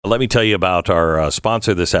Let me tell you about our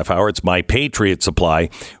sponsor this half hour. It's My Patriot Supply.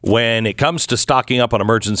 When it comes to stocking up on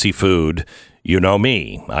emergency food, you know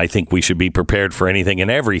me. I think we should be prepared for anything and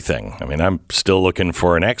everything. I mean, I'm still looking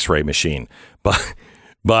for an X-ray machine,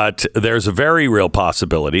 but there's a very real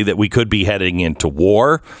possibility that we could be heading into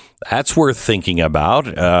war. That's worth thinking about,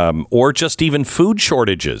 or just even food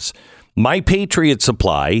shortages. My Patriot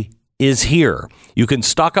Supply is here. You can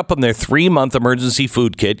stock up on their 3-month emergency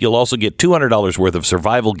food kit. You'll also get $200 worth of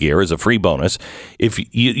survival gear as a free bonus. If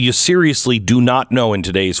you seriously do not know in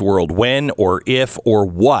today's world when or if or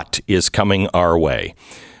what is coming our way.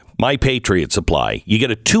 My Patriot Supply. You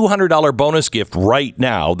get a $200 bonus gift right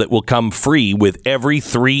now that will come free with every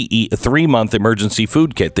 3-month emergency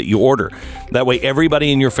food kit that you order. That way,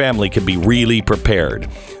 everybody in your family can be really prepared.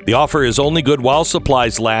 The offer is only good while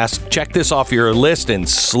supplies last. Check this off your list and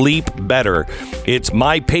sleep better. It's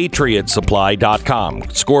mypatriotsupply.com.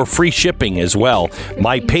 Score free shipping as well.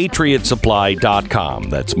 mypatriotsupply.com.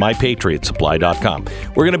 That's mypatriotsupply.com.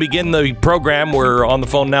 We're going to begin the program. We're on the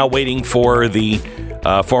phone now waiting for the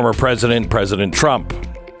former President Trump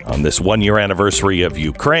on this 1-year anniversary of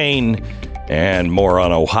Ukraine, and more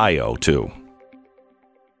on Ohio, too.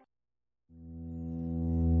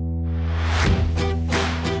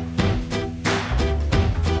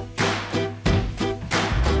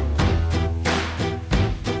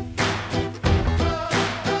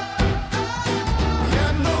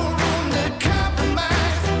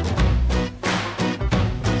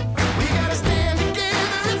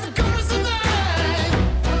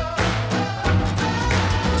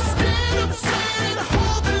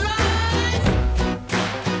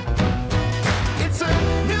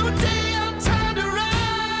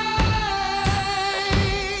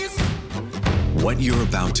 What you're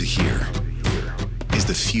about to hear is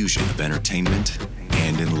the fusion of entertainment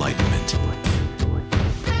and enlightenment.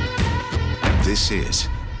 This is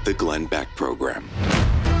the Glenn Beck Program.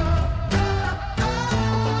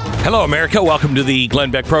 Hello, America. Welcome to the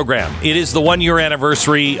Glenn Beck Program. It is the 1-year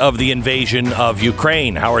anniversary of the invasion of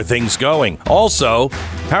Ukraine. How are things going? Also,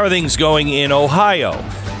 how are things going in Ohio?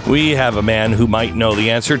 We have a man who might know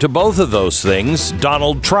the answer to both of those things,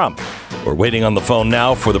 Donald Trump. We're waiting on the phone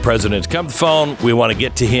now for the president to come to the phone. We want to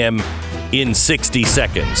get to him in 60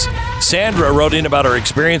 seconds. Sandra wrote in about her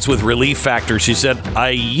experience with Relief Factor. She said, I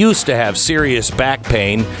used to have serious back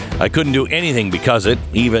pain. I couldn't do anything because it.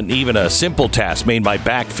 Even a simple task made my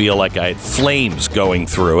back feel like I had flames going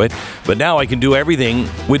through it. But now I can do everything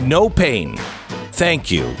with no pain.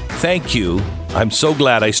 Thank you. Thank you. I'm so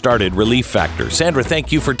glad I started Relief Factor. Sandra,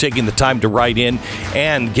 thank you for taking the time to write in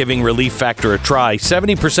and giving Relief Factor a try.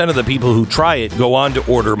 70% of the people who try it go on to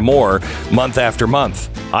order more month after month.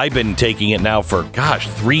 I've been taking it now for,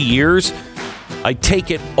 3 years. I take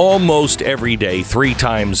it almost every day, 3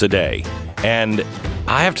 times a day. And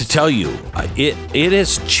I have to tell you, it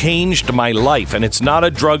has changed my life. And it's not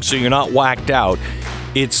a drug, so you're not whacked out.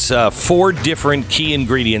 It's 4 different key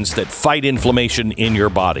ingredients that fight inflammation in your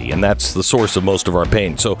body, and that's the source of most of our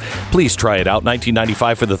pain. So please try it out.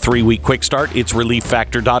 $19.95 for the 3-week quick start. It's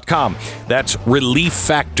ReliefFactor.com. That's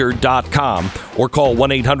ReliefFactor.com, or call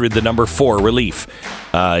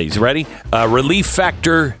 1-800-4-RELIEF. He's ready?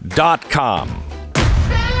 ReliefFactor.com.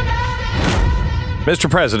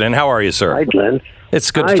 Mr. President, how are you, sir? Hi, Glenn.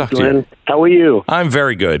 It's good to talk to you. How are you? I'm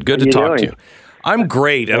very good. Good to talk to you. I'm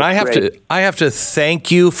great, and I have to thank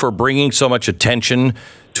you for bringing so much attention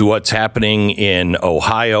to what's happening in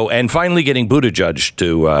Ohio, and finally getting Buttigieg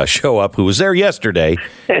to show up, who was there yesterday,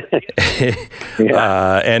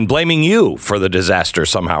 and blaming you for the disaster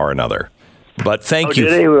somehow or another. But thank you.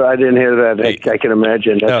 I didn't hear that. I can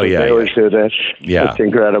imagine. They always do that. Yeah, that's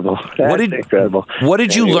incredible. Incredible. What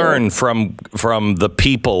did you learn from the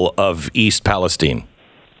people of East Palestine?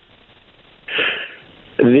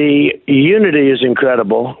 The unity is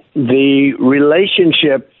incredible. The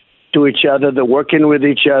relationship to each other, the working with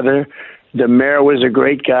each other. The mayor was a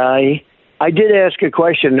great guy. I did ask a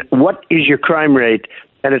question, what is your crime rate?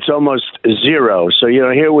 And it's almost 0. So,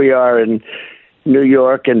 here we are in New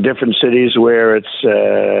York and different cities where it's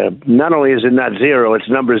not only is it not 0, it's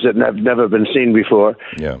numbers that have never been seen before.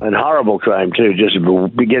 Yeah. And horrible crime, too, just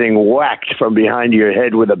be getting whacked from behind your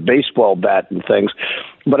head with a baseball bat and things.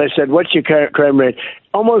 But I said, what's your crime rate?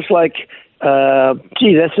 Almost like,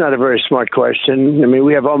 that's not a very smart question. I mean,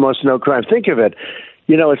 we have almost no crime. Think of it.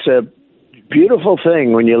 It's a beautiful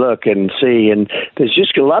thing when you look and see, and there's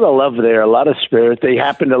just a lot of love there, a lot of spirit. They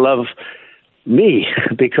happen to love me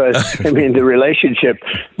because, the relationship,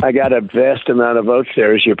 I got a vast amount of votes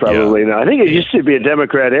there, as you probably know. I think it used to be a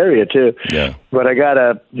Democrat area, too. Yeah. But I got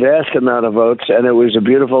a vast amount of votes, and it was a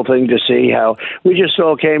beautiful thing to see how we just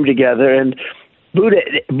all came together. And Boot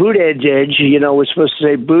Edge, was supposed to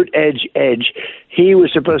say Boot Edge. He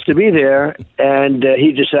was supposed to be there, and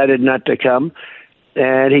he decided not to come.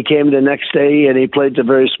 And he came the next day, and he played to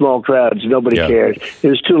very small crowds. Nobody cared. It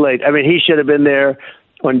was too late. I mean, he should have been there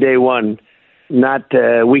on day one, not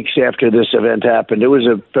weeks after this event happened. It was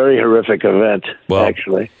a very horrific event,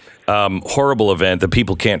 actually. Horrible event that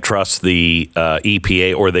people can't trust the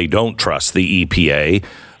EPA, or they don't trust the EPA.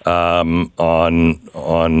 On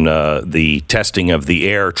the testing of the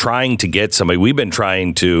air, trying to get somebody. We've been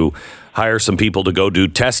trying to hire some people to go do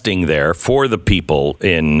testing there for the people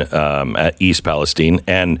in East Palestine,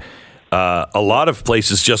 and a lot of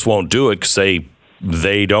places just won't do it because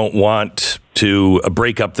they don't want to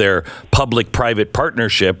break up their public-private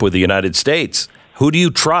partnership with the United States. Who do you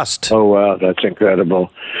trust? Oh, wow, that's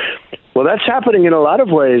incredible. Well, that's happening in a lot of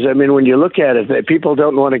ways. I mean, when you look at it, people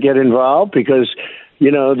don't want to get involved because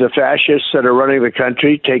the fascists that are running the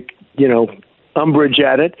country take, umbrage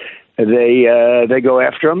at it. They go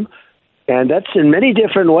after them. And that's in many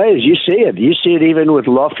different ways. You see it. You see it even with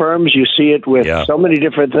law firms. You see it with so many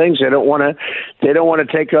different things. They don't want to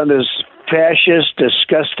take on this fascist,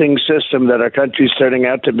 disgusting system that our country's turning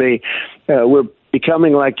out to be. We're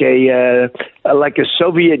becoming like a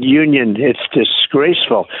Soviet Union. It's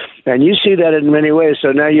disgraceful, and you see that in many ways.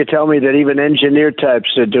 So now you tell me that even engineer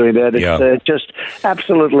types are doing that. It's just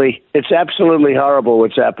absolutely horrible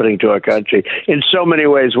what's happening to our country in so many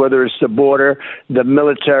ways. Whether it's the border, the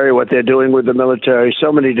military, what they're doing with the military,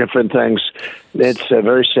 so many different things. It's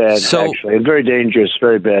very sad, actually, and very dangerous,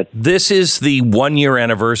 very bad. This is the 1-year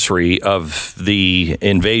anniversary of the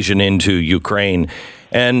invasion into Ukraine.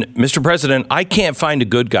 And Mr. President, I can't find a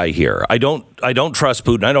good guy here. I don't trust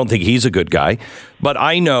Putin. I don't think he's a good guy. But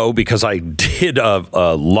I know, because I did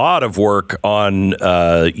a lot of work on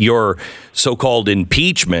your so-called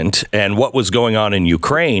impeachment and what was going on in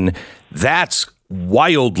Ukraine, that's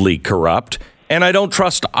wildly corrupt. And I don't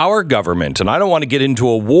trust our government. And I don't want to get into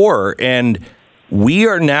a war. And we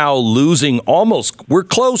are now we're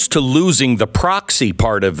close to losing the proxy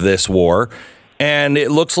part of this war. And it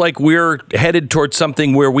looks like we're headed towards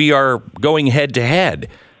something where we are going head to head.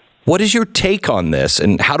 What is your take on this,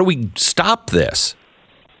 and how do we stop this?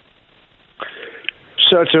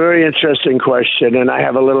 So it's a very interesting question, and I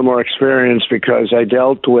have a little more experience because I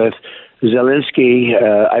dealt with Zelensky.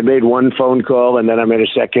 I made one phone call, and then I made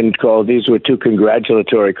a second call. These were two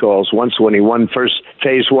congratulatory calls, once when he won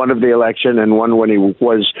phase one of the election and one when he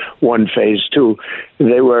won phase two.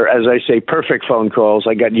 They were, as I say, perfect phone calls.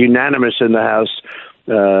 I got unanimous in the House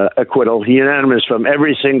acquittal, unanimous from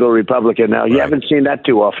every single Republican. Now, you haven't seen that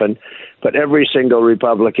too often, but every single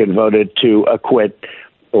Republican voted to acquit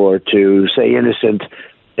or to say innocent,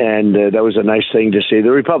 and that was a nice thing to see.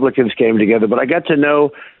 The Republicans came together, but I got to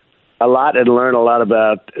know a lot and learn a lot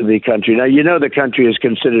about the country. Now, the country is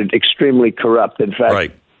considered extremely corrupt. In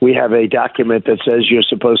fact, we have a document that says you're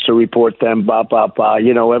supposed to report them,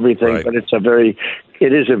 everything, but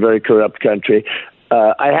it is a very corrupt country.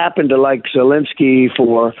 I happen to like Zelensky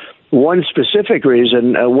for one specific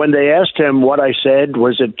reason. When they asked him what I said,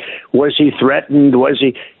 was he threatened?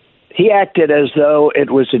 He acted as though it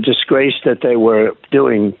was a disgrace that they were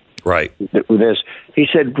doing this. He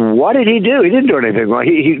said, what did he do? He didn't do anything wrong.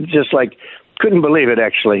 He just couldn't believe it,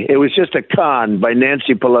 actually. It was just a con by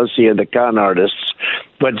Nancy Pelosi and the con artists.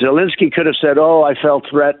 But Zelensky could have said, I felt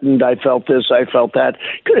threatened, I felt this, I felt that.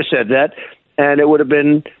 Could have said that, and it would have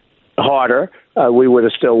been harder. We would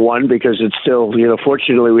have still won because it's still,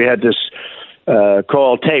 fortunately we had this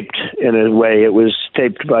call taped in a way. It was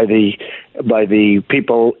taped by the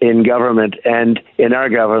people in government and in our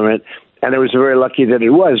government. And it was very lucky that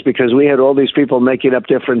it was, because we had all these people making up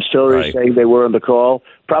different stories, saying they were on the call.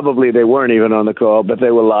 Probably they weren't even on the call, but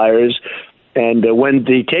they were liars. And when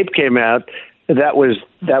the tape came out, that was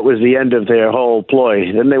the end of their whole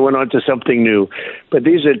ploy. Then they went on to something new. But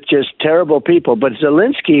these are just terrible people. But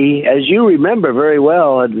Zelensky, as you remember very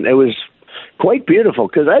well, and it was quite beautiful,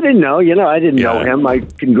 because I didn't know, I didn't know him. I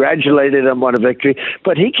congratulated him on a victory.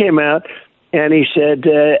 But he came out and he said,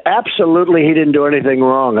 absolutely, he didn't do anything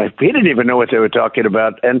wrong. He didn't even know what they were talking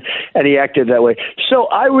about, and he acted that way. So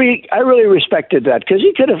I really respected that, because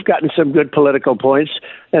he could have gotten some good political points,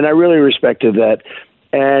 and I really respected that.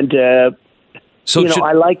 And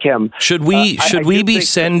I like him. Should we be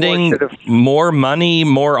sending more money,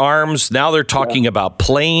 more arms? Now they're talking about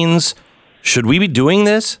planes. Should we be doing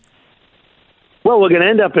this? Well, we're going to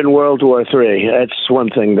end up in World War III. That's one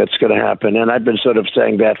thing that's going to happen, and I've been sort of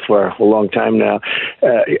saying that for a long time now.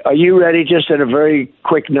 Are you ready? Just in a very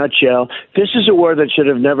quick nutshell, this is a war that should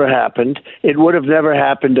have never happened. It would have never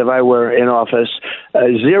happened if I were in office.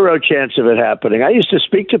 Zero chance of it happening. I used to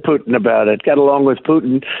speak to Putin about it, got along with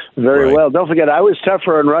Putin very well. Don't forget, I was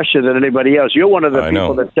tougher on Russia than anybody else. You're one of the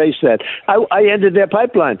people that face that. I ended their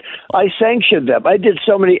pipeline. I sanctioned them. I did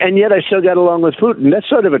so many, and yet I still got along with Putin. That's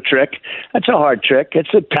sort of a trick. That's a hard trick.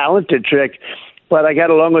 It's a talented trick, but I got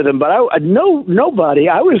along with him. But nobody.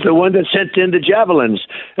 I was the one that sent in the javelins.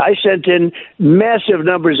 I sent in massive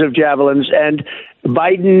numbers of javelins, and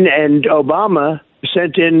Biden and Obama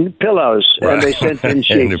sent in pillows, and they sent in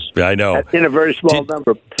sheets. I know. In a very small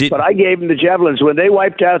number. But I gave them the javelins. When they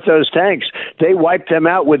wiped out those tanks, they wiped them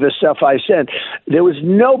out with the stuff I sent. There was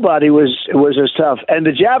nobody was as tough. And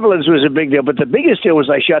the javelins was a big deal. But the biggest deal was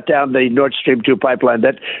I shut down the Nord Stream 2 pipeline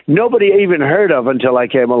that nobody even heard of until I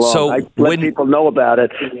came along. So I let people know about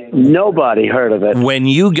it. Nobody heard of it. When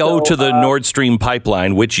you go to the Nord Stream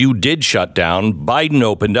pipeline, which you did shut down, Biden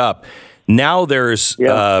opened up. Now there's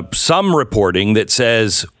some reporting that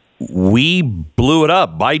says we blew it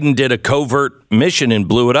up. Biden did a covert mission and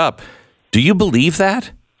blew it up. Do you believe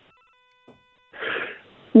that?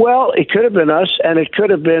 Well, it could have been us, and it could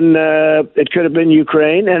have been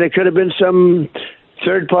Ukraine, and it could have been some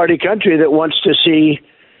third-party country that wants to see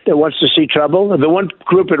trouble. The one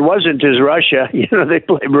group it wasn't is Russia. They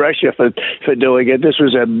blame Russia for doing it. This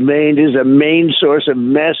is a main source of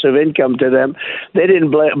massive income to them. They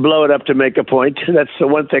didn't blow it up to make a point. That's the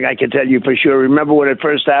one thing I can tell you for sure. Remember when it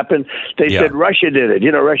first happened? They said Russia did it.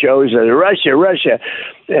 Russia always said Russia.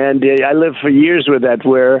 And I lived for years with that,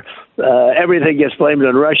 where everything gets blamed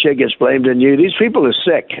on Russia, gets blamed on you. These people are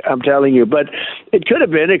sick, I'm telling you. But it could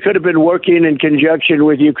have been working in conjunction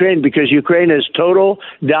with Ukraine, because Ukraine has total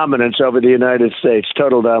dominance over the United States,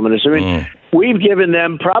 total dominance. I mean, we've given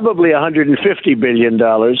them probably $150 billion,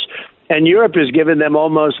 and Europe has given them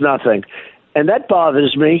almost nothing. And that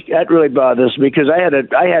bothers me. That really bothers me, because I had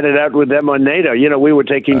it out with them on NATO. We were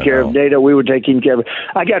taking care of NATO. We were taking care of.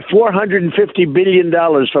 I got $450 billion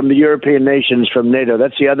from the European nations from NATO.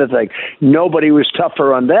 That's the other thing. Nobody was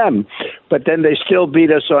tougher on them, but then they still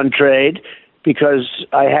beat us on trade, because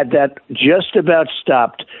I had that just about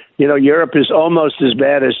stopped. Europe is almost as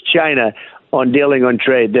bad as China on dealing on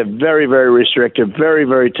trade. They're very, very restrictive, very,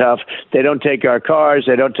 very tough. They don't take our cars.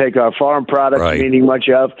 They don't take our farm products, meaning much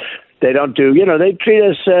of. They don't do, they treat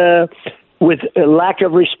us with a lack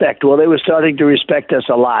of respect. Well, they were starting to respect us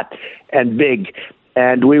a lot and big,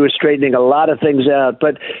 and we were straightening a lot of things out.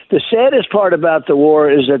 But the saddest part about the war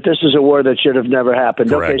is that this is a war that should have never happened.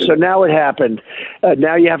 Correct. Okay, so now it happened.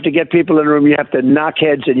 Now you have to get people in the room. You have to knock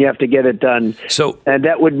heads, and you have to get it done. And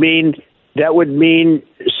that would mean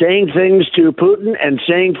saying things to Putin and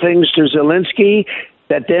saying things to Zelensky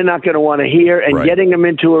that they're not going to want to hear, and getting them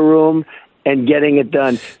into a room and getting it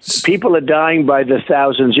done. People are dying by the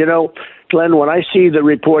thousands. Glenn, when I see the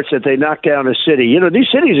reports that they knocked down a city, these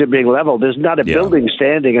cities are being leveled. There's not a building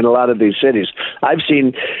standing in a lot of these cities. I've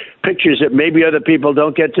seen pictures that maybe other people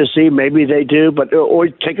don't get to see. Maybe they do, or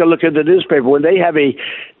take a look at the newspaper. When they have a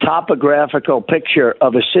topographical picture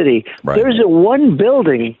of a city, there's one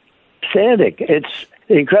building standing. It's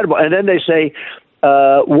incredible. And then they say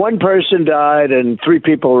one person died and 3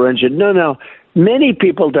 people were injured. No. Many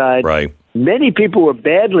people died. Many people were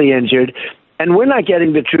badly injured, and we're not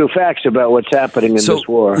getting the true facts about what's happening in this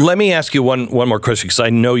war. Let me ask you one more question, because I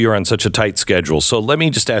know you're on such a tight schedule. So let me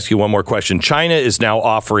just ask you one more question. China is now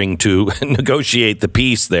offering to negotiate the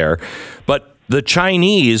peace there, but the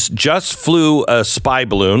Chinese just flew a spy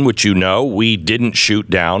balloon, which we didn't shoot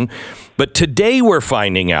down. But today we're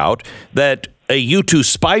finding out that a U-2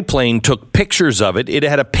 spy plane took pictures of it. It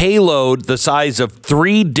had a payload the size of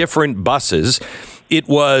 3 different buses. It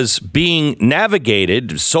was being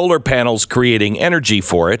navigated, solar panels creating energy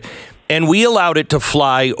for it, and we allowed it to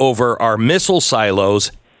fly over our missile silos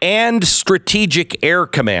and Strategic Air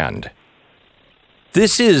Command.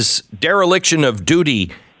 This is dereliction of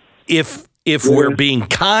duty if we're being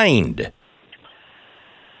kind.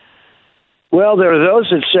 Well, there are those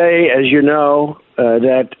that say, as you know,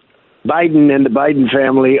 that Biden and the Biden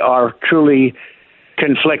family are truly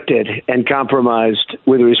conflicted and compromised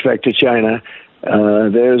with respect to China.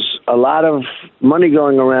 There's a lot of money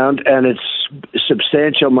going around, and it's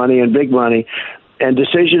substantial money and big money, and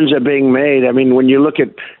decisions are being made. I mean, when you look at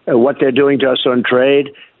what they're doing to us on trade,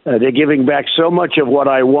 they're giving back so much of what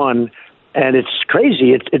I won, and it's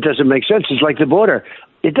crazy. It doesn't make sense. It's like the border.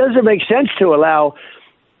 It doesn't make sense to allow,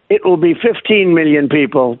 it will be 15 million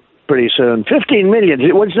people pretty soon. 15 million.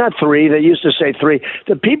 It was not 3. They used to say 3.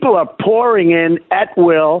 The people are pouring in at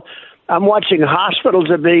will. I'm watching hospitals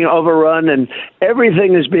are being overrun, and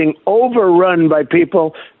everything is being overrun by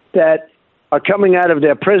people that are coming out of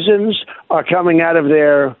their prisons, are coming out of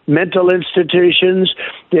their mental institutions.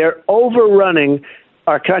 They're overrunning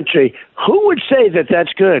our country. Who would say that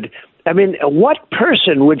that's good? I mean, what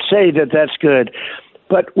person would say that that's good?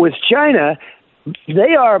 But with China,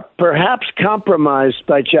 they are perhaps compromised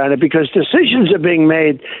by China because decisions are being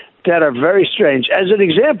made that are very strange. As an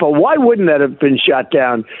example, why wouldn't that have been shot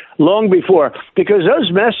down long before? Because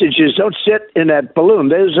those messages don't sit in that balloon.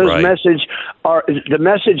 Those Right. the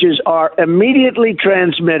messages are immediately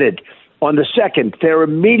transmitted. On the 2nd, they're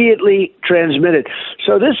immediately transmitted.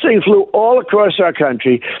 So this thing flew all across our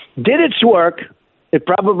country, did its work. It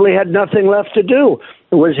probably had nothing left to do.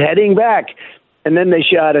 It was heading back, and then they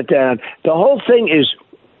shot it down. The whole thing is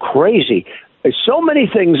crazy. So many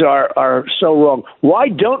things are so wrong. Why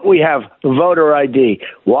don't we have voter ID?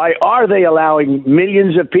 Why are they allowing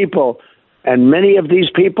millions of people? And many of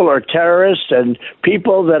these people are terrorists and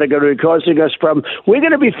people that are going to be causing us problems. We're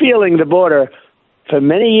going to be feeling the border for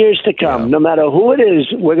many years to come. No matter who it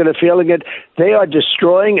is, we're going to feeling it. They are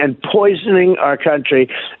destroying and poisoning our country.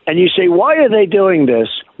 And you say, why are they doing this?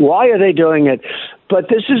 Why are they doing it? But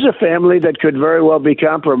this is a family that could very well be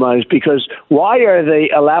compromised, because why are they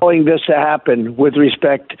allowing this to happen with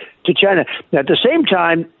respect to China? At the same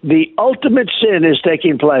time, the ultimate sin is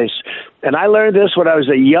taking place. And I learned this when I was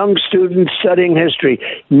a young student studying history.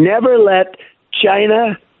 Never let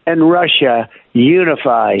China and Russia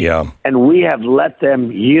unify. Yeah. And we have let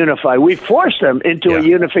them unify. We forced them into a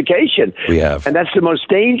unification. We have. And that's the most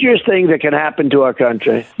dangerous thing that can happen to our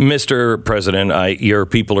country. Mr. President, your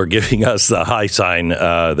people are giving us the high sign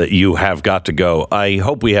that you have got to go. I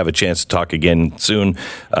hope we have a chance to talk again soon.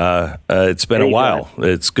 It's been a while.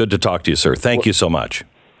 It's good to talk to you, sir. Thank you so much.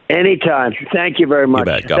 Anytime. Thank you very much. You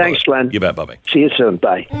bet. God Thanks, bless. Glenn. You bet. Bye-bye. See you soon.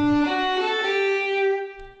 Bye.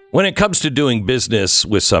 When it comes to doing business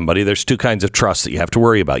with somebody, there's 2 kinds of trust that you have to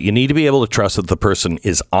worry about. You need to be able to trust that the person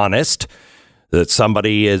is honest, that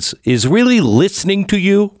somebody is really listening to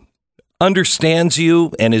you, understands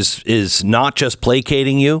you, and is not just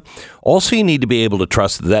placating you. Also, you need to be able to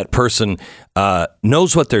trust that person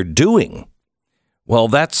knows what they're doing. Well,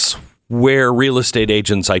 that's where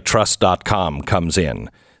realestateagentsitrust.com comes in.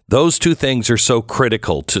 Those 2 things are so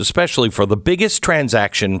critical, especially for the biggest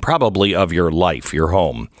transaction probably of your life, your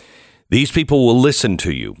home. These people will listen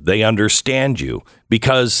to you. They understand you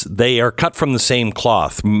because they are cut from the same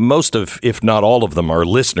cloth. Most of, if not all of them, are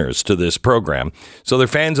listeners to this program. So they're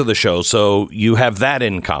fans of the show. So you have that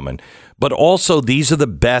in common. But also, these are the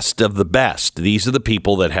best of the best. These are the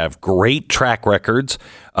people that have great track records,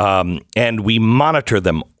 and we monitor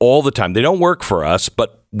them all the time. They don't work for us,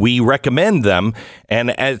 but we recommend them,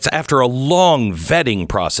 and it's after a long vetting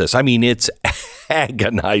process. I mean, it's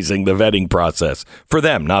agonizing, the vetting process for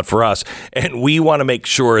them, not for us. And we want to make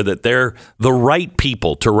sure that they're the right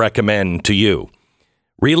people to recommend to you.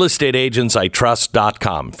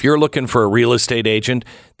 realestateagentsitrust.com. If you're looking for a real estate agent,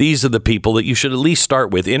 these are the people that you should at least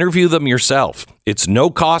start with. Interview them yourself. It's no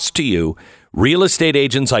cost to you.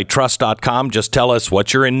 realestateagentsitrust.com. Just tell us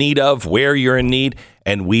what you're in need of, where you're in need,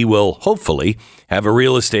 and we will hopefully have a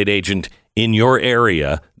real estate agent in your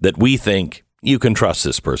area that we think you can trust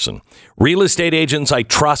this person.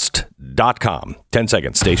 realestateagentsitrust.com. 10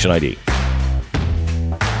 seconds, station ID.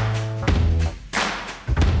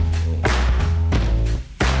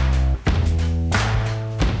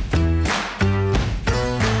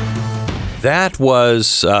 That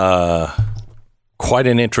was quite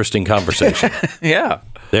an interesting conversation. Yeah.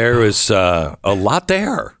 There was a lot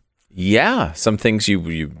there. Yeah. Some things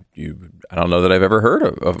you I don't know that I've ever heard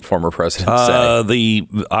of a former president say.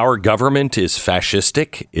 Our government is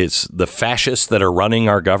fascistic. It's the fascists that are running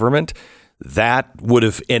our government. That would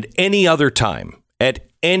have, at any other time,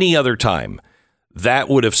 that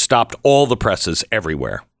would have stopped all the presses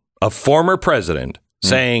everywhere. A former president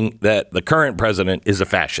saying that the current president is a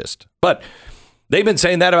fascist. But they've been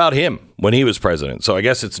saying that about him when he was president. So I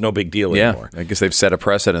guess it's no big deal anymore. I guess they've set a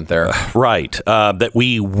precedent there. Right. That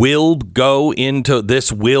we will go into,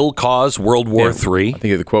 this will cause World War III. I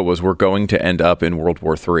think the quote was, "We're going to end up in World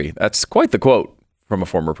War III." That's quite the quote from a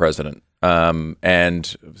former president.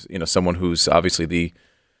 And, someone who's obviously the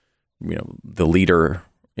leader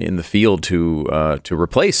in the field to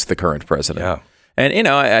replace the current president. Yeah. And,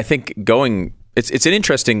 I think it's an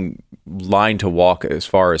interesting line to walk as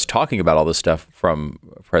far as talking about all this stuff from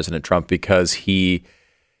President Trump, because he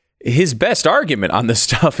his best argument on this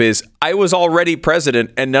stuff is, I was already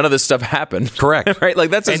president and none of this stuff happened. Correct. Right?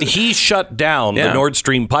 Like and he shut down the Nord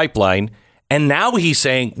Stream pipeline, and now he's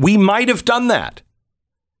saying we might have done that.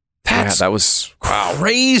 That was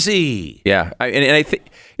crazy. Yeah. And I think,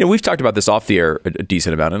 we've talked about this off the air a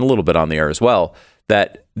decent amount and a little bit on the air as well,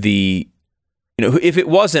 that if it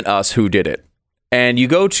wasn't us, who did it? And you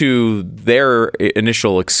go to their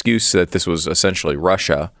initial excuse that this was essentially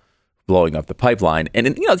Russia blowing up the pipeline, and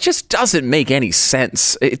it just doesn't make any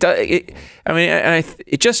sense. It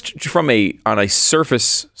just on a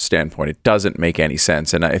surface standpoint, it doesn't make any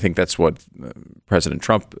sense, and I think that's what President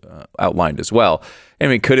Trump outlined as well. I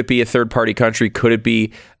mean, could it be a third-party country? Could it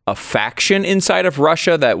be a faction inside of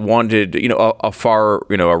Russia that wanted,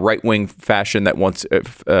 a right-wing faction that wants,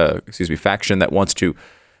 faction that wants to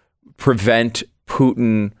prevent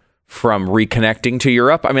Putin from reconnecting to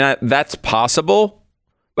Europe? I mean, that's possible.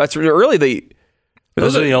 That's really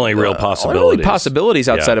those are the only real possibilities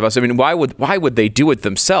outside of us. I mean, why would they do it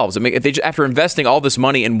themselves? I mean, if after investing all this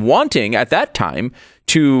money and wanting at that time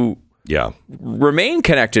to remain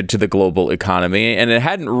connected to the global economy, and it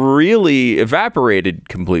hadn't really evaporated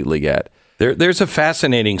completely yet. There's a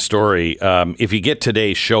fascinating story. If you get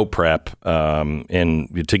today's show prep,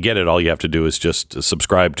 and to get it, all you have to do is just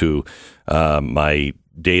subscribe to my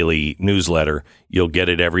daily newsletter. You'll get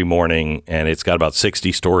it every morning, and it's got about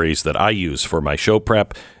 60 stories that I use for my show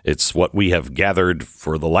prep. It's what we have gathered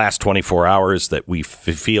for the last 24 hours that we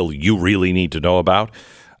feel you really need to know about.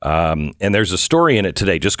 And there's a story in it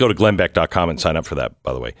today. Just go to glennbeck.com and sign up for that,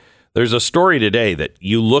 by the way. There's a story today that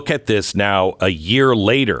you look at this now a year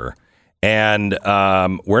later, and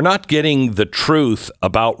we're not getting the truth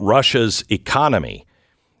about Russia's economy.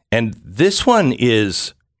 And this one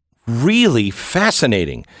is really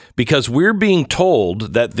fascinating because we're being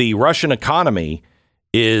told that the Russian economy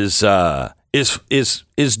is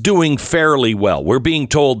doing fairly well. We're being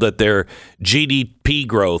told that their GDP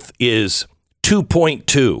growth is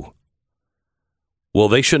 2.2. Well,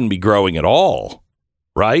 they shouldn't be growing at all,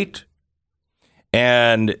 right?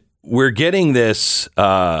 And we're getting this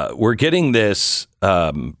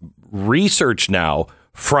research now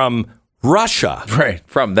from Russia. Right,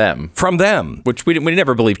 from them. Which we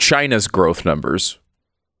never believed China's growth numbers.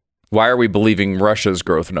 Why are we believing Russia's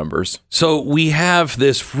growth numbers? So we have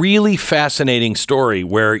this really fascinating story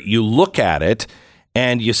where you look at it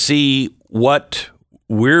and you see what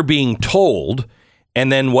we're being told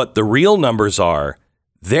and then what the real numbers are.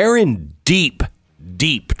 They're in deep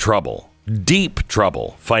trouble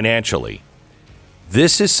financially.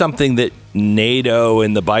 This is something that NATO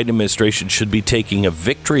and the Biden administration should be taking a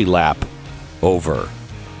victory lap over.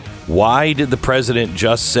 Why did the president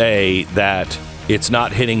just say that it's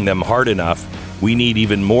not hitting them hard enough? We need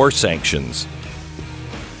even more sanctions.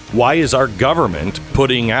 Why is our government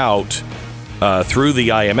putting out through the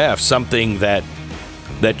IMF something that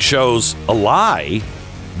shows a lie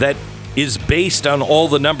that is based on all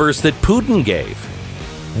the numbers that Putin gave?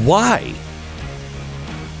 Why?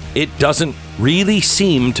 It doesn't really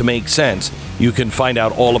seem to make sense. You can find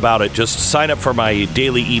out all about it. Just sign up for my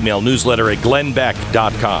daily email newsletter at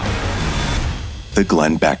glennbeck.com. The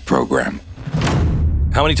Glenn Beck Program.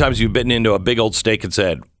 How many times have you bitten into a big old steak and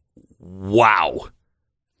said, wow,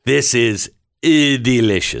 this is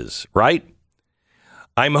delicious, right?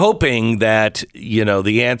 I'm hoping that,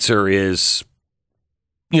 the answer is,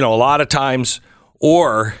 a lot of times,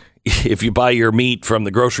 or if you buy your meat from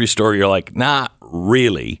the grocery store, you're like, not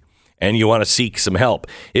really, and you want to seek some help.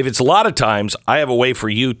 If it's a lot of times, I have a way for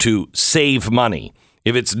you to save money.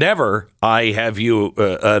 If it's never, I have you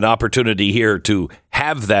an opportunity here to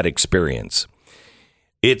have that experience.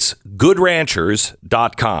 It's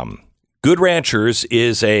GoodRanchers.com. Good Ranchers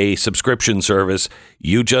is a subscription service.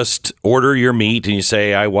 You just order your meat and you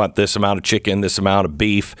say, I want this amount of chicken, this amount of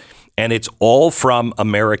beef, and it's all from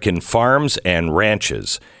American farms and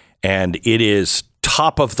ranches. And it is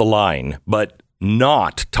top of the line, but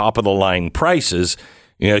not top of the line prices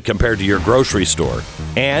compared to your grocery store.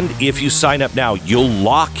 And if you sign up now, you'll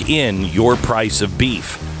lock in your price of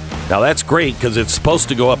beef. Now that's great because it's supposed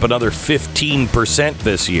to go up another 15%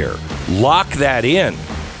 this year. Lock that in.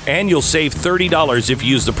 And you'll save $30 if you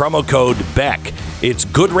use the promo code BECK. It's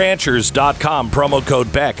GoodRanchers.com, promo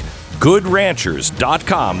code BECK.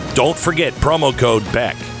 GoodRanchers.com. Don't forget promo code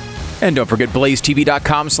BECK. And don't forget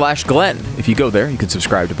BlazeTV.com/Glenn. If you go there, you can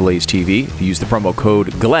subscribe to Blaze TV. If you use the promo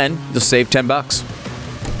code Glenn, you'll save $10.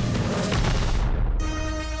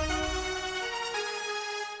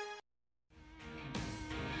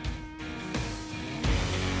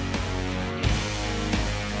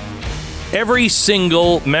 Every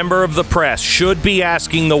single member of the press should be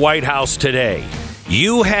asking the White House today,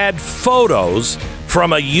 You had photos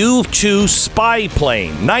from a U-2 spy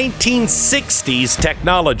plane, 1960s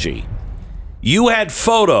technology. You had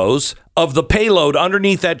photos of the payload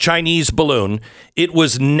underneath that Chinese balloon. It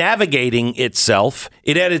was navigating itself.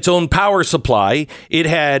 It had its own power supply. It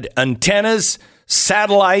had antennas,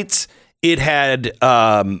 satellites. It had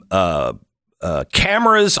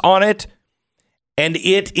cameras on it. And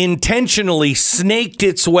it intentionally snaked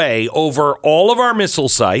its way over all of our missile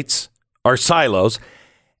sites, our silos,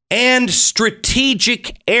 and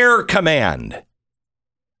Strategic Air Command.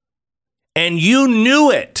 And you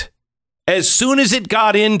knew it. As soon as it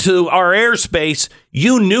got into our airspace,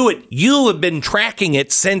 you knew it. You have been tracking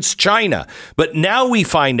it since China. But now we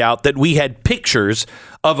find out that we had pictures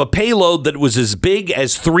of a payload that was as big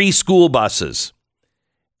as 3 school buses.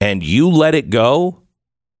 And you let it go?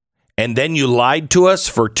 And then you lied to us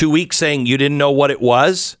for 2 weeks saying you didn't know what it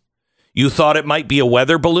was? You thought it might be a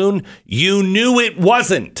weather balloon? You knew it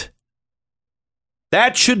wasn't.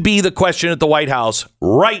 That should be the question at the White House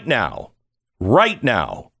right now. Right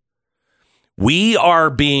now. We are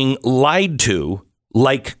being lied to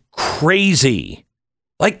like crazy.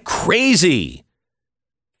 Like crazy.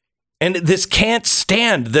 And this can't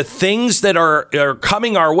stand. The things that are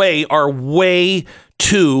coming our way are way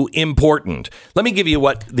too important. Let me give you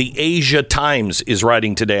what the Asia Times is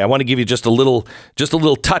writing today. I want to give you just a little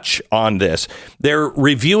touch on this. They're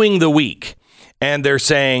reviewing the week, and they're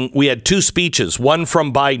saying we had 2 speeches, one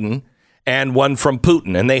from Biden and one from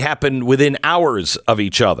Putin, and they happened within hours of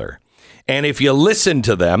each other. And if you listen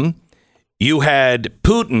to them, you had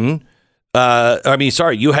you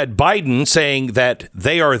had Biden saying that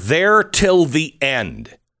they are there till the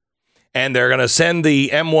end. And they're going to send the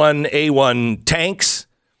M1A1 tanks,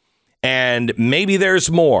 and maybe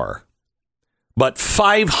there's more. But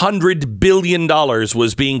 $500 billion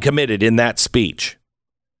was being committed in that speech.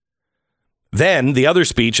 Then the other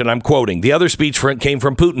speech, and I'm quoting, the other speech came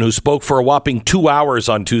from Putin, who spoke for a whopping 2 hours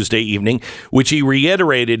on Tuesday evening, which he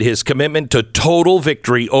reiterated his commitment to total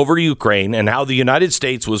victory over Ukraine and how the United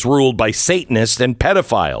States was ruled by Satanists and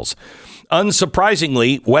pedophiles.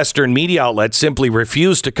 Unsurprisingly, Western media outlets simply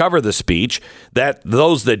refused to cover the speech.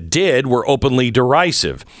 Those that did were openly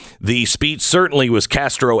derisive. The speech certainly was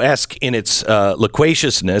Castro-esque in its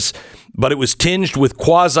loquaciousness, but it was tinged with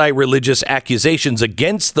quasi-religious accusations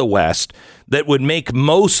against the West that would make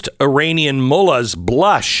most Iranian mullahs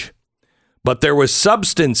blush. But there was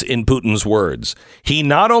substance in Putin's words. He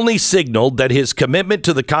not only signaled that his commitment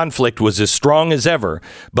to the conflict was as strong as ever,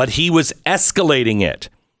 but he was escalating it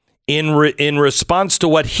in response to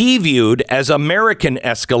what he viewed as American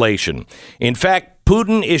escalation. In fact,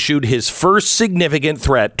 Putin issued his first significant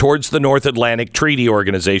threat towards the North Atlantic Treaty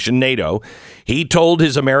Organization, NATO. He told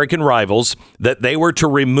his American rivals that they were to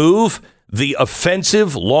remove the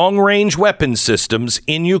offensive long-range weapon systems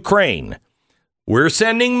in Ukraine. We're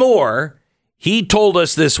sending more. He told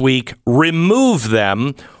us this week, remove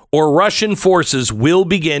them, or Russian forces will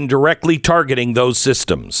begin directly targeting those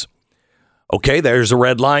systems. Okay, there's a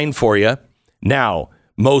red line for you. Now,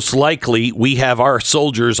 most likely, we have our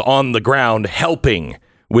soldiers on the ground helping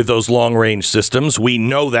with those long-range systems. We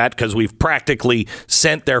know that because we've practically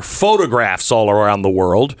sent their photographs all around the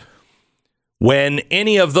world. When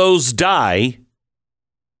any of those die,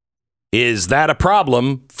 is that a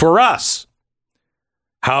problem for us?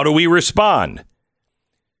 How do we respond?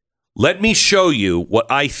 Let me show you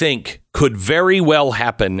what I think could very well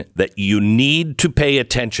happen that you need to pay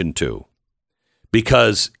attention to.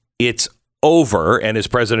 Because it's over, and as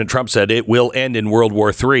President Trump said, it will end in World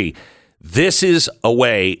War III. This is a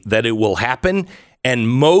way that it will happen, and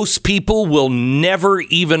most people will never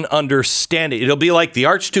even understand it. It'll be like the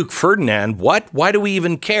Archduke Ferdinand. What? Why do we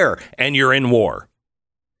even care? And you're in war.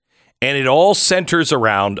 And it all centers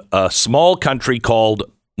around a small country called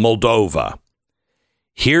Moldova.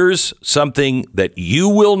 Here's something that you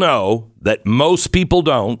will know that most people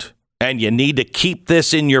don't. And you need to keep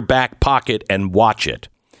this in your back pocket and watch it.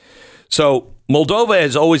 So Moldova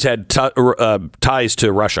has always had ties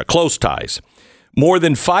to Russia, close ties. More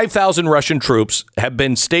than 5,000 Russian troops have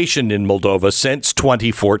been stationed in Moldova since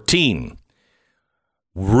 2014.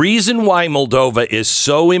 Reason why Moldova is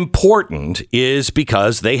so important is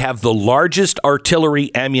because they have the largest artillery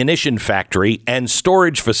ammunition factory and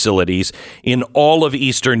storage facilities in all of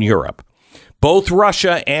Eastern Europe. Both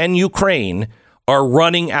Russia and Ukraine are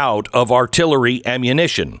running out of artillery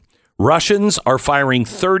ammunition. Russians are firing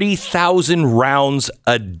 30,000 rounds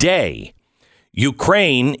a day.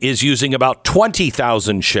 Ukraine is using about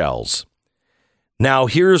 20,000 shells. Now,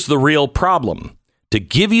 here's the real problem. To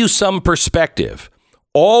give you some perspective,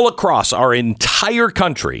 all across our entire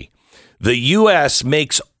country, The U.S.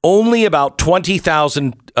 makes only about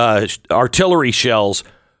 20,000 artillery shells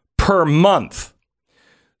per month.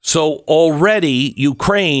 So already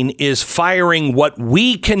Ukraine is firing what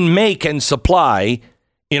we can make and supply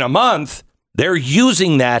in a month. They're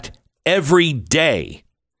using that every day.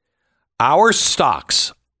 Our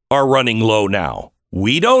stocks are running low now.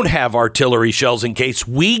 We don't have artillery shells in case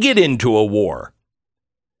we get into a war.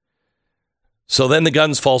 So then the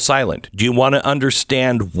guns fall silent. Do you want to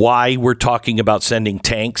understand why we're talking about sending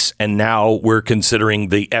tanks and now we're considering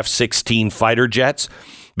the F-16 fighter jets?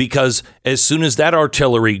 Because as soon as that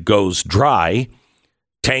artillery goes dry,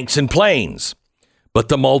 tanks and planes. But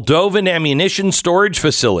the Moldovan ammunition storage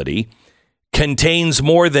facility contains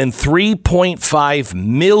more than 3.5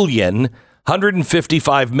 million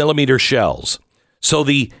 155 millimeter shells. So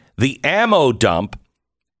the ammo dump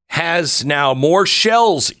has now more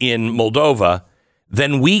shells in Moldova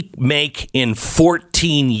than we make in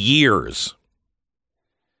 14 years.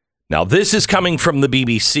 Now, this is coming from the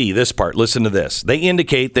BBC, this part. Listen to this. They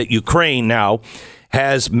indicate that Ukraine now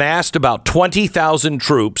has massed about 20,000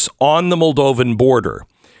 troops on the Moldovan border,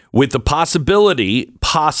 with the possibility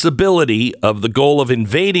of the goal of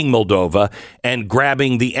invading Moldova and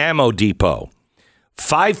grabbing the ammo depot.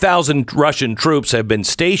 5,000 Russian troops have been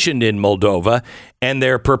stationed in Moldova, and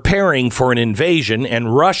they're preparing for an invasion.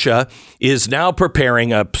 And Russia is now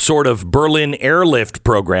preparing a sort of Berlin airlift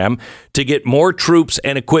program to get more troops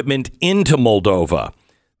and equipment into Moldova.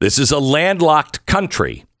 This is a landlocked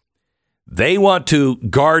country. They want to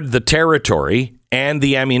guard the territory and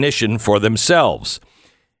the ammunition for themselves.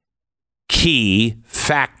 Key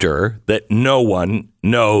factor that no one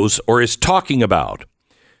knows or is talking about.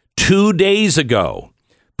 2 days ago,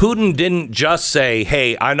 Putin didn't just say,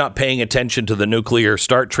 hey, I'm not paying attention to the nuclear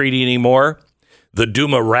START treaty anymore. The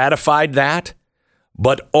Duma ratified that.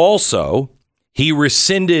 But also, he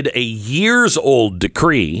rescinded a years-old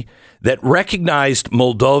decree that recognized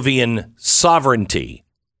Moldovan sovereignty.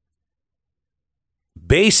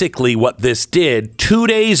 Basically, what this did 2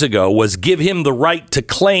 days ago was give him the right to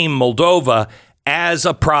claim Moldova as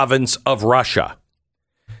a province of Russia.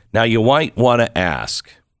 Now, you might want to ask,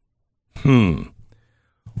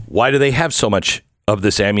 why do they have so much of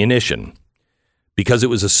this ammunition? Because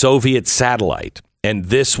it was a Soviet satellite, and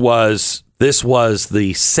this was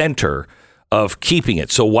the center of keeping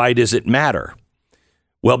it. So why does it matter?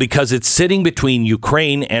 Well, because it's sitting between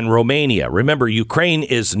Ukraine and Romania. Remember, Ukraine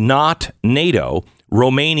is not NATO.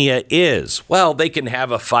 Romania is. Well, they can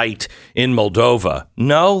have a fight in Moldova.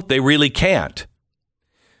 No, they really can't.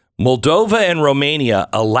 Moldova and Romania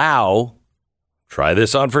allow, try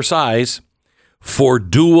this on for size, for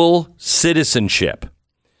dual citizenship.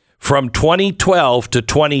 From 2012 to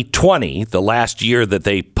 2020, the last year that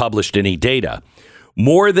they published any data,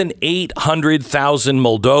 more than 800,000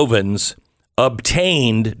 Moldovans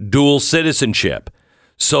obtained dual citizenship.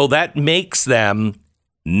 So that makes them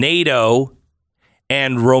NATO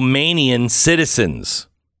and Romanian citizens.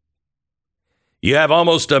 You have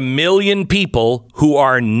almost 1 million people who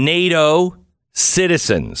are NATO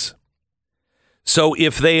citizens. So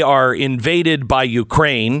if they are invaded by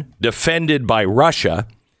Ukraine, defended by Russia,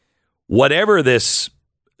 whatever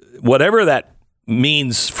that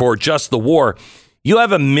means for just the war, you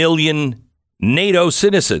have 1 million NATO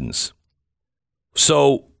citizens.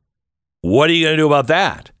 So what are you going to do about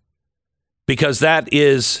that? Because that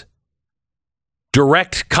is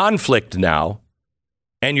direct conflict now,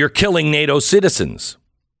 and you're killing NATO citizens.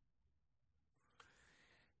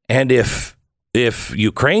 And if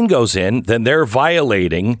Ukraine goes in, then they're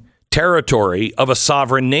violating territory of a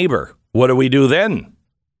sovereign neighbor. What do we do then?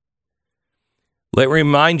 Let me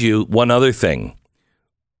remind you one other thing.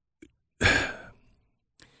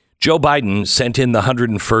 Joe Biden sent in the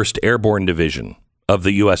 101st Airborne Division of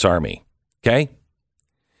the U.S. Army. Okay?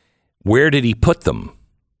 Where did he put them?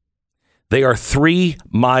 They are 3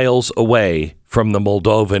 miles away from the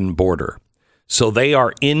Moldovan border. So they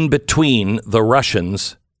are in between the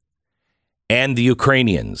Russians and the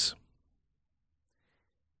Ukrainians.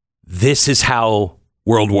 This is how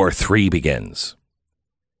World War III begins.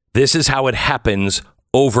 This is how it happens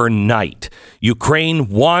overnight. Ukraine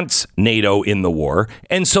wants NATO in the war,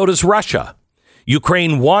 and so does Russia.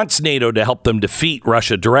 Ukraine wants NATO to help them defeat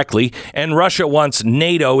Russia directly, and Russia wants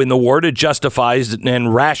NATO in the war to justify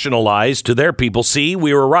and rationalize to their people, see,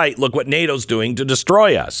 we were right, look what NATO's doing to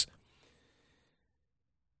destroy us.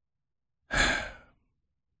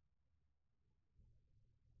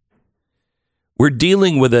 We're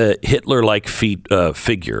dealing with a Hitler-like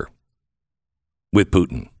figure with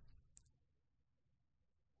Putin.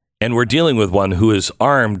 And we're dealing with one who is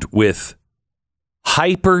armed with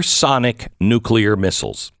hypersonic nuclear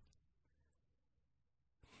missiles.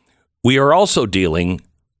 we are also dealing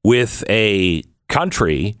with a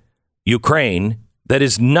country, Ukraine, that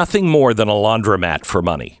is nothing more than a laundromat for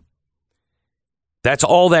money. That's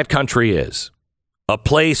all that country is. A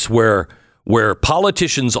place where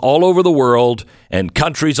politicians all over the world and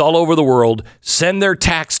countries all over the world send their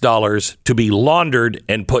tax dollars to be laundered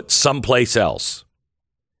and put someplace else.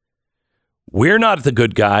 We're not the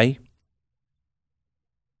good guy.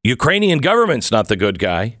 Ukrainian government's not the good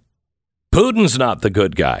guy. Putin's not the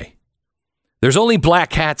good guy. There's only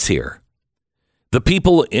black hats here. The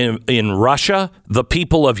people in Russia, the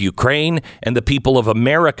people of Ukraine, and the people of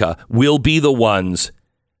America will be the ones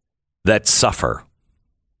that suffer.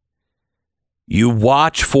 You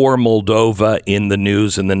watch for Moldova in the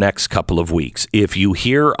news in the next couple of weeks. If you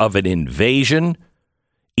hear of an invasion,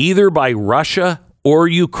 either by Russia or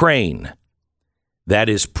Ukraine, that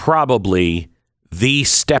is probably the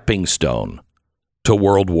stepping stone to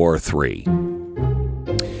World War III.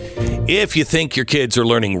 If you think your kids are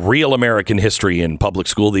learning real American history in public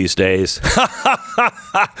school these days,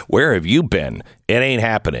 where have you been? It ain't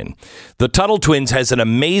happening. The Tuttle Twins has an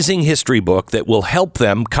amazing history book that will help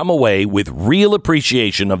them come away with real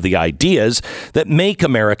appreciation of the ideas that make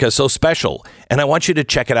America so special. And I want you to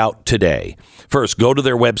check it out today. First, go to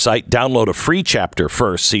their website, download a free chapter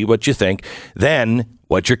first, see what you think, then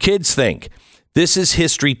what your kids think. This is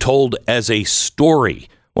history told as a story.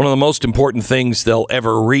 One of the most important things they'll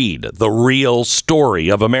ever read, the real story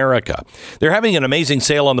of America. They're having an amazing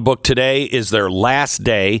sale on the book. Today is their last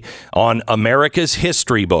day on America's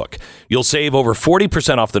History Book. You'll save over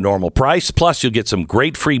 40% off the normal price, plus you'll get some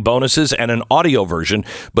great free bonuses and an audio version,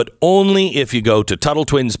 but only if you go to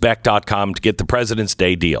TuttleTwinsBeck.com to get the President's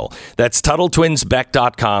Day deal. That's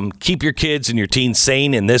TuttleTwinsBeck.com. Keep your kids and your teens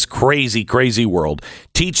sane in this crazy, crazy world.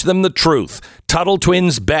 Teach them the truth.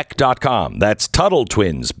 TuttleTwinsBeck.com. That's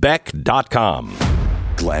TuttleTwinsBeck.com.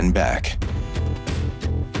 Glenn Beck.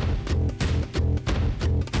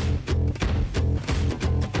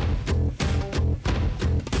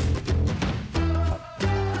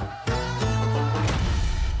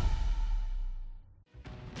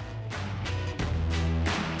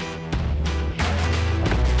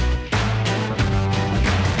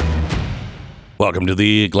 Welcome to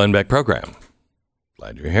the Glenn Beck program.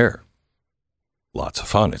 Glad you're here. Lots of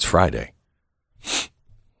fun. It's Friday.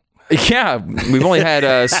 Yeah, we've only had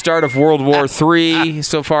a start of World War III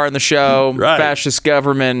so far in the show. Right. Fascist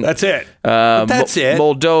government. That's it. That's it.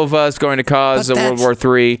 Moldova is going to cause a World War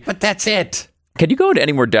III. But that's it. Can you go into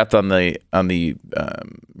any more depth on the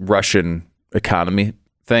Russian economy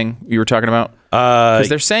thing you were talking about? Because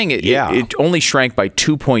they're saying it only shrank by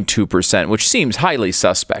 2.2%, which seems highly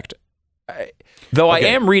suspect. Though I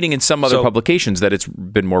am reading in some other publications that it's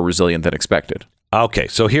been more resilient than expected. Okay,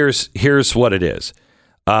 so here's what it is.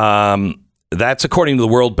 That's according to the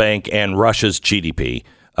World Bank and Russia's GDP,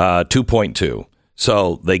 2.2.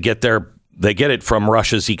 So they get it from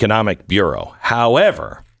Russia's Economic Bureau.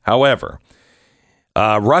 However,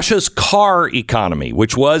 Russia's car economy,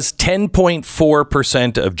 which was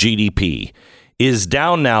 10.4% of GDP, is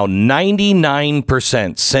down now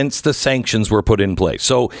 99% since the sanctions were put in place.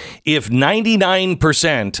 So if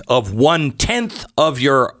 99% of 1/10 of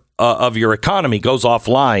your economy goes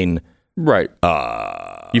offline, right?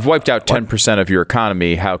 You've wiped out 10% of your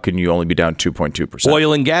economy. How can you only be down 2.2%?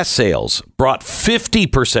 Oil and gas sales brought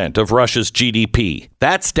 50% of Russia's GDP.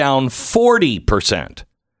 That's down 40%.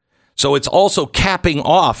 So it's also capping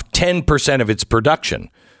off 10% of its production.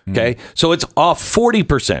 Okay, so it's off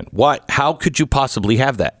 40%. How could you possibly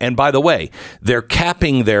have that? And by the way, they're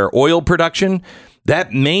capping their oil production.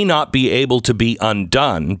 That may not be able to be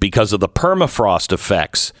undone because of the permafrost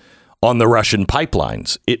effects on the Russian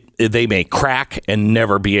pipelines. They may crack and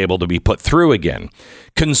never be able to be put through again.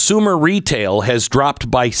 Consumer retail has dropped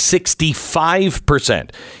by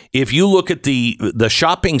 65%. If you look at the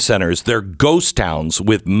shopping centers, they're ghost towns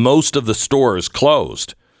with most of the stores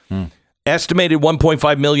closed. Estimated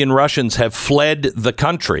 1.5 million Russians have fled the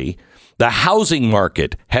country. The housing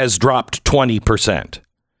market has dropped 20%.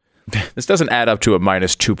 This doesn't add up to a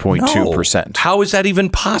minus 2.2%. No. How is that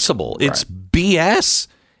even possible? Right. It's BS.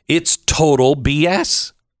 It's total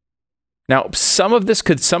BS. Now, some of this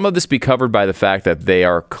be covered by the fact that they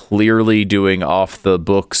are clearly doing off the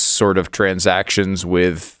books sort of transactions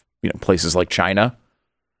with places like China.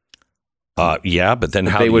 Yeah, but then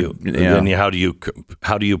how do you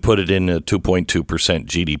put it in a 2.2%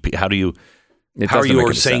 GDP? How are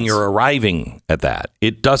you saying you're arriving at that?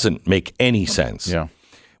 It doesn't make any sense. Yeah.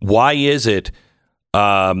 Why is it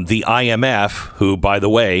the IMF, who, by the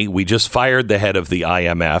way, we just fired the head of the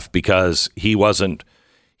IMF because he wasn't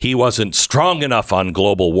strong enough on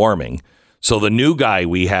global warming. So the new guy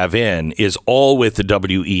we have in is all with the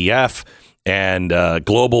WEF and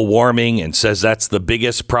global warming and says that's the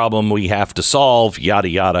biggest problem we have to solve, yada,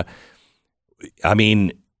 yada. I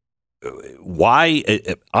mean, why?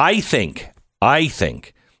 I think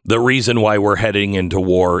the reason why we're heading into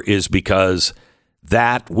war is because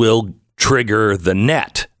that will trigger the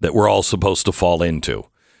net that we're all supposed to fall into.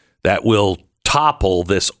 That will topple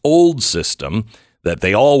this old system that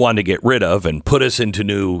they all want to get rid of and put us into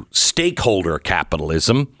new stakeholder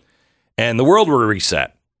capitalism, and the world will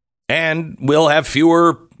reset. And we'll have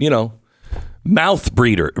fewer, mouth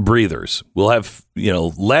breathers. We'll have,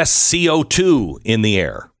 less CO2 in the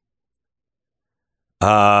air.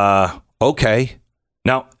 Okay.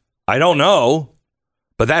 Now, I don't know,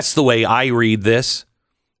 but that's the way I read this.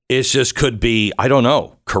 It just could be, I don't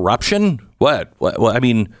know, corruption? What? I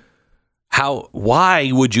mean,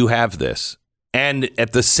 why would you have this? And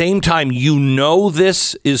at the same time,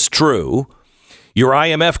 this is true. Your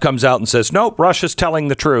IMF comes out and says, nope, Russia's telling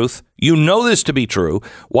the truth. You know this to be true.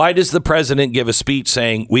 Why does the president give a speech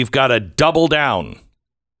saying we've got to double down?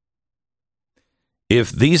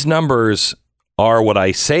 If these numbers are what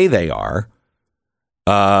I say they are,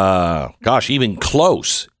 even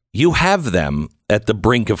close, you have them at the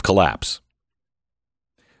brink of collapse.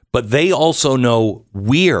 But they also know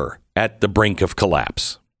we're at the brink of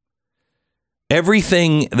collapse.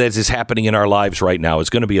 Everything that is happening in our lives right now is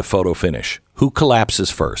going to be a photo finish. Who collapses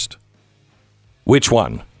first? Which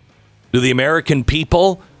one? Do the American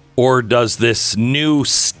people, or does this new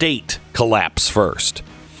state collapse first?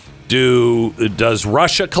 Does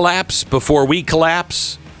Russia collapse before we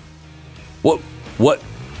collapse? What?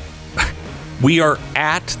 We are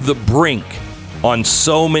at the brink on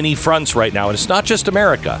so many fronts right now, and it's not just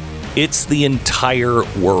America. It's the entire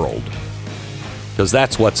world. Because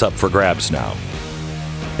that's what's up for grabs now.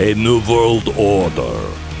 A new world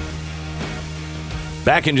order.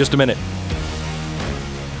 Back in just a minute.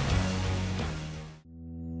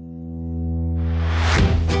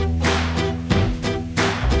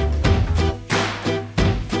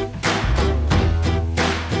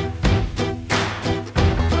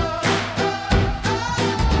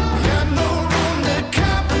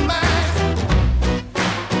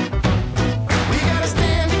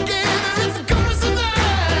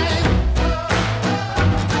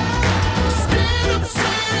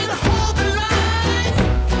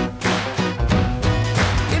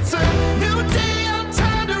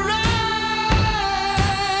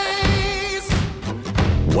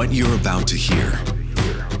 What you're about to hear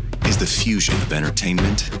is the fusion of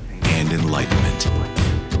entertainment and enlightenment.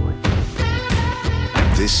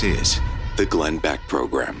 This is the Glenn Beck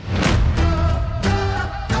Program.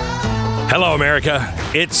 Hello, America.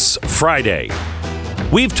 It's Friday.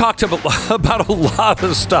 We've talked about a lot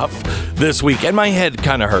of stuff this week, and my head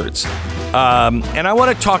kind of hurts. And I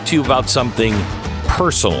want to talk to you about something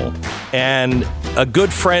personal. And a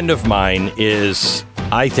good friend of mine is,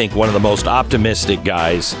 I think, one of the most optimistic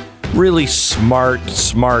guys, really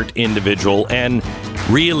smart individual, and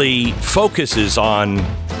really focuses on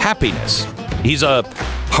happiness. He's a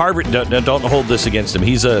Harvard, don't hold this against him.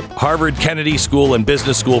 He's a Harvard Kennedy School and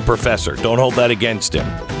Business School professor. Don't hold that against him.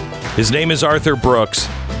 His name is Arthur Brooks,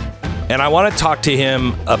 and I want to talk to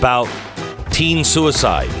him about teen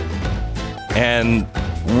suicide and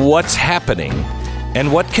what's happening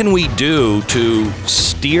and what can we do to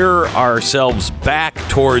steer ourselves back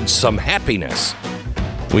towards some happiness.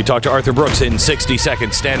 We talk to Arthur Brooks in 60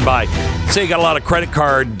 seconds. Stand by. Say you got a lot of credit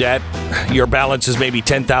card debt. Your balance is maybe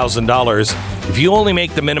 $10,000. If you only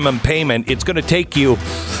make the minimum payment, it's going to take you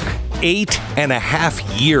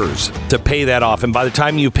 8.5 years to pay that off. And by the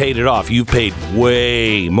time you paid it off, you've paid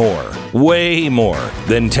way more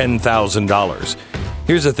than $10,000.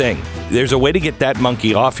 Here's the thing. There's a way to get that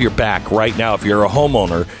monkey off your back right now if you're a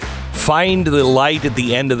homeowner. Find the light at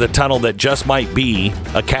the end of the tunnel that just might be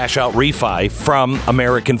a cash out refi from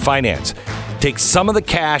American Finance. Take some of the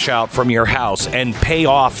cash out from your house and pay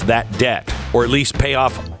off that debt, or at least pay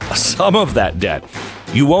off some of that debt.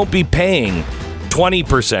 You won't be paying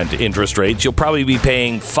 20% interest rates. You'll probably be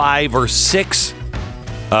paying 5 or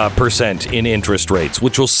 6% in interest rates,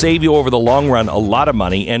 which will save you over the long run a lot of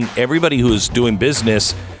money. And everybody who's doing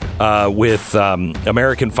business with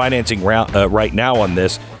American Financing right now on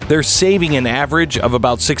this, they're saving an average of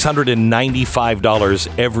about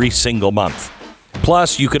 $695 every single month.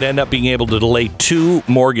 Plus, you could end up being able to delay 2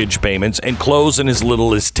 mortgage payments and close in as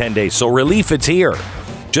little as 10 days. So relief, it's here.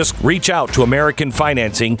 Just reach out to American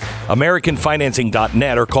Financing,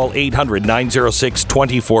 AmericanFinancing.net, or call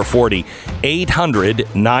 800-906-2440.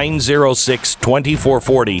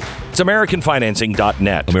 800-906-2440. It's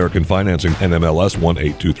AmericanFinancing.net. American Financing, NMLS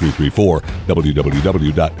 182334,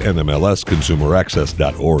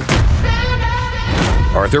 www.nmlsconsumeraccess.org.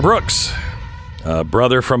 Arthur Brooks, a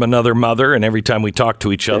brother from another mother, and every time we talk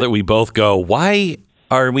to each other, we both go, why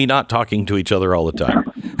are we not talking to each other all the time?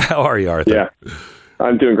 How are you, Arthur? Yeah,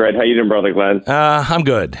 I'm doing great. How you doing, Brother Glenn? I'm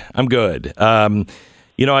good.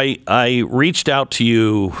 I reached out to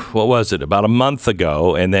you, what was it, about a month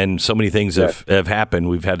ago, and then so many things have happened.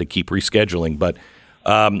 We've had to keep rescheduling. But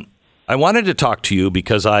I wanted to talk to you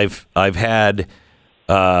because I've had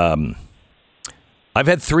 3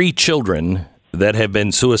 children that have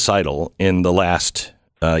been suicidal in the last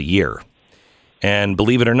year. And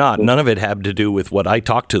believe it or not, none of it had to do with what I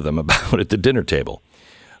talked to them about at the dinner table.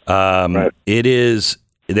 There is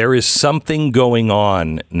something going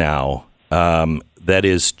on now that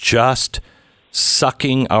is just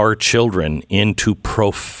sucking our children into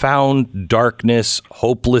profound darkness,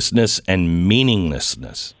 hopelessness, and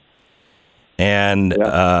meaninglessness. And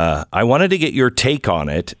I wanted to get your take on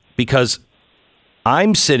it because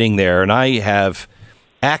I'm sitting there and I have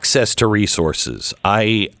access to resources.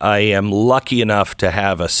 I am lucky enough to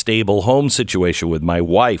have a stable home situation with my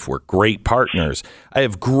wife. We're great partners. I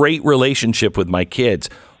have great relationship with my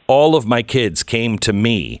kids. All of my kids came to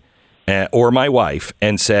me or my wife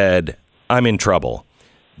and said, I'm in trouble.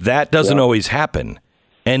 That doesn't always happen.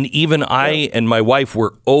 And even I and my wife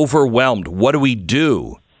were overwhelmed. What do we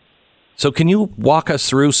do? So can you walk us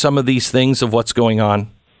through some of these things of what's going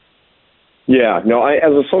on? Yeah, no,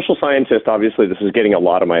 as a social scientist, obviously this is getting a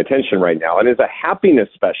lot of my attention right now. And as a happiness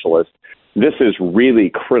specialist, this is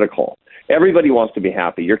really critical. Everybody wants to be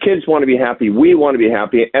happy. Your kids want to be happy. We want to be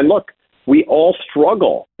happy. And look, we all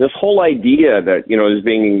struggle. This whole idea that,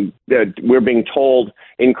 we're being told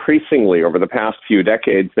increasingly over the past few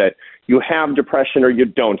decades that you have depression or you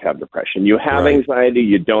don't have depression. You have anxiety,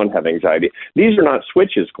 you don't have anxiety. These are not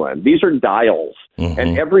switches, Glenn. These are dials. Mm-hmm.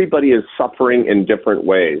 And everybody is suffering in different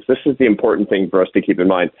ways. This is the important thing for us to keep in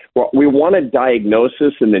mind. Well, we want a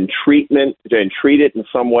diagnosis and then treatment and treat it in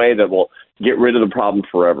some way that will get rid of the problem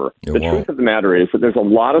forever. The truth of the matter is that there's a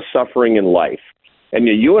lot of suffering in life. And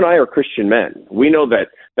you and I are Christian men. We know that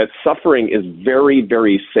suffering is very,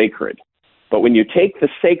 very sacred. But when you take the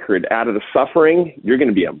sacred out of the suffering, you're going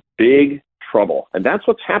to be in big trouble. And that's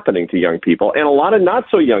what's happening to young people and a lot of not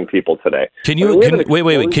so young people today. Can you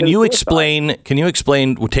explain,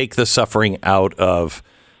 take the suffering out of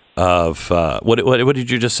what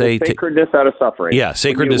did you just say? The sacredness out of suffering. Yeah,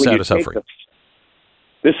 sacredness out of suffering.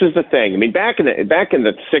 This is the thing. I mean, back in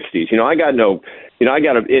the 60s, I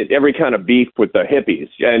got every kind of beef with the hippies,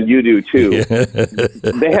 and you do too.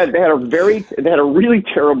 They had a really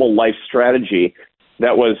terrible life strategy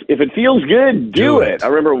that was, if it feels good, do it. I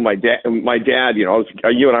remember when my dad,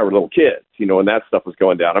 you and I were little kids, when that stuff was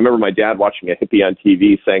going down. I remember my dad watching a hippie on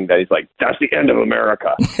TV saying that he's like, that's the end of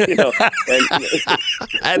America. I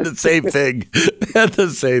had the same thing.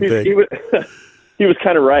 He was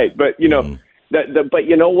kind of right, but but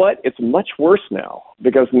you know what? It's much worse now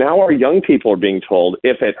because now our young people are being told,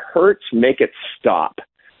 if it hurts, make it stop.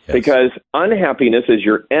 Yes. Because unhappiness is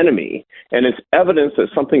your enemy, and it's evidence that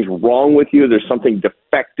something's wrong with you. There's something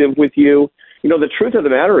defective with you. The truth of the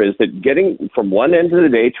matter is that getting from one end of the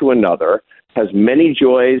day to another has many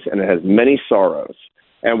joys and it has many sorrows.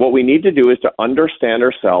 And what we need to do is to understand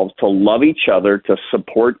ourselves, to love each other, to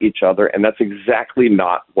support each other, and that's exactly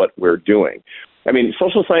not what we're doing. I mean,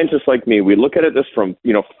 social scientists like me, we look at this from,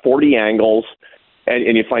 40 angles,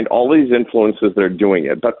 and you find all these influences that are doing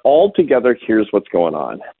it. But altogether, here's what's going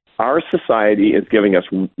on. Our society is giving us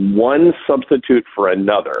one substitute for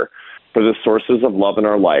another for the sources of love in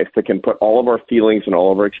our life that can put all of our feelings and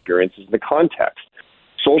all of our experiences into context.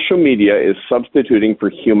 Social media is substituting for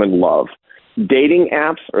human love. Dating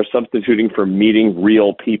apps are substituting for meeting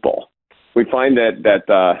real people. We find that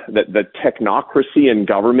the technocracy in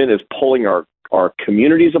government is pulling our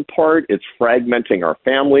communities apart. It's fragmenting our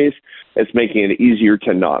families. It's making it easier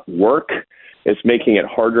to not work. It's making it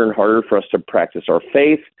harder and harder for us to practice our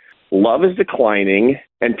faith. Love is declining,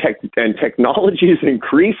 and technology is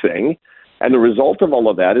increasing. And the result of all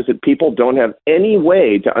of that is that people don't have any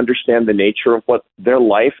way to understand the nature of what their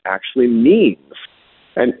life actually means.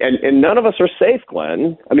 And none of us are safe,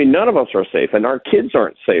 Glenn. I mean, none of us are safe, and our kids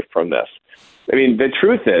aren't safe from this. I mean, the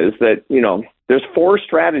truth is that, there's 4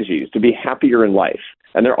 strategies to be happier in life,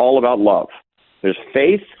 and they're all about love. There's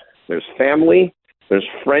faith, there's family, there's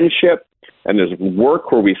friendship, and there's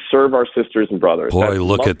work where we serve our sisters and brothers. Boy,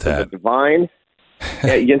 look at that. The divine.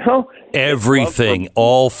 Everything,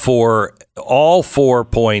 all four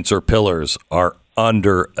points or pillars are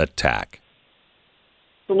under attack.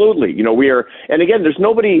 Absolutely. We are, and again, there's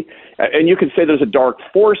nobody, and you can say there's a dark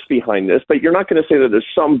force behind this, but you're not going to say that there's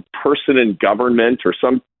some person in government or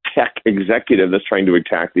some tech executive that's trying to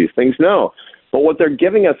attack these things. No. But what they're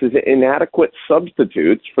giving us is inadequate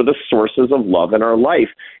substitutes for the sources of love in our life.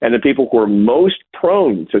 And the people who are most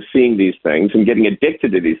prone to seeing these things and getting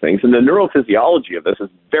addicted to these things, and the neurophysiology of this is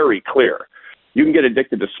very clear. You can get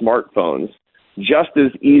addicted to smartphones just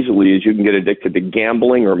as easily as you can get addicted to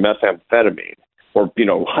gambling or methamphetamine or,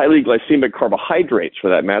 highly glycemic carbohydrates for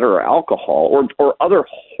that matter, or alcohol or other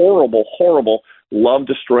horrible, horrible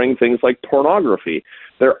love-destroying things like pornography.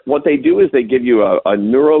 What they do is they give you a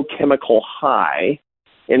neurochemical high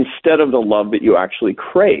instead of the love that you actually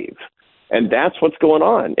crave. And that's what's going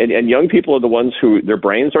on. And young people are the ones who their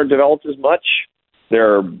brains aren't developed as much,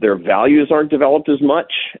 their values aren't developed as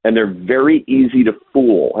much, and they're very easy to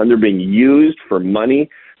fool, and they're being used for money.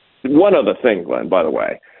 One other thing, Glenn, by the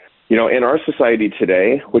way, in our society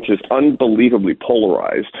today, which is unbelievably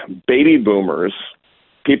polarized, baby boomers,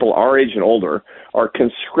 people our age and older, are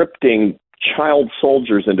conscripting child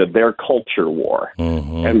soldiers into their culture war.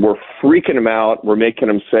 Mm-hmm. And we're freaking them out. We're making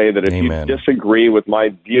them say that if Amen. You disagree with my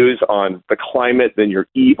views on the climate, then you're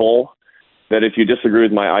evil. That if you disagree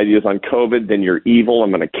with my ideas on COVID, then you're evil.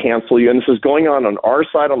 I'm going to cancel you. And this is going on our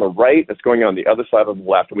side on the right. It's going on the other side on the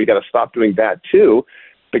left. And we got to stop doing that too,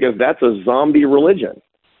 because that's a zombie religion.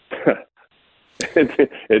 and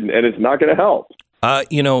it's not going to help.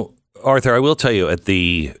 Arthur, I will tell you,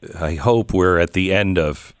 I hope we're at the end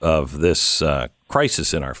of this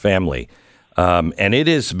crisis in our family. And it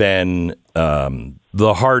has been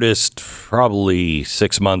the hardest, probably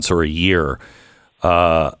 6 months or a year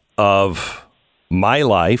of my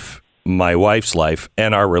life, my wife's life,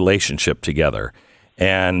 and our relationship together.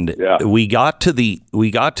 And we got to the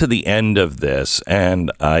end of this,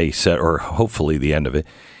 and I said, or hopefully the end of it,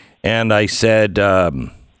 and I said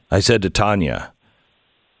to Tanya,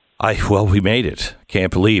 we made it.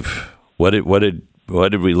 Can't believe what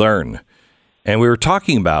did we learn? And we were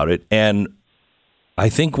talking about it, and I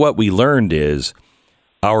think what we learned is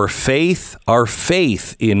our faith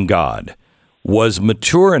in God was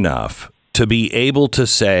mature enough to be able to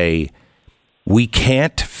say we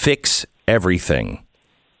can't fix everything,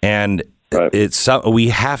 and we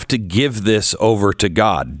have to give this over to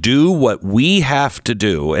God. Do what we have to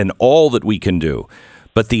do, and all that we can do.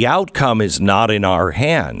 But the outcome is not in our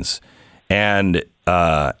hands. And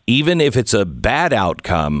even if it's a bad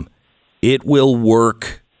outcome, it will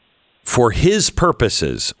work for his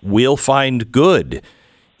purposes. We'll find good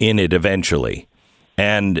in it eventually.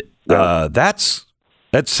 And that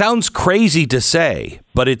sounds crazy to say,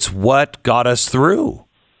 but it's what got us through.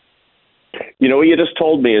 What you just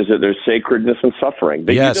told me is that there's sacredness in suffering.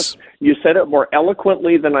 But yes. You said it more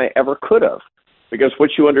eloquently than I ever could have. Because what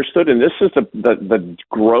you understood, and this is the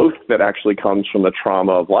growth that actually comes from the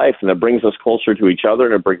trauma of life, and that brings us closer to each other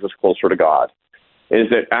and it brings us closer to God, is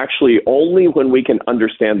that actually only when we can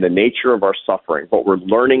understand the nature of our suffering, what we're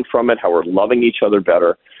learning from it, how we're loving each other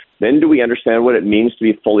better, then do we understand what it means to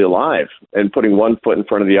be fully alive and putting one foot in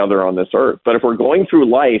front of the other on this earth. But if we're going through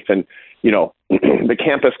life and, the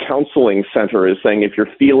campus counseling center is saying if you're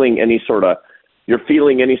feeling any sort of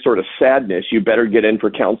sadness, you better get in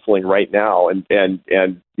for counseling right now. And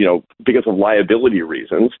because of liability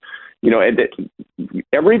reasons, and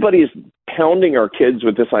everybody's pounding our kids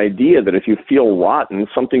with this idea that if you feel rotten,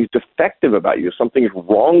 something's defective about you, something's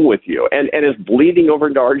wrong with you, and is bleeding over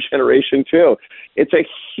into our generation too. It's a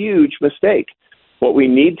huge mistake. What we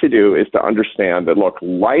need to do is to understand that, look,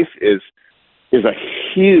 life is a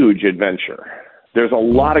huge adventure. There's a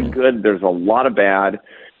lot of good, there's a lot of bad.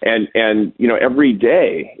 And every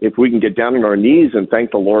day, if we can get down on our knees and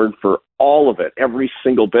thank the Lord for all of it, every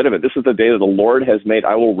single bit of it. This is the day that the Lord has made.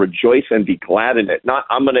 I will rejoice and be glad in it. Not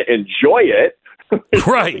I'm going to enjoy it.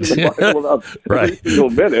 Right. Every single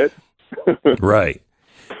minute. Right.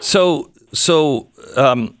 So,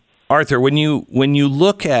 Arthur, when you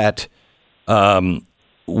look at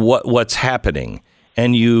what's happening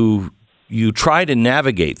and you try to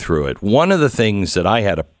navigate through it, one of the things that I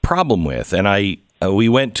had a problem with, and we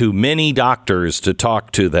went to many doctors to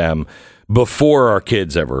talk to them before our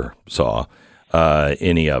kids ever saw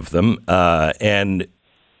any of them. And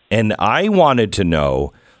I wanted to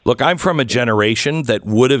know, look, I'm from a generation that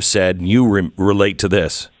would have said, and you relate to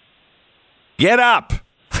this, get up,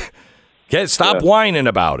 stop whining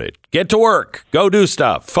about it, get to work, go do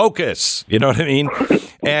stuff, focus. You know what I mean?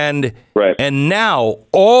 And and now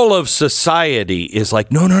all of society is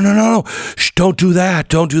like, no, shh, don't do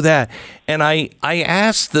that. And I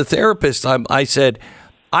asked the therapist, I said,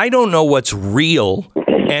 I don't know what's real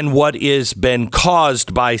and what is been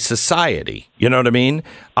caused by society. You know what I mean?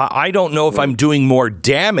 I don't know if I'm doing more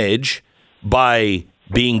damage by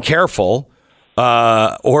being careful,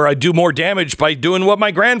 or I do more damage by doing what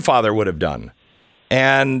my grandfather would have done.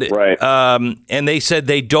 And and they said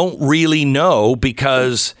they don't really know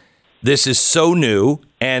because this is so new,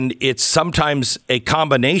 and it's sometimes a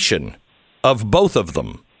combination of both of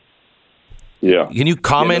them. Yeah. Can you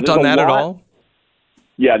comment on that at all?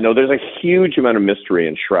 Yeah, no, there's a huge amount of mystery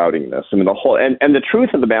enshrouding this. I mean, the whole and the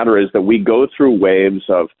truth of the matter is that we go through waves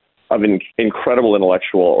of incredible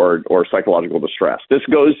intellectual or psychological distress. This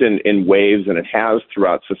goes in waves, and it has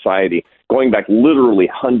throughout society, going back literally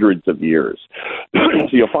hundreds of years. So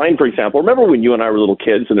you'll find, for example, remember when you and I were little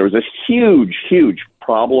kids, and there was this huge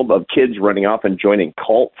problem of kids running off and joining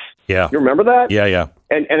cults? Yeah. You remember that? Yeah.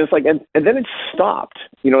 And it's like, and then it stopped.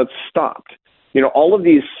 It stopped. All of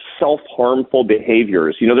these self-harmful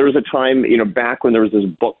behaviors. There was a time, back when there was this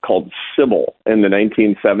book called Sybil in the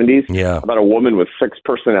 1970s about a woman with 6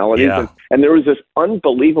 personalities. Yeah. And there was this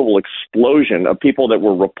unbelievable explosion of people that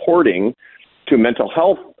were reporting to mental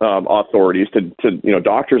health authorities, to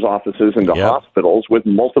doctors' offices and to hospitals with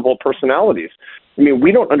multiple personalities. I mean,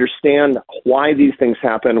 we don't understand why these things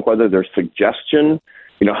happen, whether they're suggestion,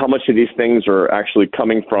 how much of these things are actually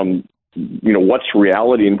coming from what's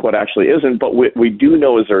reality and what actually isn't. But we do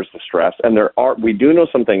know is there's distress, and we do know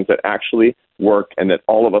some things that actually work and that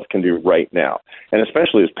all of us can do right now, and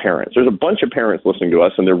especially as parents. There's a bunch of parents listening to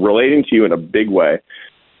us, and they're relating to you in a big way.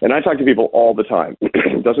 And I talk to people all the time.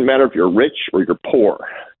 It doesn't matter if you're rich or you're poor,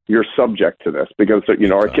 you're subject to this because,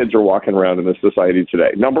 our kids are walking around in this society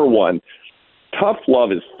today. Number one, tough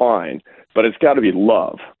love is fine, but it's got to be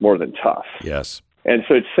love more than tough. Yes. And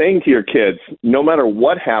so it's saying to your kids, no matter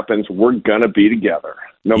what happens, we're going to be together.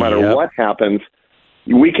 No matter what happens,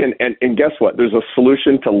 we can. And guess what? There's a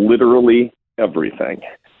solution to literally everything.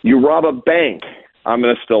 You rob a bank, I'm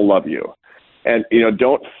going to still love you. And,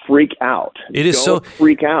 don't freak out. Don't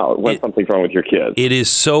freak out when something's wrong with your kids. It is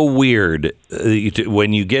so weird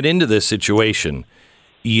when you get into this situation,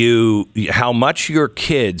 how much your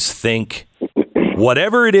kids think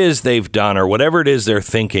whatever it is they've done or whatever it is they're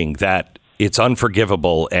thinking, that it's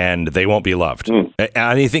unforgivable and they won't be loved. And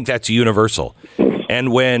I think that's universal.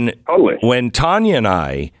 And when Tanya and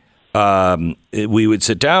I, we would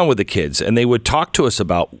sit down with the kids and they would talk to us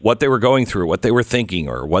about what they were going through, what they were thinking,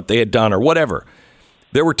 or what they had done or whatever.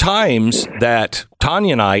 There were times that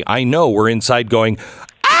Tanya and I know were inside going,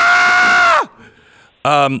 ah!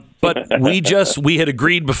 But we had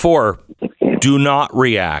agreed before, do not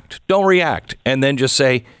react. Don't react. And then just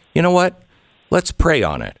say, you know what? Let's pray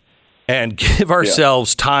on it and give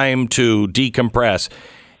ourselves time to decompress.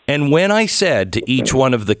 And when I said to each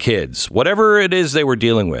one of the kids, whatever it is they were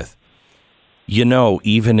dealing with,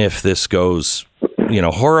 even if this goes,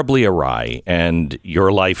 horribly awry and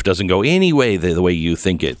your life doesn't go any way the way you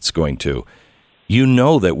think it's going to,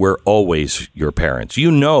 that we're always your parents.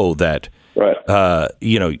 That,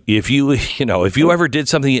 if you ever did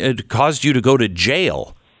something that caused you to go to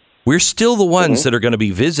jail, we're still the ones that are going to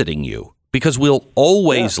be visiting you because we'll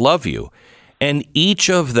always love you. And each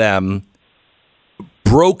of them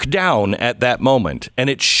broke down at that moment. And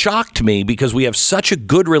it shocked me because we have such a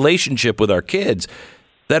good relationship with our kids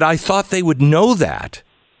that I thought they would know that.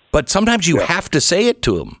 But sometimes you have to say it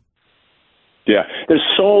to them. Yeah, there's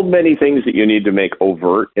so many things that you need to make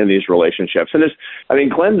overt in these relationships.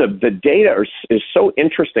 And Glenn, the data is so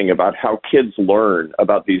interesting about how kids learn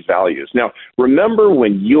about these values. Now, remember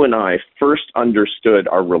when you and I first understood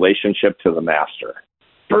our relationship to the Master?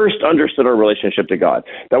 First understood our relationship to God.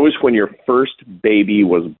 That was when your first baby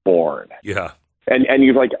was born. Yeah. And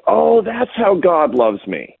you're like, oh, that's how God loves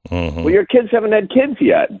me. Mm-hmm. Well, your kids haven't had kids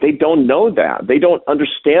yet. They don't know that. They don't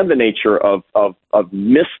understand the nature of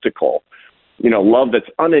mystical, love that's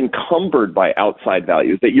unencumbered by outside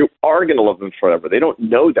values, that you are going to love them forever. They don't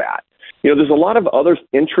know that. There's a lot of other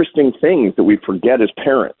interesting things that we forget as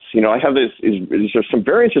parents. I have there's some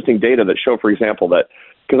very interesting data that show, for example, that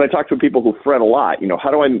because I talk to people who fret a lot,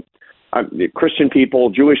 how do I'm Christian people,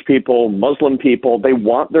 Jewish people, Muslim people, they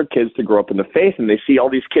want their kids to grow up in the faith, and they see all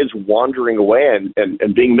these kids wandering away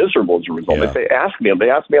and being miserable as a result. Yeah. They ask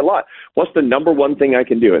me a lot, what's the number one thing I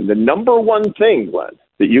can do? And the number one thing, Glenn,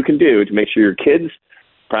 that you can do to make sure your kids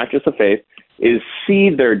practice the faith is see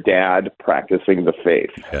their dad practicing the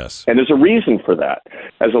faith. Yes. And there's a reason for that.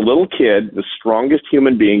 As a little kid, the strongest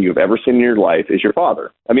human being you've ever seen in your life is your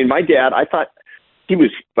father. I mean, my dad, I thought he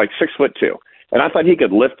was like 6'2". And I thought he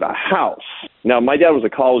could lift a house. Now, my dad was a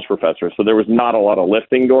college professor, so there was not a lot of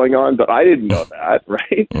lifting going on, but I didn't know that,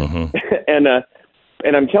 right? Mm-hmm.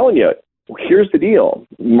 And I'm telling you, here's the deal.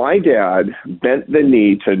 My dad bent the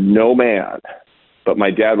knee to no man, but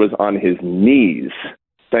my dad was on his knees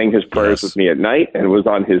saying his prayers with me at night and was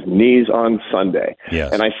on his knees on Sunday.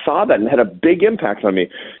 Yes. And I saw that and had a big impact on me.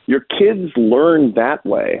 Your kids learn that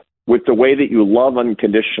way, with the way that you love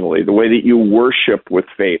unconditionally, the way that you worship with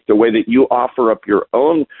faith, the way that you offer up your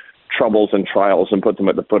own troubles and trials and put them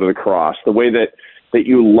at the foot of the cross, the way that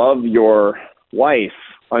you love your wife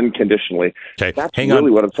unconditionally. Okay. That's Hang really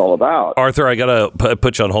on. what it's all about. Arthur, I got to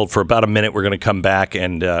put you on hold for about a minute. We're going to come back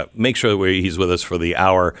and make sure that he's with us for the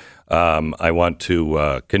hour. I want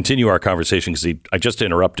to continue our conversation because I just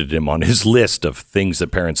interrupted him on his list of things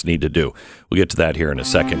that parents need to do. We'll get to that here in a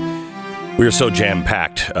second. We are so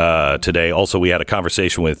jam-packed today. Also, we had a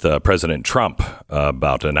conversation with President Trump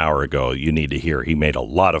about an hour ago. You need to hear. He made a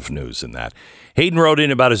lot of news in that. Hayden wrote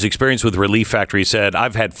in about his experience with Relief Factor. He said,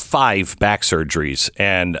 I've had 5 back surgeries,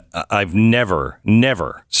 and I've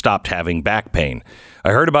never stopped having back pain.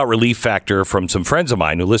 I heard about Relief Factor from some friends of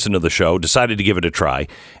mine who listened to the show, decided to give it a try.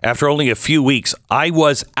 After only a few weeks, I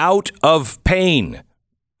was out of pain.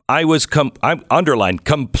 I was, underlined,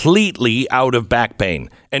 completely out of back pain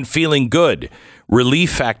and feeling good.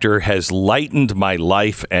 Relief Factor has lightened my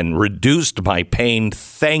life and reduced my pain.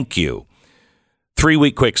 Thank you.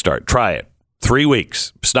 3-week quick start. Try it. 3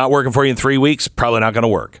 weeks. If it's not working for you in 3 weeks, probably not going to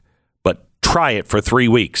work. But try it for 3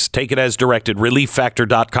 weeks. Take it as directed.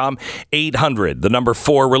 ReliefFactor.com. 800, the number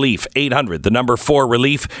 4 relief. 800, the number 4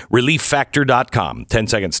 relief. ReliefFactor.com.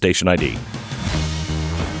 10-second station ID.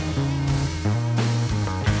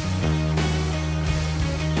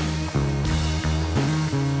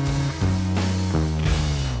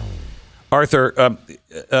 Arthur,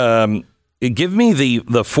 give me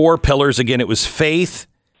the 4 pillars again. It was faith,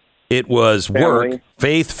 it was Family. work,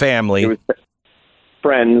 faith, family. It was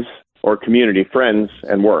friends or community, friends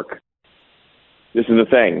and work. This is the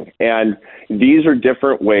thing. And these are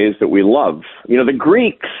different ways that we love. You know, the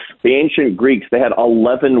Greeks, the ancient Greeks, they had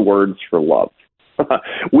 11 words for love.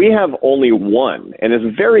 We have only 1, and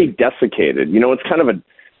it's very desiccated. You know, it's kind of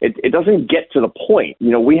it doesn't get to the point. You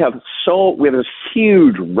know, we have this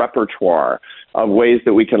huge repertoire of ways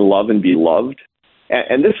that we can love and be loved.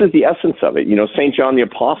 And this is the essence of it. You know, St. John the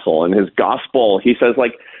Apostle in his gospel, he says,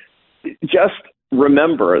 like, just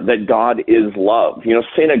remember that God is love. You know,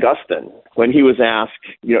 St. Augustine, when he was asked,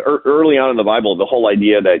 you know, early on in the Bible, the whole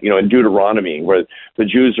idea that, you know, in Deuteronomy, where the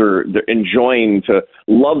Jews they're enjoined to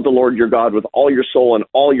love the Lord your God with all your soul and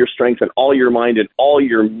all your strength and all your mind and all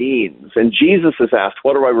your means. And Jesus is asked,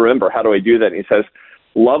 what do I remember? How do I do that? And he says,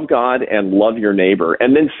 love God and love your neighbor.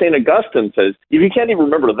 And then St. Augustine says, if you can't even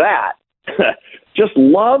remember that, just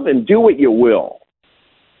love and do what you will.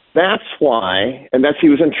 That's why, and he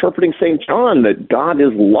was interpreting St. John, that God is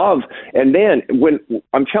love. And then when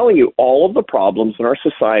I'm telling you all of the problems in our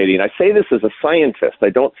society, and I say this as a scientist, I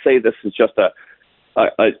don't say this as just as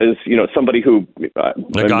you know, somebody who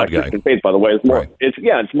a God guy. Faith, by the way, is more. Right.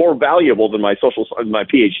 It's more valuable than my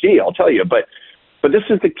PhD. I'll tell you, but this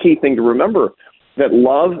is the key thing to remember, that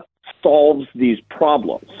love solves these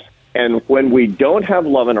problems. And when we don't have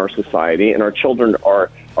love in our society, and our children are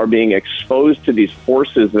being exposed to these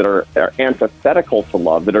forces that are antithetical to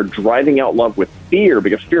love, that are driving out love with fear,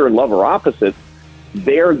 because fear and love are opposites,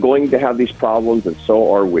 they're going to have these problems, and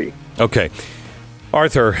so are we. Okay.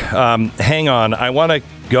 Arthur, hang on. I want to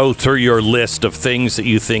go through your list of things that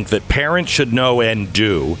you think that parents should know and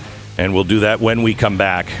do, and we'll do that when we come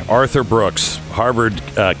back. Arthur Brooks, Harvard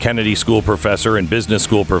Kennedy School professor and business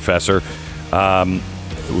school professor,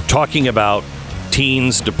 talking about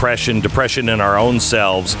teens, depression in our own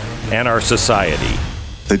selves and our society.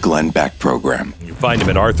 The Glenn Beck Program. You find him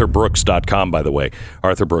at arthurbrooks.com, by the way,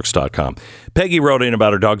 arthurbrooks.com. Peggy wrote in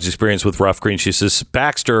about her dog's experience with Rough Greens. She says,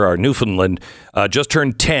 Baxter, our Newfoundland, just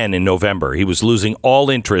turned 10 in November. He was losing all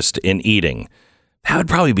interest in eating. That would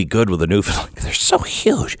probably be good with a Newfoundland. They're so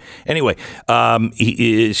huge. Anyway,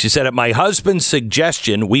 she said, at my husband's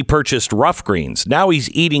suggestion, we purchased Rough Greens. Now he's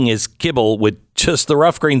eating his kibble with just the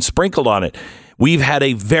Rough Greens sprinkled on it. We've had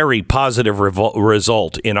a very positive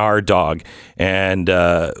result in our dog, and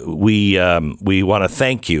we want to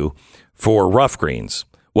thank you for Rough Greens.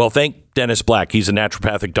 Well, thank Dennis Black. He's a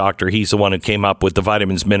naturopathic doctor. He's the one who came up with the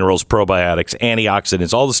vitamins, minerals, probiotics,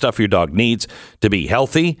 antioxidants, all the stuff your dog needs to be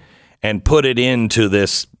healthy, and put it into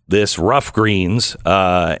this Rough Greens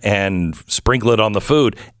and sprinkle it on the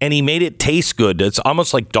food. And he made it taste good. It's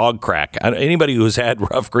almost like dog crack. Anybody who's had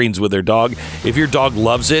Rough Greens with their dog, if your dog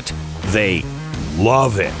loves it, they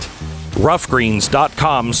love it.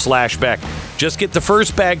 roughgreens.com/Beck. Just get the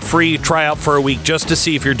first bag free, try out for a week just to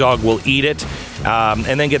see if your dog will eat it,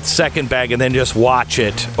 and then get the second bag and then just watch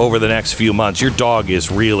it over the next few months. Your dog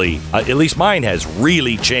is really, at least mine has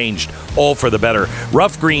really changed, all for the better.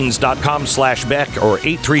 roughgreens.com/Beck or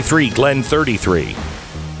 833-GLEN33.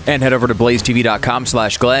 And head over to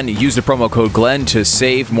blazetv.com/Glenn. Use the promo code Glenn to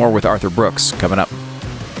save. More with Arthur Brooks coming up.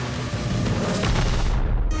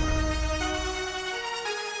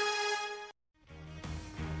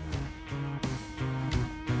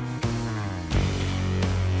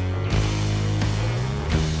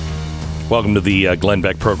 Welcome to the Glenn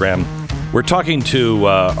Beck program. We're talking to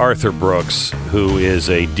Arthur Brooks, who is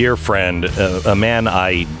a dear friend, a man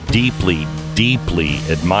I deeply, deeply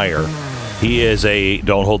admire. He is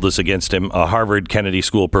don't hold this against him, a Harvard Kennedy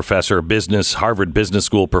School professor, Harvard Business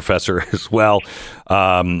School professor as well.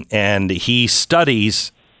 And he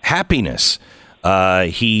studies happiness.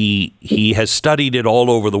 He has studied it all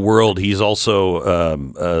over the world. He's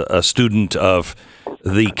also a student of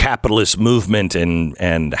the capitalist movement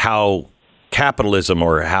and how capitalism,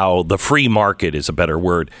 or how the free market is a better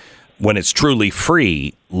word, when it's truly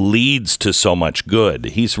free, leads to so much good.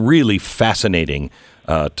 He's really fascinating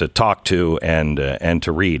to talk to and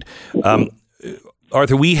to read.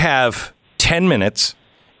 Arthur, we have 10 minutes,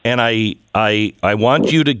 and I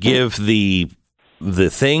want you to give the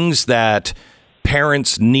things that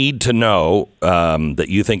parents need to know that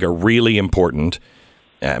you think are really important.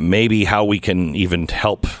 Maybe how we can even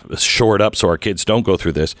help shore it up so our kids don't go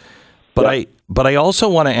through this. But I also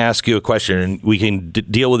want to ask you a question, and we can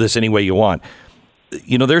deal with this any way you want.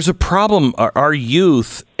 You know, there's a problem. Our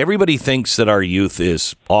youth, everybody thinks that our youth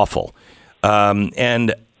is awful.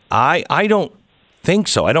 And I don't think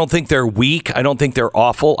so. I don't think they're weak. I don't think they're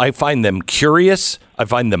awful. I find them curious. I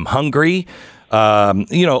find them hungry.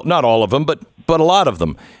 Not all of them, but a lot of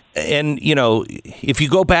them. And, if you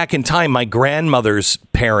go back in time, my grandmother's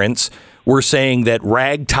parents were saying that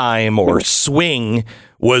ragtime or swing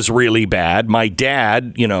was really bad. My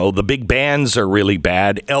dad, the big bands are really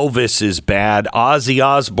bad. Elvis is bad. Ozzy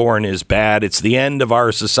Osbourne is bad. It's the end of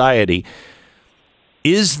our society.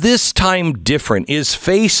 Is this time different? Is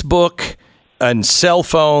Facebook and cell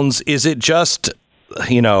phones, is it just,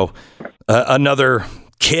 another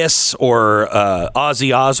Kiss or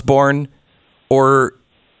Ozzy Osbourne? Or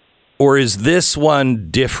is this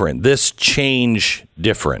one different? This change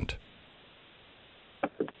different?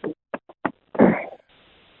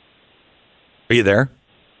 Are you there?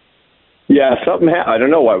 Yeah, something I don't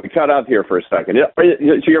know why. We cut out here for a second. So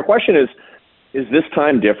your question is this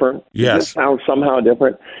time different? Yes. Does this sound somehow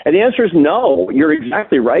different? And the answer is no. You're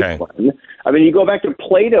exactly right, Okay. Glenn. I mean, you go back to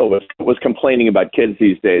Plato was complaining about kids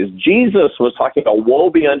these days. Jesus was talking about woe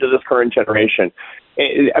be unto this current generation.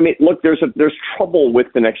 I mean, look, there's trouble with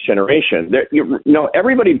the next generation.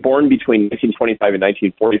 Everybody born between 1925 and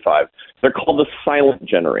 1945, they're called the silent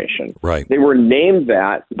generation. Right. They were named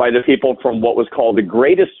that by the people from what was called the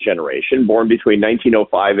greatest generation, born between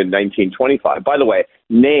 1905 and 1925. By the way,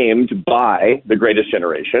 named by the greatest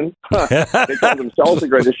generation. They called themselves the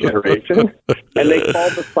greatest generation, and they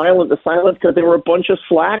called the silent because they were a bunch of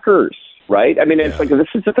slackers, right? I mean, it's like this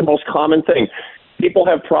is just the most common thing. People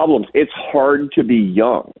have problems. It's hard to be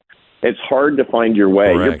young. It's hard to find your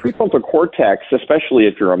way. Correct. Your prefrontal cortex, especially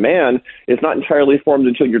if you're a man, is not entirely formed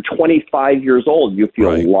until you're 25 years old. You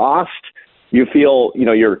feel lost. You feel,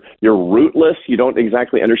 you're rootless. You don't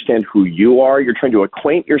exactly understand who you are. You're trying to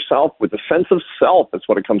acquaint yourself with a sense of self. That's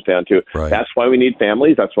what it comes down to. Right. That's why we need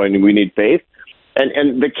families. That's why we need faith.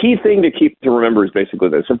 And the key thing to remember is basically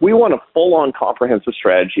this. If we want a full-on comprehensive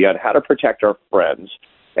strategy on how to protect our friends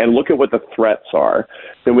and look at what the threats are,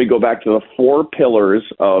 then we go back to the 4 pillars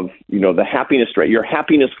of, the happiness rate, your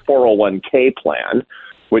happiness 401k plan,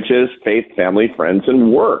 which is faith, family, friends,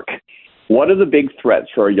 and work. What are the big threats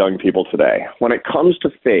for our young people today? When it comes to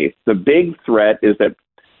faith, the big threat is that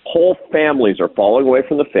whole families are falling away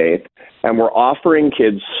from the faith, and we're offering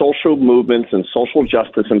kids social movements and social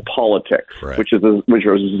justice and politics, which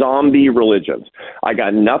are zombie religions. I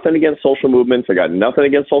got nothing against social movements. I got nothing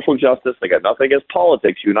against social justice. I got nothing against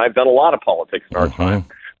politics. You and I have done a lot of politics in our time,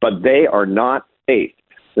 but they are not faith.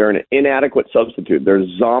 They're an inadequate substitute. They're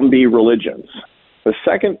zombie religions. The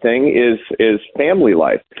second thing is family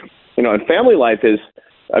life. And family life is,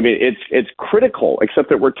 it's critical, except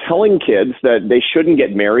that we're telling kids that they shouldn't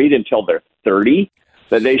get married until they're 30,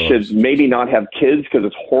 that they should maybe not have kids because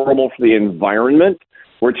it's horrible for the environment.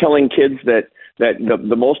 We're telling kids that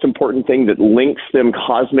the most important thing that links them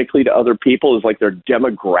cosmically to other people is like their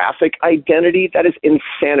demographic identity. That is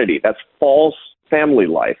insanity. That's false family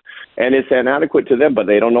life. And it's inadequate to them, but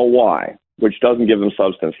they don't know why. which doesn't give them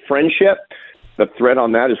substance. Friendship, the threat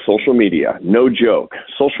on that is social media. No joke.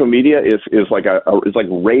 Social media is like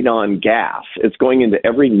radon gas. It's going into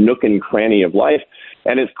every nook and cranny of life,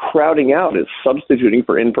 and it's crowding out. It's substituting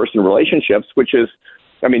for in-person relationships, which is,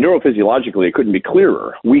 I mean, neurophysiologically, it couldn't be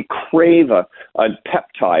clearer. We crave a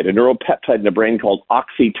peptide, a neuropeptide in the brain called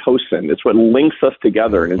oxytocin. It's what links us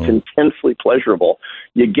together, and it's intensely pleasurable.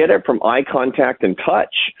 You get it from eye contact and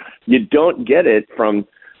touch. You don't get it from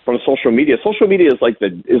social media. Social media is like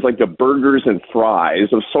the burgers and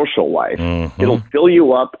fries of social life. Mm-hmm. It'll fill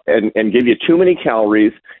you up and give you too many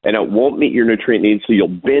calories, and it won't meet your nutrient needs, so you'll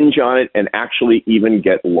binge on it and actually even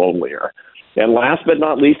get lonelier. And last but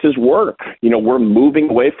not least is work. You know, we're moving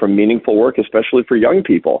away from meaningful work, especially for young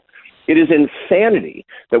people. It is insanity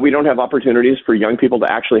that we don't have opportunities for young people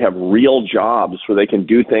to actually have real jobs where they can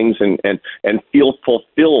do things and feel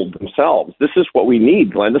fulfilled themselves. This is what we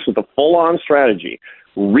need, Glenn. This is the full-on strategy.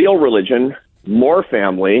 Real religion, more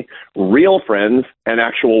family, real friends, and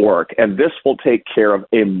actual work. And this will take care of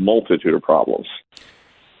a multitude of problems.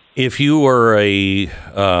 If you were a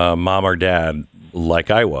mom or dad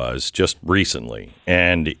like I was just recently,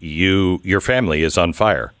 and your family is on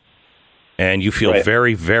fire, and you feel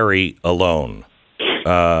very, very alone,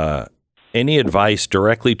 any advice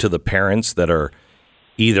directly to the parents that are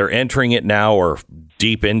either entering it now or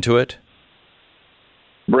deep into it?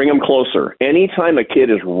 Bring them closer. Anytime a kid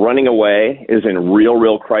is running away, is in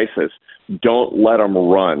real crisis, don't let them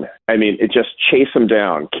run. I mean, just chase them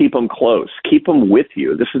down. Keep them close. Keep them with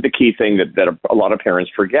you. This is the key thing that a lot of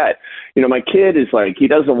parents forget. You know, my kid is like, he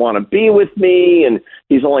doesn't want to be with me, and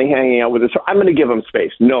he's only hanging out with us. I'm going to give him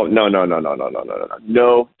space. No.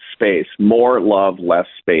 No space. More love, less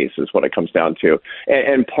space is what it comes down to.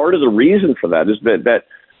 And part of the reason for that is that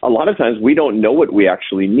a lot of times we don't know what we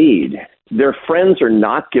actually need. Their friends are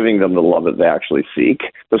not giving them the love that they actually seek.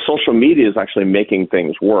 The social media is actually making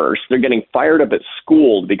things worse. They're getting fired up at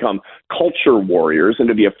school to become culture warriors and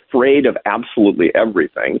to be afraid of absolutely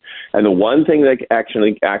everything. And the one thing they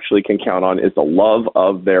actually can count on is the love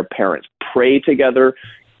of their parents. Pray together,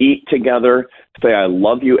 eat together, say, I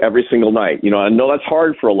love you every single night. You know, I know that's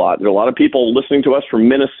hard for a lot. There are a lot of people listening to us from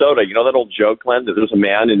Minnesota. You know that old joke, Glenn, that there's a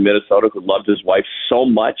man in Minnesota who loved his wife so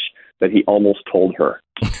much that he almost told her.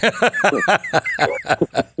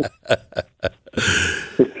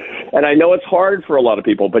 And I know it's hard for a lot of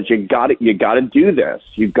people, but you got to do this.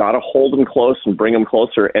 You got to hold them close and bring them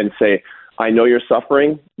closer and say, I know you're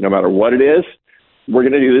suffering, no matter what it is. We're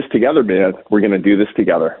going to do this together, man. We're going to do this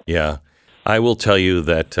together. Yeah. I will tell you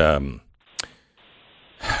that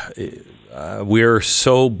we're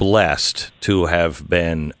so blessed to have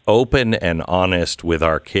been open and honest with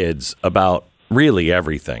our kids about really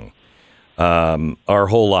everything. Our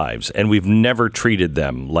whole lives, and we've never treated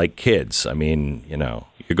them like kids. I mean, you know,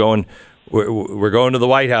 we're going to the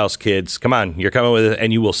White House, kids. Come on, you're coming with it,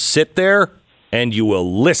 and you will sit there and you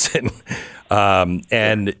will listen.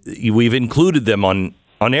 And we've included them on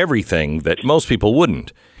everything that most people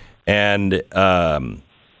wouldn't. And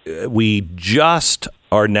we just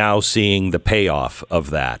are now seeing the payoff of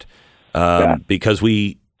that because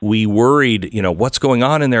we worried, you know, what's going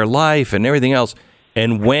on in their life and everything else.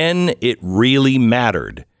 And when it really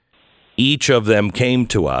mattered, each of them came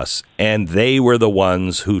to us, and they were the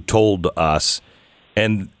ones who told us,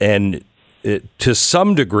 and to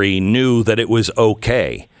some degree knew that it was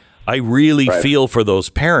okay. I really feel for those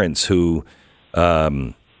parents who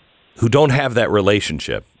don't have that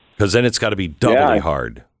relationship, because then it's got to be doubly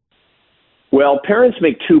hard. Well, parents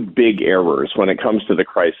make two big errors when it comes to the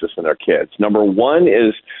crisis in their kids. Number one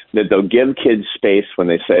is that they'll give kids space when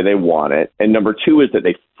they say they want it. And number two is that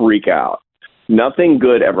they freak out. Nothing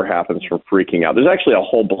good ever happens from freaking out. There's actually a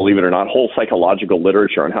whole, believe it or not, whole psychological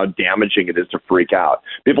literature on how damaging it is to freak out.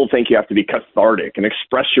 People think you have to be cathartic and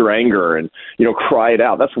express your anger and, you know, cry it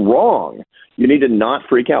out. That's wrong. You need to not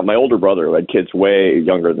freak out. My older brother, who had kids way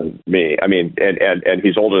younger than me, I mean, and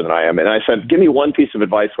he's older than I am. And I said, give me one piece of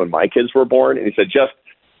advice when my kids were born. And he said, just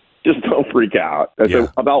don't freak out. I said,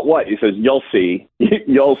 about what? He says, you'll see.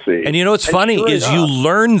 You'll see. And you know what's funny is you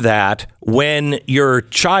learn that when your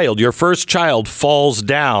first child falls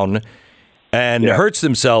down and hurts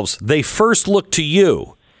themselves, they first look to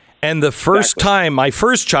you. And the first time, my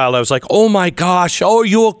first child, I was like, oh my gosh, oh, are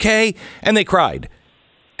you okay? And they cried.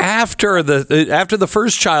 After the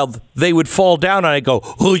first child, they would fall down, and I'd go,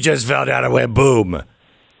 who just fell down? And went boom.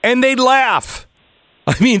 And they'd laugh.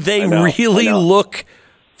 I mean, they really look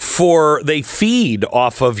they feed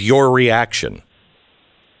off of your reaction.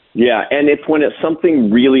 Yeah, and when it's something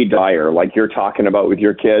really dire, like you're talking about with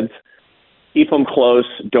your kids, keep them close.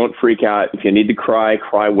 Don't freak out. If you need to cry,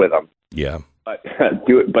 cry with them. Yeah. But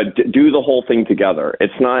do the whole thing together.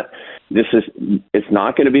 It's not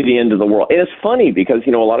going to be the end of the world. And it's funny because,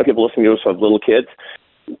 a lot of people listening to us have little kids.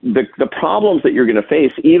 The problems that you're going to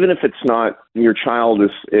face, even if it's not your child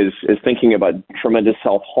is thinking about tremendous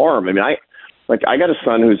self-harm. I mean, I got a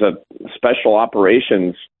son who's a special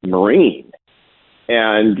operations Marine.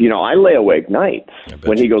 And, I lay awake nights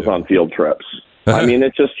when he goes on field trips. I mean,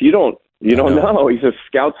 it's just, you don't know. He's a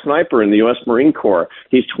scout sniper in the U.S. Marine Corps.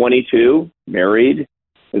 He's 22, married.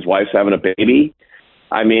 His wife's having a baby.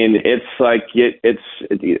 I mean, it's like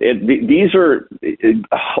these are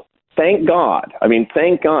thank God. I mean,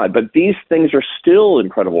 thank God. But these things are still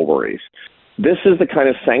incredible worries. This is the kind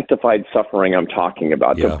of sanctified suffering I'm talking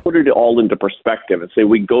about. Yeah. To put it all into perspective and say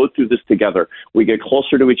we go through this together. We get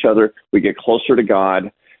closer to each other. We get closer to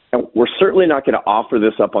God. And we're certainly not going to offer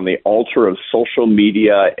this up on the altar of social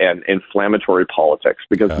media and inflammatory politics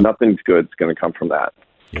because nothing's good is going to come from that.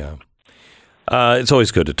 Yeah. It's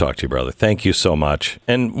always good to talk to you, brother. Thank you so much.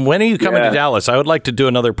 And when are you coming to Dallas? I would like to do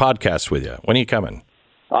another podcast with you. When are you coming?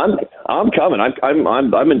 I'm coming.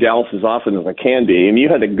 I'm in Dallas as often as I can be. I mean, you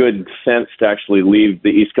had a good sense to actually leave the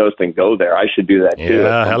East Coast and go there. I should do that too.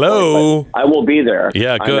 Yeah, hello. I will be there.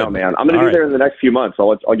 Yeah, good. I know, man. I'm going to be there in the next few months.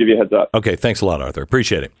 I'll give you a heads up. Okay, thanks a lot, Arthur.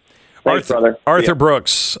 Appreciate it. Thanks, brother. Arthur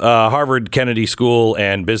Brooks, Harvard Kennedy School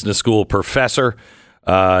and Business School professor.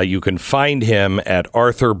 You can find him at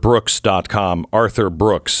arthurbrooks.com,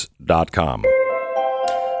 arthurbrooks.com.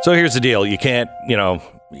 So here's the deal. You can't,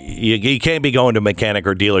 you can't be going to a mechanic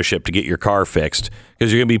or dealership to get your car fixed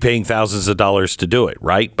because you're going to be paying thousands of dollars to do it,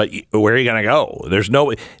 right? But where are you going to go?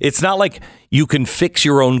 It's not like you can fix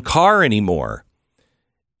your own car anymore.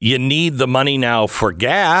 You need the money now for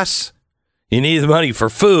gas. You need the money for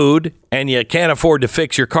food, and you can't afford to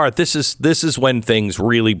fix your car. This is when things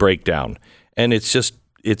really break down, and it's just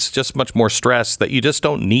much more stress that you just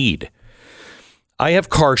don't need. I have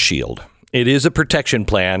Car Shield. It is a protection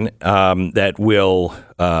plan that will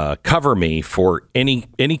cover me for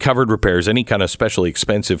any covered repairs, any kind of especially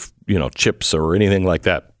expensive, chips or anything like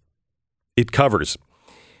that. It covers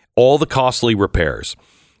all the costly repairs.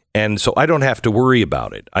 And so I don't have to worry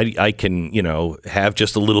about it. I can, have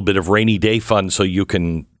just a little bit of rainy day fund so you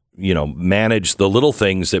can, manage the little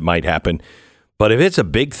things that might happen. But if it's a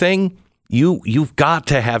big thing, you've got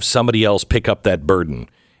to have somebody else pick up that burden.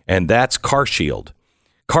 And that's Car Shield.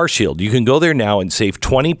 Car Shield. You can go there now and save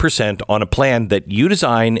 20% on a plan that you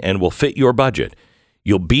design and will fit your budget.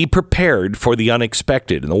 You'll be prepared for the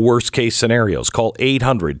unexpected and the worst case scenarios. Call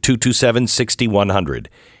 800-227-6100.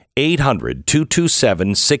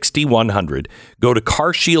 800-227-6100. Go to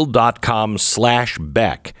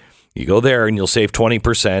carshield.com/Beck. You go there and you'll save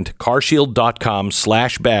 20%.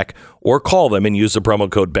 Carshield.com/Beck or call them and use the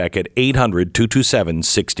promo code Beck at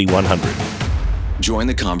 800-227-6100. Join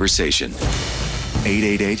the conversation.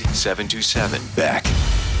 888-727-BECK.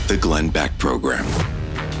 The Glenn Beck Program.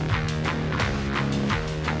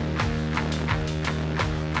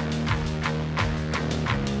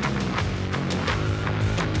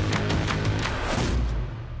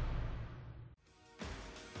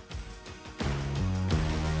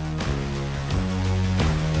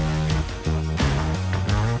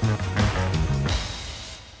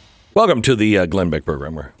 Welcome to the Glenn Beck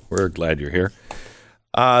Program. We're glad you're here.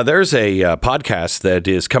 There's a podcast that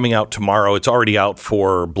is coming out tomorrow. It's already out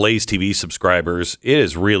for Blaze TV subscribers. It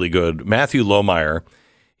is really good. Matthew Lohmeyer,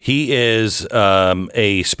 he is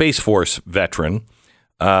a Space Force veteran,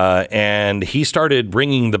 and he started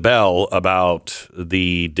ringing the bell about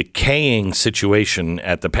the decaying situation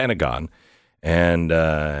at the Pentagon, and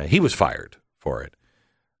he was fired for it.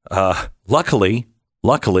 Luckily,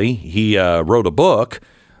 he wrote a book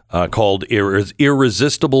called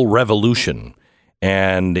Irresistible Revolution,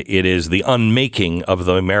 and it is the unmaking of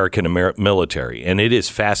the American military. And it is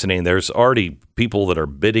fascinating. There's already people that are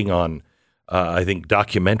bidding on, I think,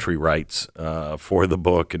 documentary rights for the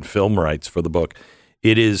book and film rights for the book.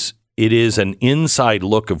 It is an inside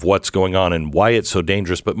look of what's going on and why it's so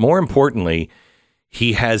dangerous. But more importantly,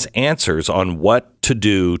 he has answers on what to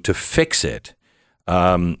do to fix it.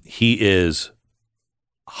 He is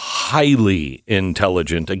highly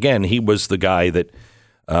intelligent. Again, he was the guy that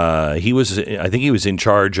I think he was in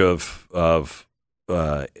charge of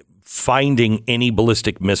finding any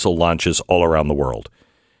ballistic missile launches all around the world.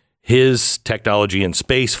 His technology in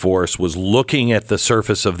Space Force was looking at the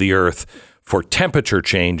surface of the Earth for temperature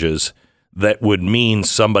changes that would mean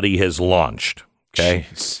somebody has launched. Okay.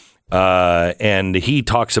 And he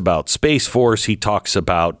talks about Space Force. He talks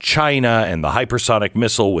about China and the hypersonic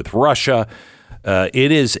missile with Russia.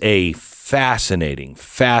 It is a fascinating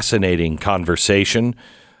conversation.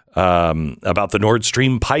 about the Nord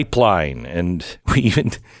Stream pipeline. And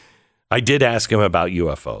I did ask him about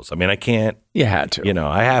UFOs. I mean, I can't. You had to.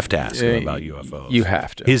 I have to ask him about UFOs. You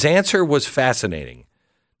have to. His answer was fascinating.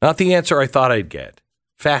 Not the answer I thought I'd get.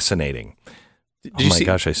 Fascinating.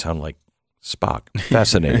 Gosh, I sound like Spock.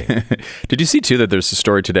 Fascinating. Did you see, too, that there's a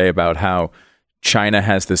story today about how China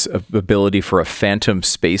has this ability for a phantom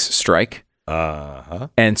space strike? Uh-huh.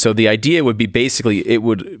 And so the idea would be basically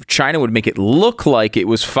China would make it look like it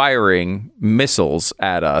was firing missiles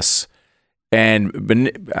at us. And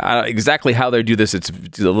exactly how they do this, it's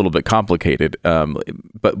a little bit complicated.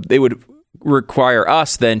 But they would require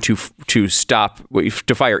us then to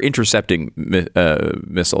fire intercepting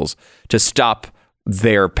missiles to stop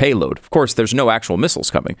their payload. Of course, there's no actual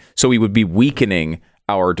missiles coming. So we would be weakening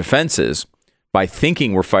our defenses by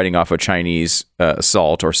thinking we're fighting off a Chinese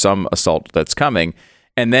assault or some assault that's coming.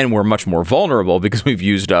 And then we're much more vulnerable because we've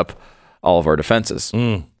used up all of our defenses.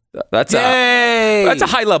 That's a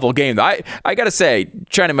high level game. I got to say,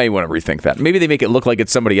 China may want to rethink that. Maybe they make it look like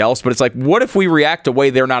it's somebody else, but it's like, what if we react a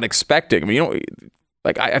way they're not expecting? I mean,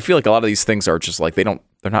 I feel like a lot of these things are just like they're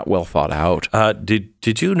not well thought out.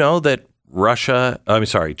 Did you know that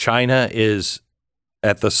China is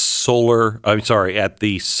at the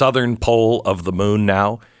southern pole of the moon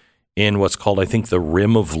now in what's called, I think, the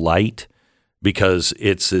Rim of Light, because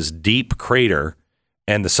it's this deep crater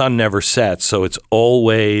and the sun never sets, so it's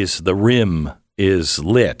always, the rim is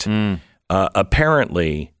lit.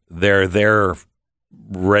 Apparently, they're there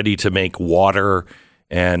ready to make water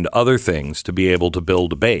and other things to be able to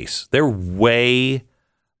build a base. They're way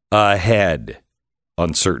ahead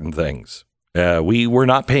on certain things. We were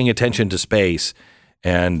not paying attention to space,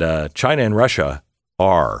 and China and Russia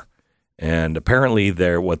are. And apparently,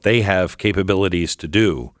 what they have capabilities to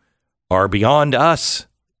do are beyond us,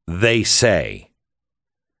 they say.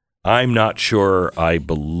 I'm not sure I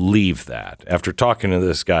believe that. After talking to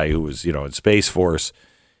this guy who was, in Space Force,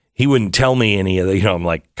 he wouldn't tell me any of the, I'm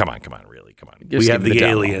like, come on, really, come on. Just we have the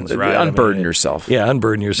aliens, right? Unburden yourself. Yeah,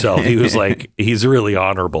 unburden yourself. He was like, he's really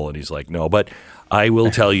honorable. And he's like, no, but I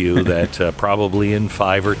will tell you that probably in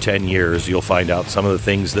 5 or 10 years, you'll find out some of the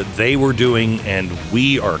things that they were doing and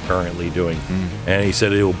we are currently doing. And he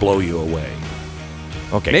said, it'll blow you away.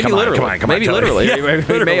 Okay, maybe literally. Maybe literally. Yeah,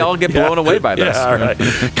 we may all get blown away by this. Yeah, all right.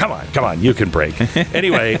 Come on, you can break.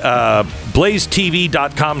 Anyway,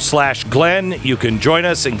 blazetv.com/Glenn. You can join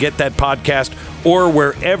us and get that podcast, or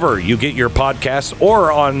wherever you get your podcasts,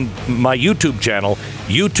 or on my YouTube channel,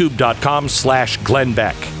 youtube.com/Glenn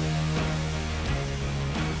Beck.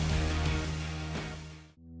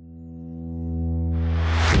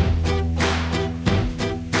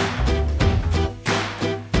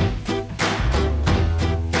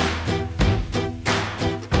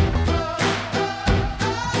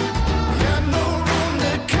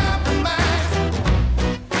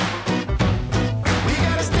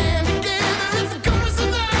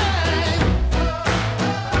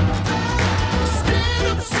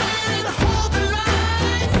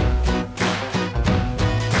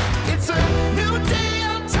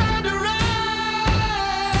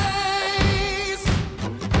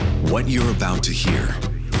 What you're about to hear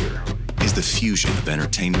is the fusion of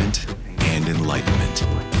entertainment and enlightenment.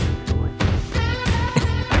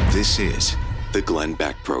 This is the Glenn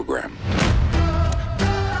Beck Program.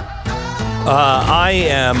 I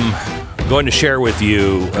am going to share with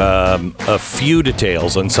you a few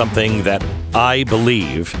details on something that I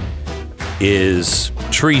believe is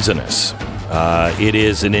treasonous. It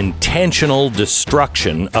is an intentional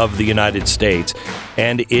destruction of the United States,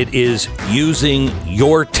 and it is using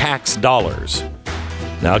your tax dollars.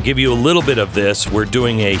 Now, I'll give you a little bit of this. We're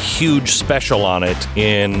doing a huge special on it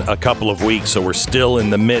in a couple of weeks, so we're still in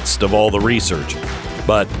the midst of all the research.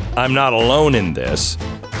 But I'm not alone in this.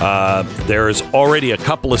 There's already a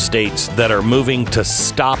couple of states that are moving to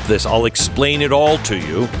stop this. I'll explain it all to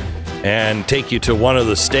you and take you to one of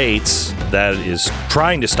the states that is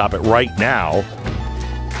trying to stop it right now.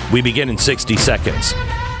 We begin in 60 seconds.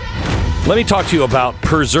 Let me talk to you about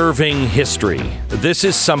preserving history. This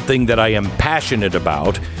is something that I am passionate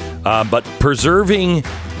about, but preserving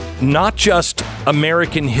not just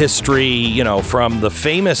American history, from the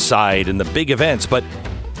famous side and the big events, but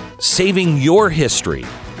saving your history,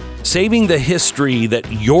 saving the history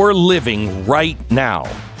that you're living right now.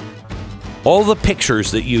 All the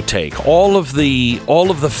pictures that you take, all of the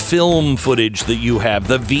film footage that you have,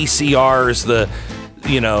 the VCRs, the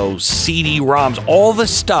CD-ROMs, all the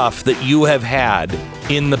stuff that you have had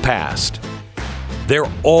in the past, they're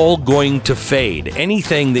all going to fade.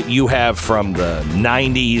 Anything that you have from the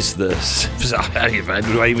 90s,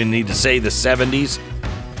 do I even need to say the 70s?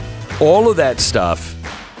 All of that stuff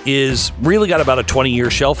is really got about a 20-year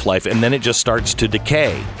shelf life, and then it just starts to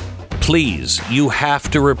decay. Please, you have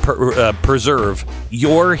to preserve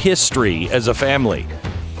your history as a family.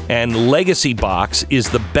 And Legacy Box is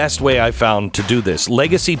the best way I found to do this.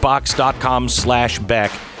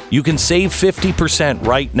 LegacyBox.com/Beck. You can save 50%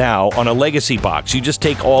 right now on a Legacy Box. You just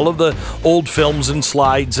take all of the old films and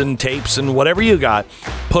slides and tapes and whatever you got,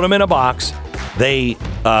 put them in a box. They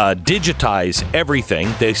digitize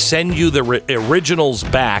everything. They send you the originals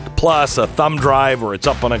back, plus a thumb drive, or it's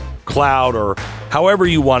up on a cloud, or however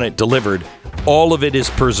you want it delivered. All of it is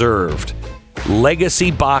preserved.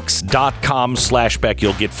 LegacyBox.com/Beck.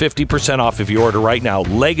 You'll get 50% off if you order right now.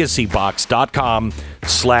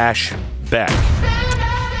 LegacyBox.com/Beck.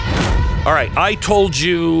 All right, I told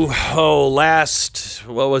you, a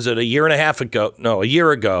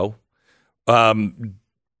year ago,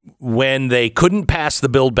 when they couldn't pass the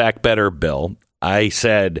Build Back Better bill, I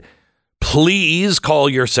said, please call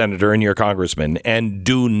your senator and your congressman and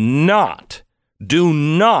do not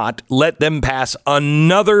let them pass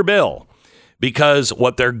another bill, because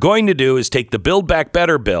what they're going to do is take the Build Back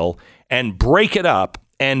Better bill and break it up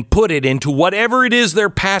and put it into whatever it is they're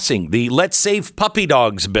passing, the Let's Save Puppy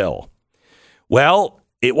Dogs bill. Well,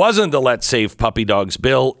 it wasn't the Let's Save Puppy Dogs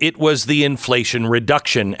bill. It was the Inflation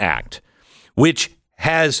Reduction Act, which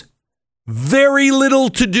has very little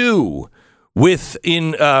to do with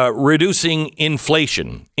reducing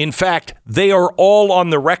inflation. In fact, they are all on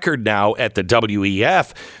the record now at the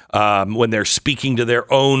WEF when they're speaking to their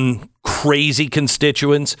own crazy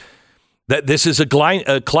constituents that this is a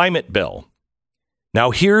climate bill.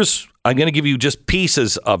 Now, I'm going to give you just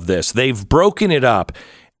pieces of this. They've broken it up,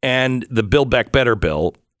 and the Build Back Better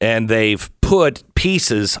bill, and they've put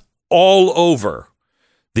pieces all over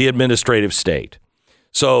the administrative state.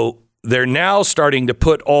 So they're now starting to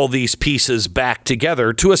put all these pieces back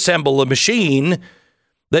together to assemble a machine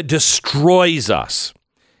that destroys us.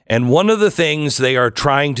 And one of the things they are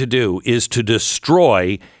trying to do is to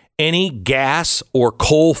destroy any gas or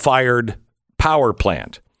coal-fired power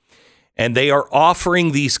plant. And they are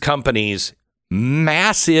offering these companies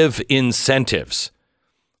massive incentives,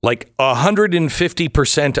 like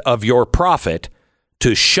 150% of your profit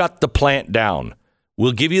to shut the plant down.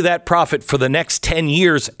 We'll give you that profit for the next 10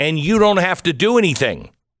 years, and you don't have to do anything.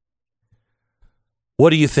 What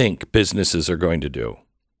do you think businesses are going to do?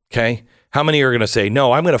 Okay. How many are going to say,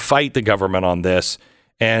 no, I'm going to fight the government on this,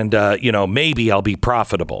 and, maybe I'll be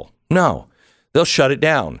profitable? No, they'll shut it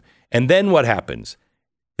down. And then what happens?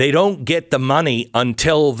 They don't get the money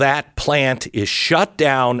until that plant is shut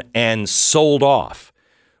down and sold off.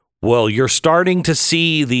 Well, you're starting to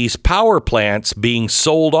see these power plants being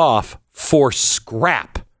sold off for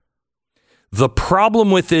scrap. The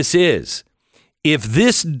problem with this is, if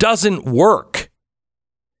this doesn't work,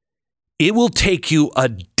 it will take you a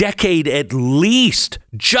decade at least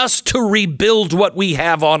just to rebuild what we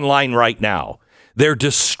have online right now. They're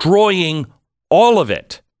destroying all of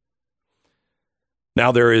it.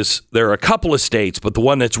 Now, there are a couple of states, but the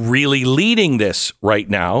one that's really leading this right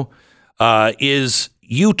now is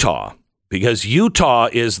Utah, because Utah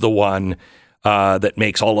is the one that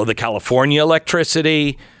makes all of the California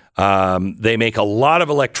electricity. They make a lot of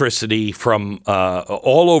electricity from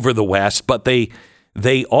all over the West, but they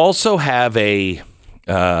also have a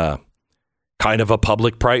kind of a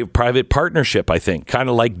public-private partnership, I think, kind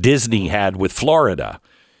of like Disney had with Florida.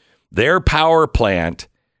 Their power plant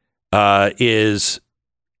is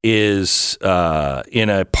in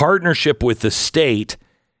a partnership with the state,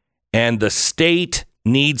 and the state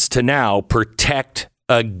needs to now protect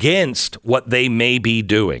against what they may be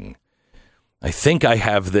doing. I think I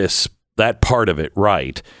have that part of it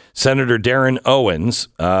right. Senator Darren Owens,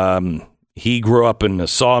 he grew up in the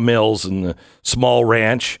sawmills and the small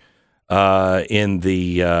ranch in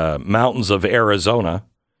the mountains of Arizona,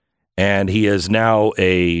 and he is now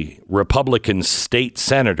a Republican state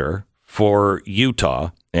senator for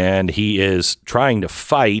Utah, and he is trying to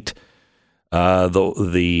fight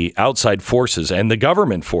the outside forces and the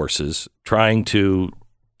government forces trying to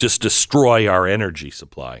just destroy our energy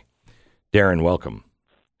supply. Darren, welcome.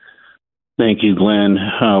 Thank you, Glenn.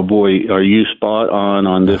 Oh, boy, are you spot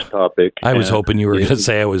on this topic. I was hoping you were going to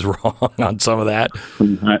say I was wrong on some of that.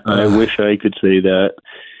 I wish I could say that.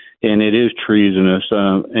 And it is treasonous.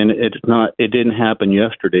 And it's not. It didn't happen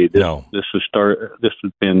yesterday. This has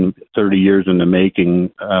been 30 years in the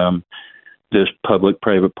making. This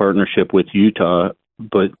public-private partnership with Utah,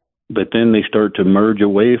 but then they start to merge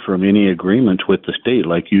away from any agreements with the state,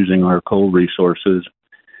 like using our coal resources,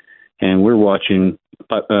 and we're watching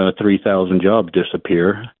 3,000 jobs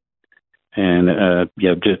disappear. And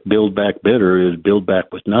just Build Back Better is build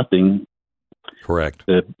back with nothing. Correct.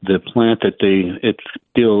 The plant that it's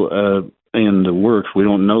still in the works. We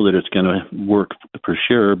don't know that it's going to work for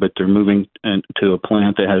sure, but they're moving to a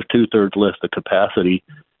plant that has 2/3 less the capacity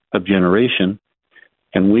of generation.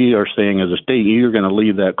 And we are saying as a state, you're going to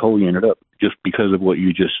leave that coal unit up just because of what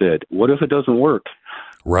you just said. What if it doesn't work?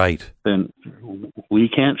 Right. Then we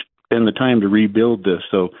can't spend the time to rebuild this.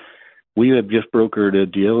 So we have just brokered a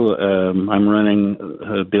deal. I'm running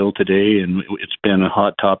a bill today, and it's been a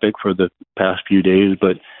hot topic for the past few days,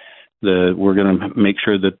 but we're going to make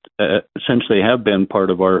sure that since they have been part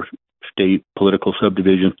of our state political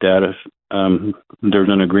subdivision status, there's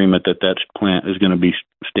an agreement that plant is going to be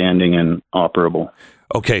standing and operable.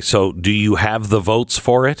 Okay, so do you have the votes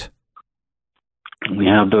for it? We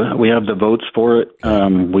have the votes for it.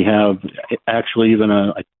 We have actually even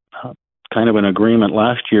a kind of an agreement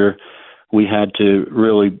last year. We had to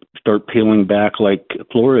really start peeling back like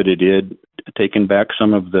Florida did, taking back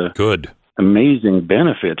some of the amazing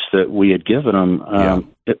benefits that we had given them.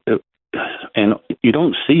 And you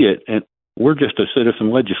don't see it. And we're just a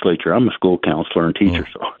citizen legislature. I'm a school counselor and teacher,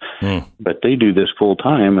 but they do this full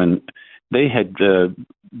time, and they had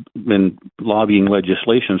been lobbying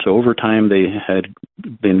legislation. So over time, they had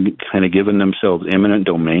been kind of giving themselves eminent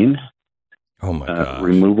domain. Oh my God!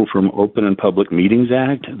 Removal from Open and Public Meetings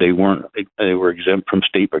Act. They were exempt from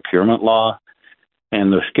state procurement law.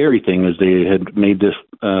 And the scary thing is they had made this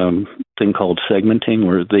thing called segmenting,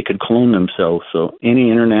 where they could clone themselves. So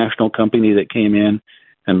any international company that came in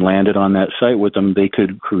and landed on that site with them, they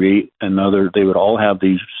could create another. They would all have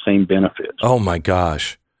these same benefits. Oh my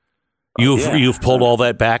gosh! You've pulled all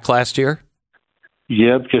that back last year?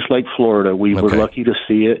 Yep, just like Florida. We were lucky to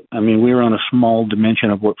see it. I mean, we were on a small dimension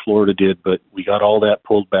of what Florida did, but we got all that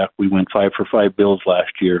pulled back. We went 5 for 5 bills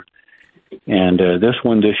last year. And this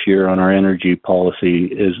one this year on our energy policy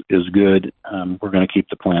is good. We're going to keep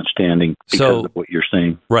the plant standing because of what you're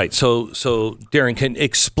saying. Right. So Darren, can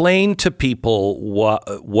explain to people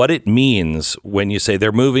what it means when you say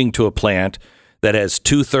they're moving to a plant that has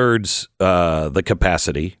 2/3 the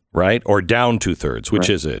capacity, right? Or down 2/3. Which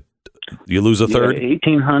is it? You lose a third?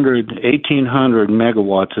 1,800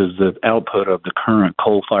 megawatts is the output of the current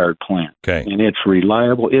coal-fired plant. Okay. And it's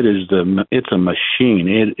reliable. It's a machine.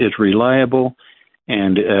 It is reliable,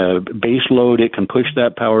 and base load, it can push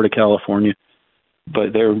that power to California.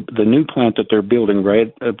 But the new plant that they're building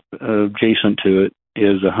right adjacent to it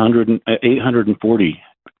is 840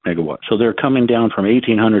 megawatts. So they're coming down from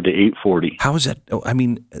 1,800 to 840. How is that? I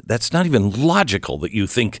mean, that's not even logical that you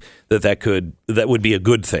think that would be a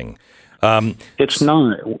good thing. It's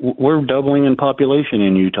not. We're doubling in population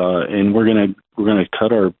in Utah, and we're gonna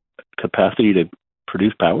cut our capacity to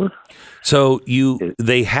produce power. So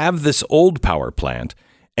they have this old power plant,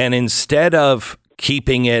 and instead of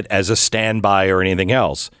keeping it as a standby or anything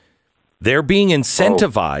else, they're being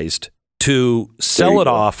incentivized to sell it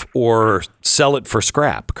off or sell it for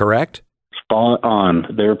scrap, correct? Spot on.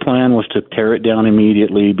 Their plan was to tear it down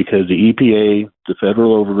immediately because the EPA, the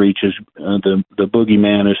federal overreaches, the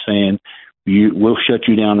boogeyman is saying, we'll shut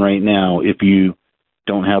you down right now if you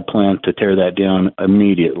don't have plans to tear that down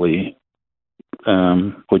immediately.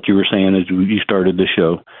 What you were saying is you started the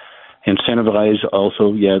show. Incentivize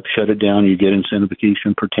also, shut it down. You get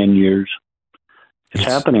incentivization for 10 years. It's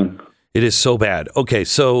happening. It is so bad. Okay,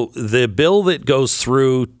 so the bill that goes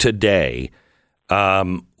through today,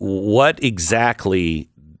 what exactly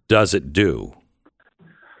does it do?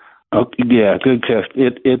 Good question.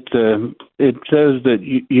 It says that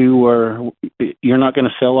you're not going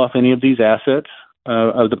to sell off any of these assets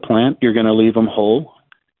of the plant. You're going to leave them whole.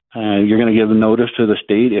 You're going to give a notice to the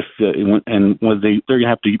state they're going to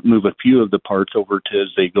have to move a few of the parts over as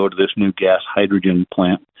they go to this new gas hydrogen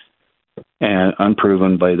plant. And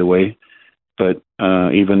unproven, by the way, but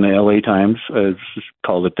even the LA Times has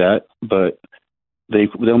called it that. But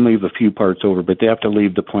they'll move a few parts over, but they have to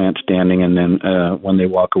leave the plant standing, and then when they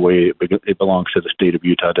walk away, it belongs to the state of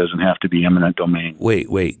Utah. It doesn't have to be eminent domain.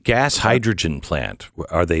 Wait, gas hydrogen plant?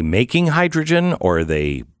 Are they making hydrogen, or are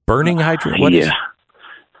they burning hydrogen?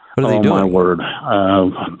 What are they doing? Oh, my word.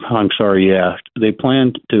 I'm sorry, They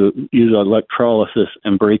plan to use electrolysis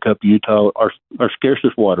and break up Utah, our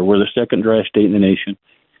scarcest water. We're the second dry state in the nation.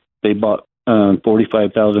 They bought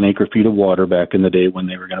 45,000 acre feet of water back in the day when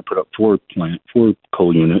they were going to put up 4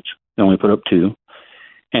 coal units. They only put up 2.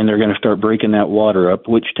 And they're going to start breaking that water up,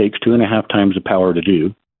 which takes 2.5 times the power to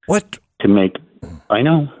do. What? I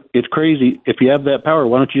know. It's crazy. If you have that power,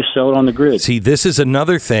 why don't you sell it on the grid? See, this is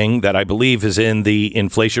another thing that I believe is in the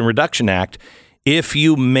Inflation Reduction Act. If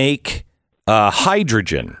you make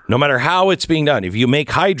hydrogen, no matter how it's being done, if you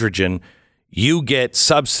make hydrogen, you get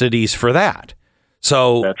subsidies for that.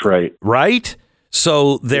 So that's right. Right?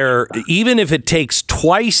 So even if it takes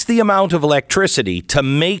twice the amount of electricity to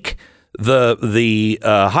make the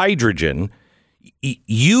hydrogen,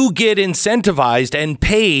 you get incentivized and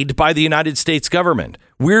paid by the United States government.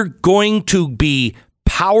 We're going to be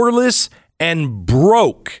powerless and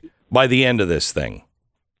broke by the end of this thing.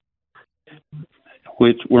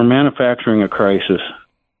 We're manufacturing a crisis,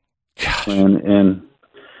 and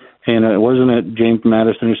wasn't it James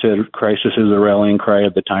Madison who said crisis is the rallying cry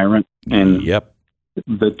of the tyrant? And yep,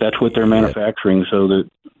 that's what they're manufacturing. So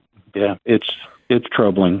that it's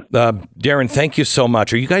troubling. Darren, thank you so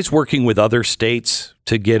much. Are you guys working with other states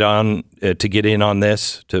to get in on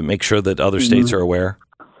this, to make sure that other states are aware?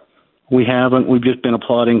 We haven't. We've just been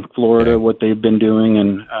applauding Florida, what they've been doing,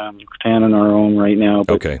 and tanning our own right now.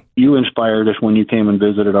 But you inspired us when you came and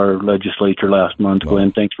visited our legislature last month,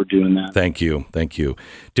 Glenn. Thanks for doing that. Thank you.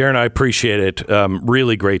 Darren, I appreciate it.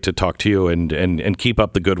 Really great to talk to you, and keep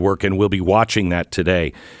up the good work, and we'll be watching that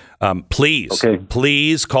today.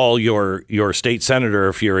 Please call your state senator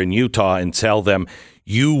if you're in Utah and tell them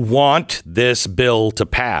you want this bill to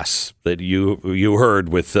pass that you heard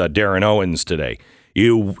with Darren Owens today.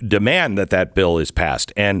 You demand that bill is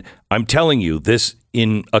passed. And I'm telling you this,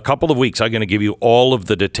 in a couple of weeks, I'm going to give you all of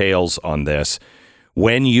the details on this.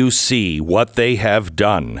 When you see what they have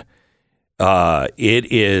done, it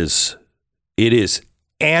is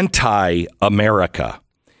anti-America.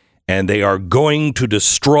 And they are going to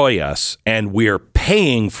destroy us, and we're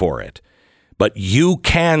paying for it. But you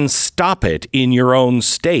can stop it in your own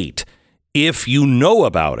state if you know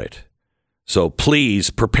about it. So please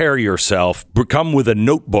prepare yourself. Come with a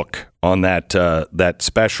notebook on that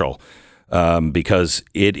special, because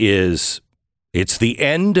it's the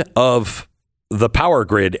end of the power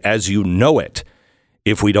grid as you know it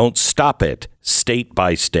if we don't stop it state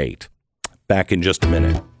by state. Back in just a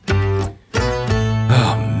minute.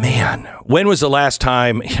 Oh man, when was the last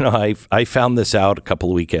time? I found this out a couple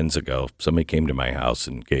of weekends ago. Somebody came to my house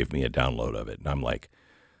and gave me a download of it, and I'm like,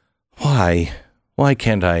 why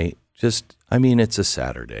can't I just? I mean, it's a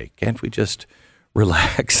Saturday. Can't we just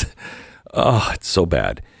relax? Oh, it's so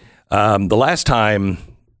bad. When was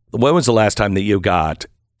the last time that you got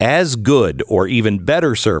as good or even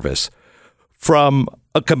better service from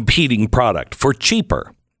a competing product for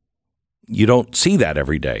cheaper? You don't see that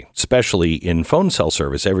every day, especially in phone cell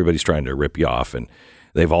service. Everybody's trying to rip you off, and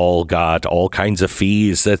they've all got all kinds of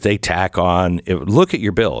fees that they tack on. Look at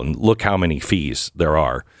your bill and look how many fees there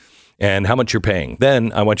are and how much you're paying.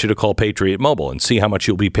 Then I want you to call Patriot Mobile and see how much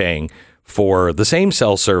you'll be paying for the same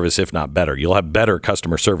cell service, if not better. You'll have better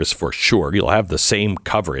customer service for sure. You'll have the same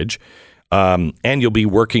coverage, and you'll be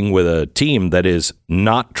working with a team that is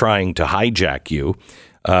not trying to hijack you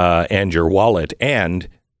and your wallet, and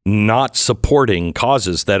not supporting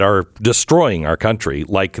causes that are destroying our country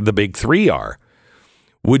like the big three are.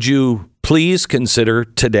 Would you please consider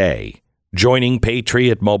today joining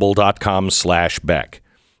patriotmobile.com/Beck?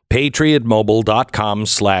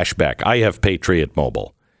 patriotmobile.com/Beck. I have Patriot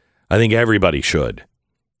Mobile. I think everybody should.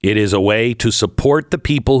 It is a way to support the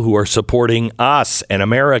people who are supporting us and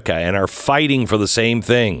America and are fighting for the same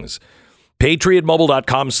things.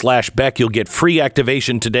 patriotmobile.com/Beck. You'll get free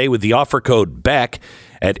activation today with the offer code BECK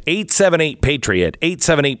at 878-PATRIOT,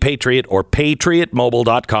 878-PATRIOT, or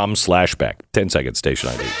patriotmobile.com/Beck. 10 seconds, station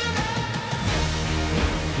ID.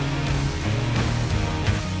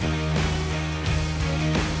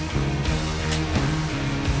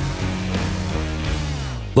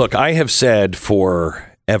 Look, I have said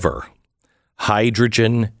forever,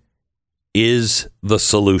 hydrogen is the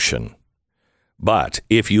solution. But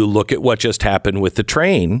if you look at what just happened with the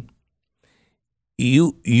train,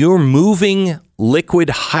 you're moving liquid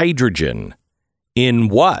hydrogen in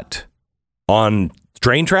what? On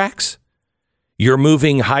train tracks? You're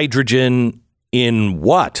moving hydrogen in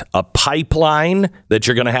what? A pipeline that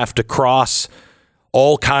you're going to have to cross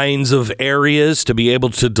all kinds of areas to be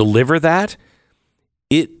able to deliver that?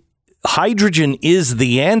 Hydrogen is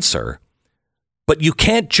the answer, but you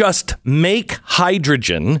can't just make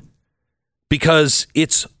hydrogen because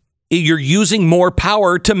you're using more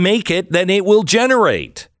power to make it than it will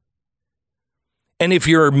generate. And if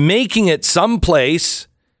you're making it someplace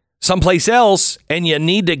else, and you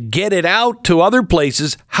need to get it out to other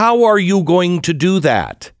places, how are you going to do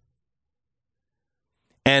that?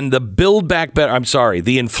 And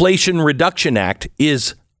the Inflation Reduction Act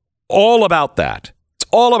is all about that. It's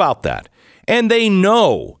all about that. And they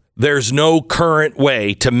know there's no current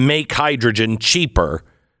way to make hydrogen cheaper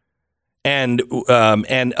and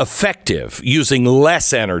effective using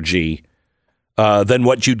less energy than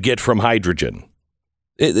what you'd get from hydrogen.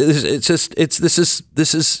 This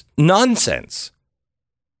is nonsense.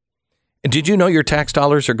 And did you know your tax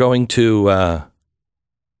dollars are going to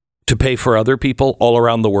pay for other people all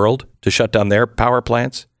around the world to shut down their power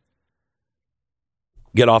plants?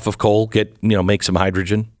 Get off of coal, make some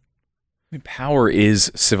hydrogen. I mean, power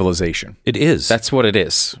is civilization. It is. That's what it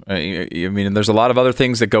is. I mean, and there's a lot of other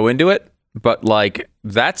things that go into it, but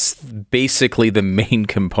that's basically the main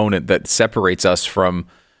component that separates us from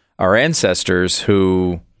our ancestors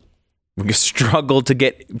who struggled to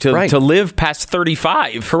get to live past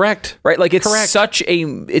 35. Correct. Right? It's such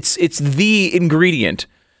it's the ingredient.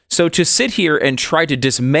 So to sit here and try to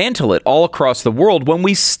dismantle it all across the world when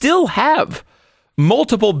we still have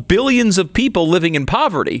multiple billions of people living in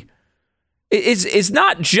poverty is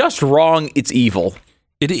not just wrong, it's evil.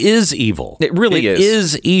 It is evil. It really is. It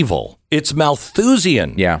is evil. It's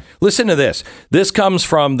Malthusian. Yeah. Listen to this. This comes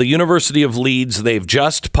from the University of Leeds. They've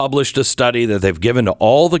just published a study that they've given to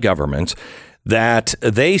all the governments that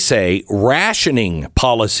they say rationing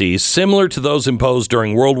policies similar to those imposed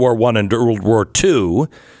during World War I and World War II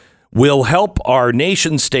will help our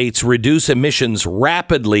nation states reduce emissions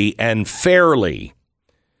rapidly and fairly.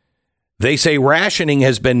 They say rationing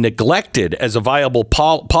has been neglected as a viable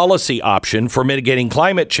policy option for mitigating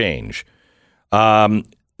climate change.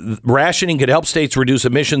 Rationing could help states reduce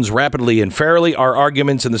emissions rapidly and fairly. Our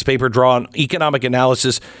arguments in this paper draw on economic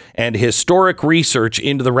analysis and historic research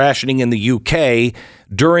into the rationing in the UK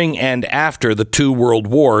during and after the two world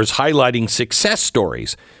wars, highlighting success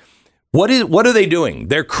stories. What are they doing?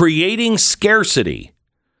 They're creating scarcity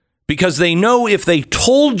because they know if they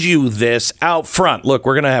told you this out front, look,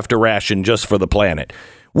 we're going to have to ration just for the planet.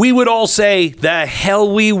 We would all say, the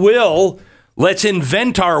hell we will. Let's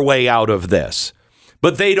invent our way out of this.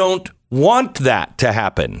 But they don't want that to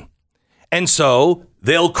happen. And so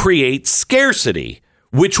they'll create scarcity,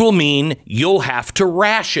 which will mean you'll have to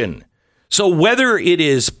ration. So whether it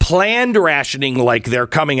is planned rationing like they're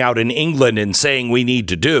coming out in England and saying we need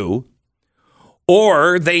to do,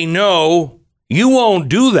 or they know you won't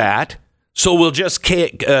do that, so we'll just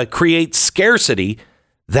create scarcity,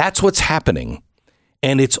 that's what's happening.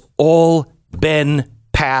 And it's all been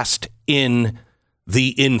passed in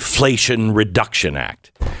the Inflation Reduction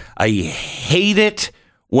Act. I hate it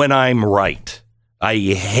when I'm right. I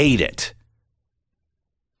hate it.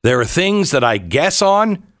 There are things that I guess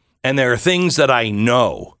on, and there are things that I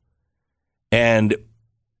know. And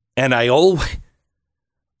I don't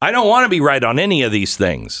want to be right on any of these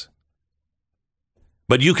things.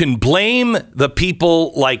 But you can blame the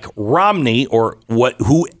people like Romney or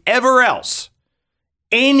whoever else,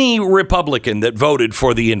 any Republican that voted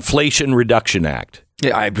for the Inflation Reduction Act.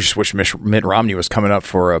 Yeah, I just wish Mitt Romney was coming up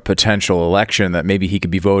for a potential election that maybe he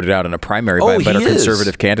could be voted out in a primary by a better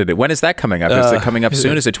conservative candidate. When is that coming up? Is it coming up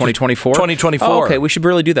soon? Is it 2024? 2024. Oh, okay, we should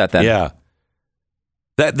really do that then. Yeah.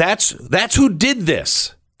 That's who did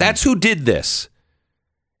this. That's who did this.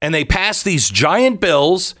 And they pass these giant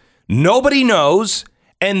bills, nobody knows,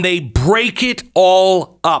 and they break it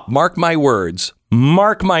all up. Mark my words.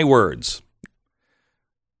 Mark my words.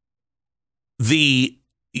 The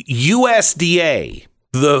USDA,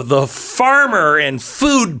 the farmer and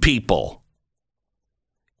food people,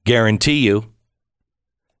 guarantee you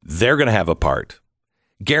they're going to have a part.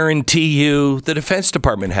 Guarantee you the Defense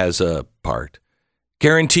Department has a part.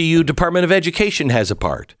 Guarantee you Department of Education has a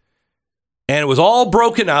part. And it was all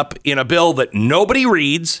broken up in a bill that nobody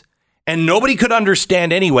reads and nobody could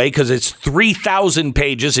understand anyway because it's 3,000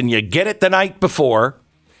 pages and you get it the night before.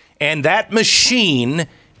 And that machine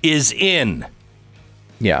is in.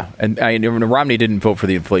 Yeah, and Romney didn't vote for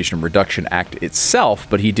the Inflation Reduction Act itself,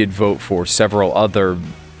 but he did vote for several other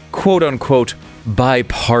quote-unquote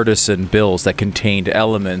bipartisan bills that contained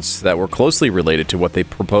elements that were closely related to what they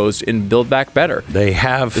proposed in Build Back Better. They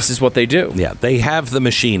have. This is what they do. Yeah, they have the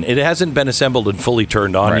machine. It hasn't been assembled and fully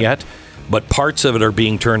turned on yet, but parts of it are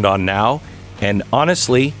being turned on now. And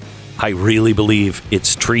honestly, I really believe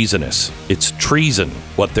it's treasonous. It's treason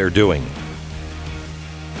what they're doing.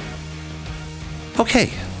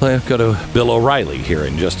 Okay, let's go to Bill O'Reilly here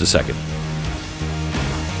in just a second.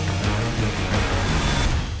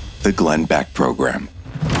 The Glenn Beck Program.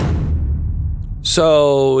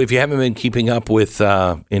 So if you haven't been keeping up with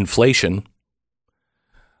inflation,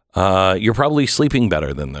 you're probably sleeping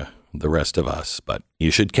better than the rest of us, but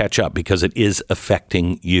you should catch up because it is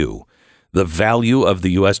affecting you. The value of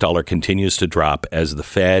the U.S. dollar continues to drop as the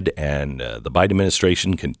Fed and the Biden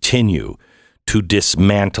administration continue to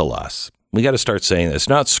dismantle us. We got to start saying this.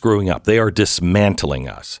 Not screwing up. They are dismantling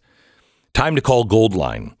us. Time to call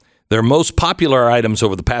Goldline. Their most popular items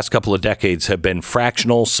over the past couple of decades have been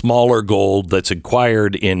fractional, smaller gold that's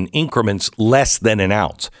acquired in increments less than an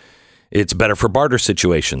ounce. It's better for barter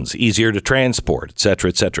situations, easier to transport, et cetera,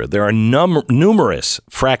 et cetera. There are numerous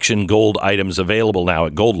fraction gold items available now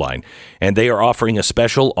at Goldline, and they are offering a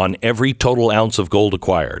special on every total ounce of gold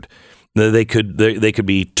acquired. They could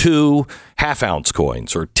be 2 half-ounce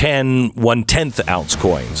coins or 10 1/10 ounce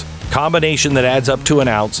coins. Combination that adds up to an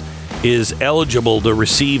ounce is eligible to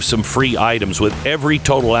receive some free items. With every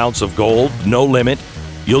total ounce of gold, no limit,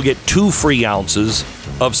 you'll get 2 free ounces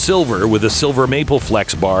of silver with a silver Maple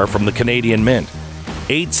Flex bar from the Canadian Mint.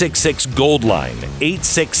 866 Goldline.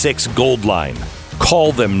 866 Goldline.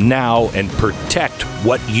 Call them now and protect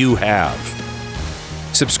what you have.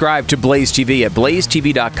 Subscribe to Blaze TV at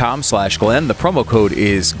blazetv.com/Glenn. The promo code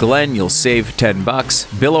is Glenn. You'll save $10.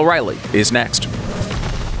 Bill O'Reilly is next.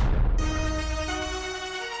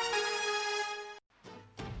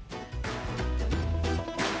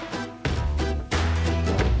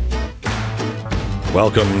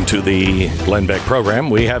 Welcome to the Glenn Beck program.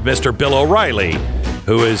 We have Mr. Bill O'Reilly,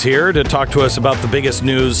 who is here to talk to us about the biggest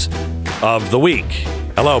news of the week.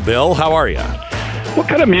 Hello, Bill. How are you? What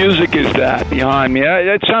kind of music is that behind me?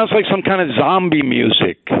 It sounds like some kind of zombie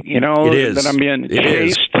music, It is. That I'm being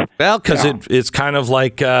chased. Well, because it's kind of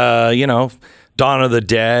like, Dawn of the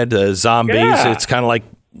Dead, zombies. Yeah. It's kind of like,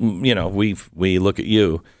 we look at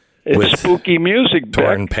you It's with spooky music,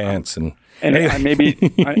 torn Beck. pants. And anyway.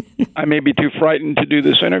 I may be too frightened to do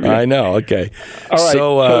this interview. I know. Okay. All right.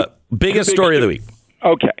 So biggest story of the week.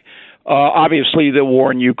 Okay. Obviously, the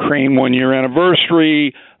war in Ukraine 1-year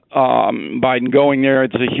anniversary. Biden going there,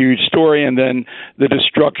 it's a huge story. And then the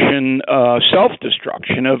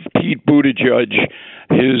self-destruction of Pete Buttigieg.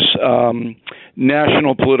 His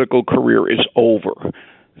national political career is over.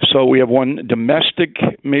 So we have one domestic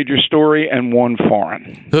major story and one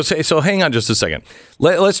foreign. So hang on just a second.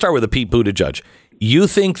 Let's start with the Pete Buttigieg. You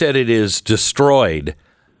think that it is destroyed.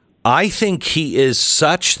 I think he is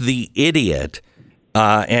such the idiot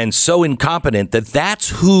and so incompetent that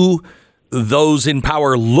that's who those in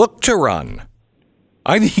power look to run.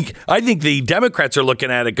 I think the Democrats are looking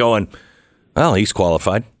at it going, well, he's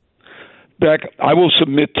qualified. Beck, I will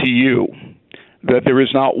submit to you that there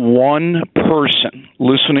is not one person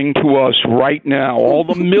listening to us right now, all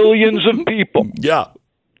the millions of people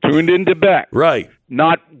tuned into Beck, right?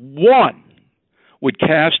 Not one would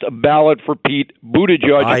cast a ballot for Pete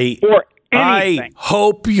Buttigieg for anything. I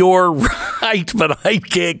hope you're right, but I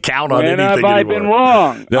can't count on anything anymore. When have I been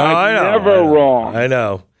wrong? No, I'm never wrong. I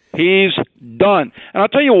know. He's done. And I'll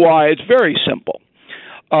tell you why. It's very simple.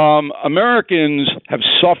 Americans have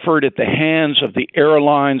suffered at the hands of the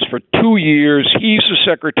airlines for 2 years. He's the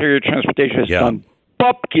Secretary of Transportation, has done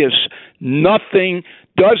bupkis, nothing,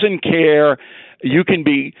 doesn't care. You can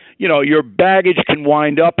be, your baggage can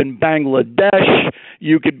wind up in Bangladesh.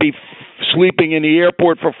 You could be sleeping in the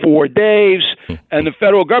airport for 4 days. And the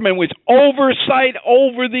federal government, with oversight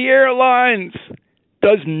over the airlines,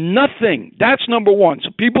 does nothing. That's number one. So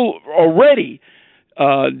people already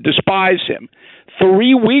despise him.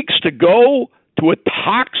 3 weeks to go to a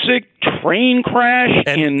toxic train crash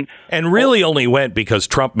and really only went because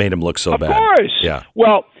Trump made him look so bad. Of course. Yeah.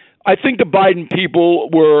 Well, I think the Biden people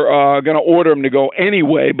were going to order him to go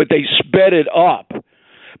anyway, but they sped it up.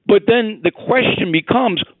 But then the question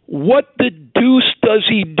becomes, what the deuce does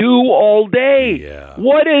he do all day? Yeah.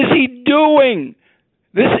 What is he doing?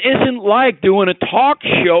 This isn't like doing a talk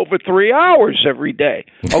show for 3 hours every day,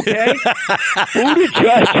 okay?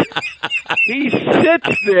 Buttigieg, he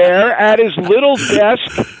sits there at his little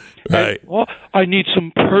desk. Right. And, I need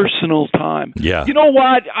some personal time. Yeah. You know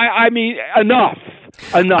what? I mean, enough.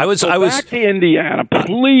 I was back to Indiana,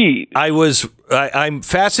 please. I'm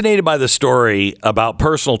fascinated by the story about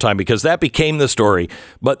personal time because that became the story.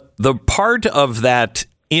 But the part of that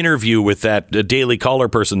interview with that Daily Caller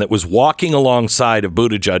person that was walking alongside of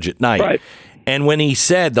Buttigieg at night. Right. And when he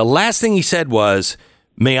said, the last thing he said was,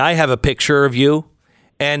 "May I have a picture of you?"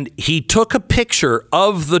 And he took a picture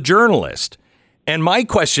of the journalist. And my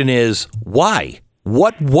question is, why?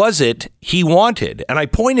 What was it he wanted? And I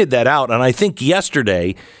pointed that out. And I think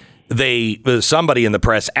yesterday somebody in the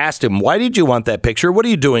press asked him, "Why did you want that picture? What are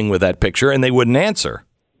you doing with that picture?" And they wouldn't answer.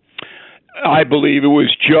 I believe it was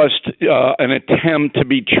just an attempt to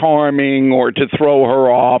be charming or to throw her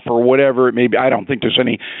off or whatever it may be. I don't think there's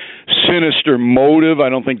any sinister motive. I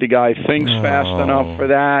don't think the guy thinks fast enough for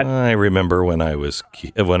that. I remember when I was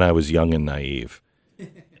young and naive.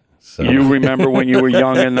 So. You remember when you were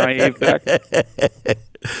young and naive, Beck?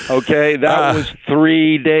 Okay, that was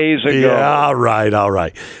 3 days ago. Yeah, all right. All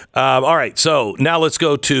right, so now let's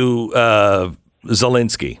go to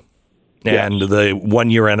Zelensky and the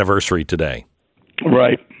 1 year anniversary today.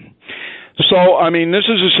 Right. So, I mean, this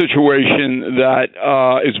is a situation that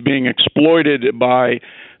is being exploited by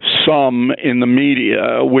some in the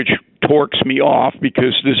media, which torques me off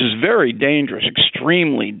because this is very dangerous,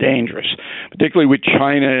 extremely dangerous, particularly with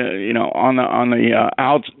China, on the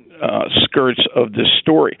outskirts of this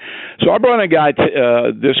story. So I brought a guy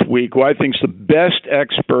this week who I think is the best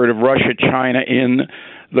expert of Russia, China in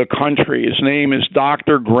the country. His name is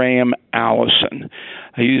Dr. Graham Allison.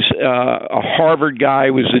 He's a Harvard guy.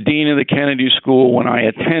 He was the dean of the Kennedy School when I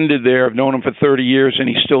attended there. I've known him for 30 years, and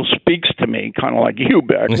he still speaks to me, kind of like you,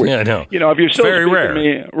 Beck. Yeah, I know. If you're still very rare. To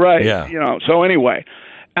me, right? Yeah. So anyway,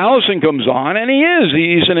 Allison comes on, and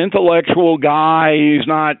he's an intellectual guy. He's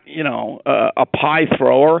not, a pie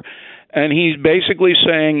thrower, and he's basically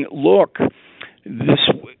saying, look,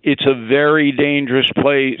 it's a very dangerous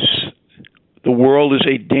place. The world is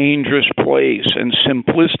a dangerous place, and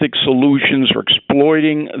simplistic solutions are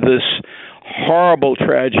exploiting this horrible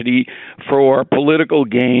tragedy for political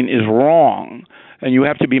gain is wrong. And you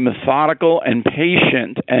have to be methodical and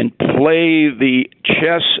patient and play the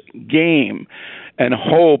chess game and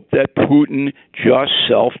hope that Putin just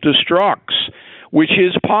self-destructs, which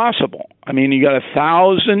is possible. I mean, you got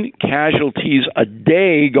 1,000 casualties a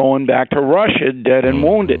day going back to Russia, dead and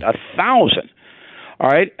wounded, 1,000. All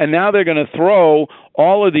right, and now they're going to throw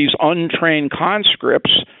all of these untrained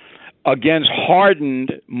conscripts against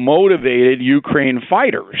hardened, motivated Ukraine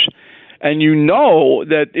fighters. And you know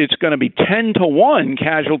that it's going to be 10-1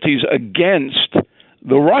 casualties against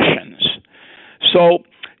the Russians. So,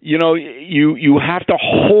 you have to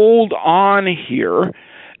hold on here.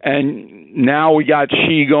 And now we got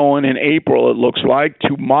Xi going in April, it looks like,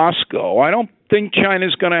 to Moscow. I don't think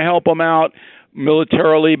China's going to help them out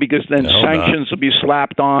militarily, because then sanctions will be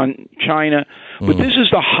slapped on China. But this is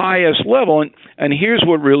the highest level, and here's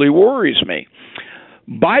what really worries me.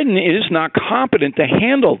 Biden is not competent to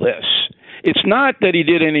handle this. It's not that he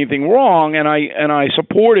did anything wrong, and I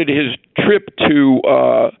supported his trip to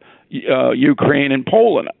Ukraine and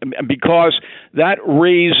Poland, because that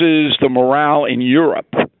raises the morale in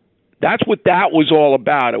Europe. That's what that was all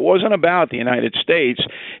about. It wasn't about the United States.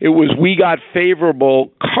 It was we got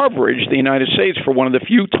favorable coverage, the United States, for one of the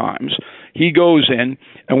few times. He goes in,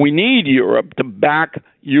 and we need Europe to back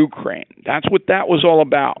Ukraine. That's what that was all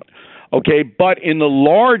about. Okay, but in the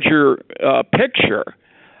larger picture,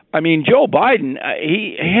 I mean, Joe Biden,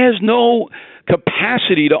 he has no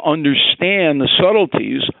capacity to understand the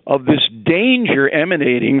subtleties of this danger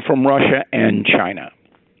emanating from Russia and China.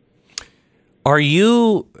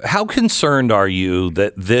 How concerned are you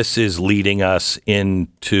that this is leading us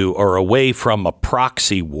into or away from a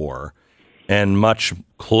proxy war and much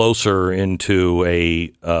closer into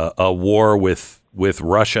a war with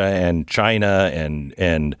Russia and China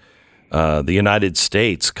and the United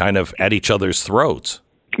States kind of at each other's throats?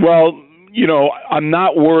 Well, I'm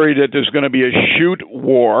not worried that there's going to be a shoot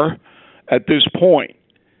war at this point.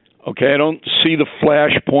 Okay, I don't see the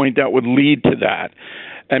flashpoint that would lead to that.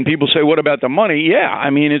 And people say, what about the money? Yeah, I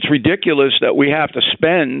mean, it's ridiculous that we have to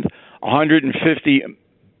spend $150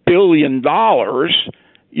 billion, to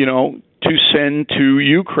send to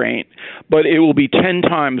Ukraine. But it will be 10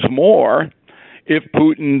 times more if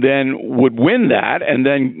Putin then would win that and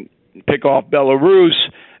then pick off Belarus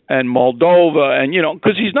and Moldova, and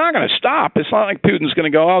because he's not going to stop. It's not like Putin's going to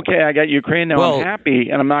go, okay, I got Ukraine now, I'm happy,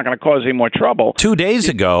 and I'm not going to cause any more trouble. 2 days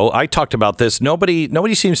ago, I talked about this. Nobody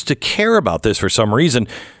seems to care about this for some reason.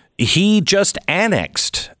 He just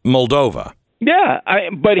annexed Moldova. Yeah,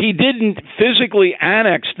 but he didn't physically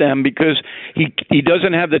annex them because he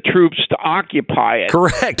doesn't have the troops to occupy it.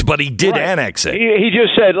 Correct, but he did annex it. He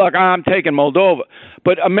just said, look, I'm taking Moldova.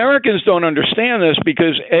 But Americans don't understand this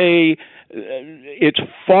because, A, it's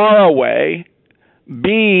far away.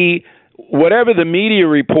 B, whatever the media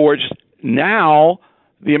reports now,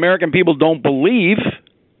 the American people don't believe.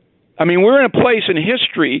 I mean, we're in a place in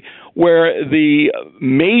history where the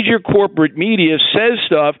major corporate media says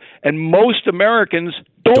stuff, and most Americans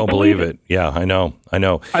don't believe it. Yeah, I know. I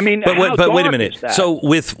mean, but wait a minute. So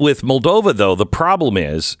with Moldova, though, the problem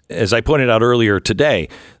is, as I pointed out earlier today,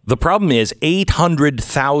 the problem is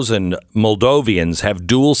 800,000 Moldovians have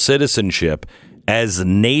dual citizenship as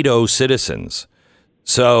NATO citizens.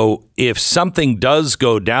 So if something does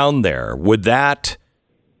go down there, could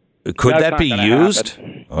that be used?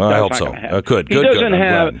 I hope so. Good. He doesn't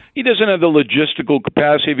have the logistical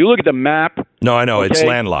capacity. If you look at the map. No, I know. It's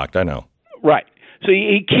landlocked. I know. Right. So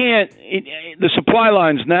he can't. The supply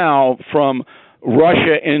lines now from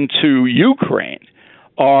Russia into Ukraine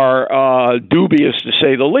are dubious, to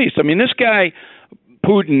say the least. I mean, this guy,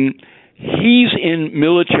 Putin, he's in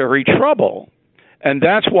military trouble. And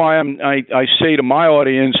that's why I say to my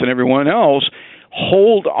audience and everyone else,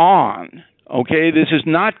 hold on, okay? This is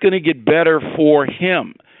not going to get better for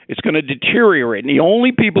him. It's going to deteriorate. And the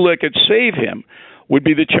only people that could save him would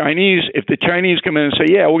be the Chinese. If the Chinese come in and say,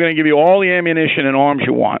 yeah, we're going to give you all the ammunition and arms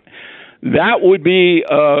you want, that would be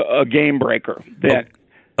a game breaker.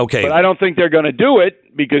 Okay. But I don't think they're going to do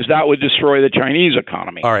it because that would destroy the Chinese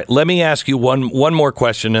economy. All right. Let me ask you one more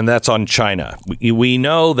question, and that's on China. We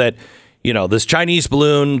know that, this Chinese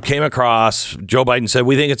balloon came across. Joe Biden said,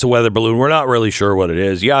 we think it's a weather balloon. We're not really sure what it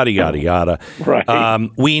is, yada, yada, yada. Right.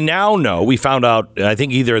 We now know, we found out, I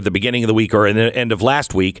think either at the beginning of the week or at the end of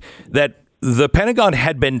last week, that the Pentagon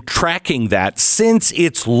had been tracking that since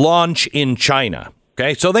its launch in China.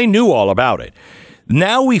 Okay, so they knew all about it.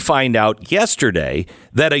 Now we find out yesterday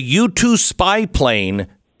that a U-2 spy plane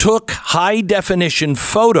took high-definition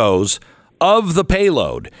photos of the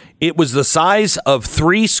payload. It was the size of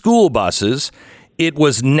 3 school buses. It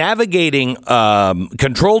was navigating,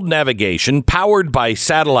 controlled navigation, powered by a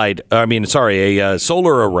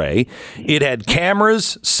solar array. It had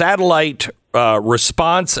cameras, satellite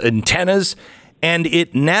response antennas, and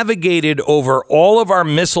it navigated over all of our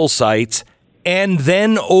missile sites and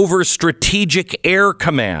then over Strategic Air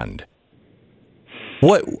Command.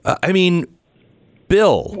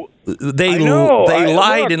 Bill, they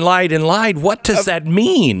lied and lied and lied. What does that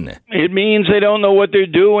mean? It means they don't know what they're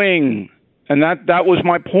doing. And that was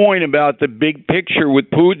my point about the big picture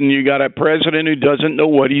with Putin. You got a president who doesn't know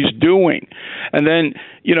what he's doing. And then,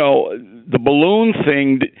 the balloon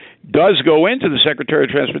thing does go into the Secretary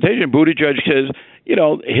of Transportation. Buttigieg says,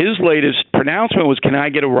 his latest pronouncement was, can I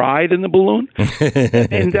get a ride in the balloon?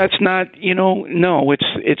 And that's not, no,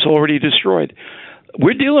 it's already destroyed.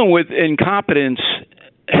 We're dealing with incompetence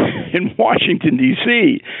in Washington,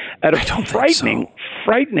 D.C. at a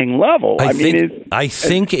frightening level. I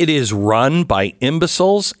think it is run by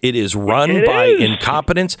imbeciles. It is run by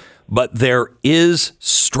incompetence, but there is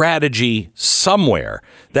strategy somewhere.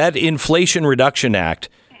 That Inflation Reduction Act,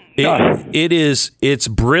 it's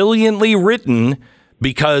brilliantly written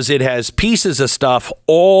because it has pieces of stuff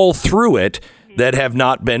all through it that have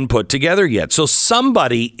not been put together yet. So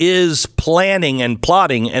somebody is planning and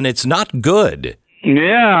plotting, and it's not good.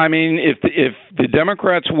 Yeah, if the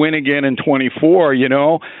Democrats win again in 24,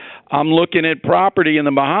 I'm looking at property in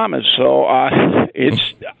the Bahamas. So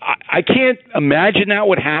I can't imagine that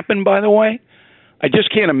would happen, by the way. I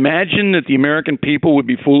just can't imagine that the American people would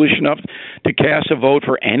be foolish enough to cast a vote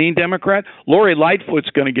for any Democrat. Lori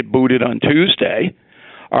Lightfoot's going to get booted on Tuesday.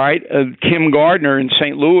 All right. Kim Gardner in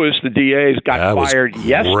St. Louis, the DA's got fired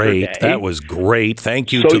yesterday. Great. That was great.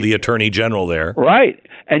 Thank you to the Attorney General there. Right.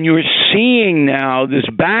 And you're seeing now this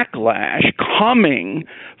backlash coming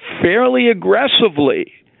fairly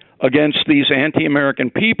aggressively against these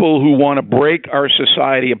anti-American people who want to break our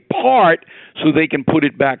society apart so they can put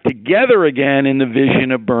it back together again in the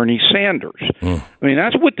vision of Bernie Sanders.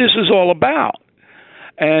 That's what this is all about.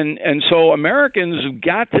 And so Americans have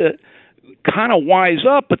got to kind of wise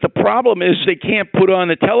up, but the problem is they can't put on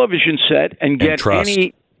the television set and get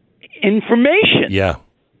any information. Yeah.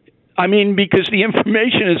 Because the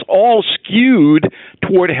information is all skewed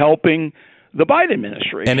toward helping the Biden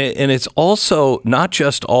administration. And it's also not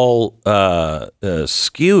just all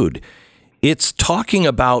skewed. It's talking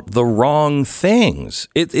about the wrong things.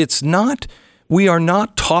 It's not, we are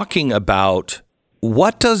not talking about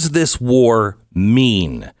what does this war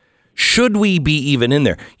mean? Should we be even in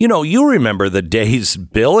there? You remember the days,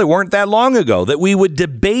 Bill, it weren't that long ago, that we would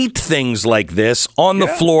debate things like this on the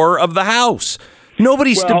floor of the House.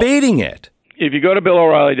 Nobody's debating it. If you go to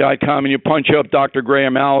BillO'Reilly.com and you punch up Dr.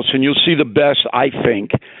 Graham Allison, you'll see the best, I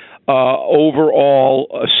think, overall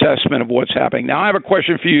assessment of what's happening. Now, I have a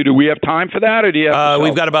question for you. Do we have time for that, or do you have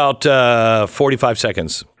we've got about 45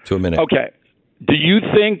 seconds to a minute. Okay. Do you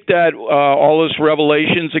think that all this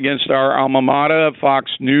revelations against our alma mater,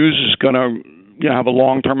 Fox News, is going to have a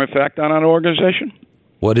long-term effect on our organization?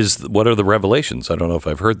 What are the revelations? I don't know if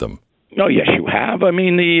I've heard them. No, yes, you have.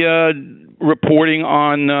 The reporting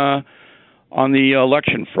on the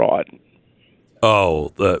election fraud.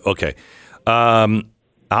 Oh, okay. I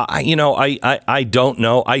don't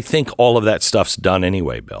know. I think all of that stuff's done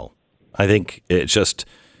anyway, Bill. I think it's just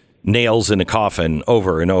nails in a coffin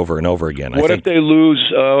over and over and over again. What if they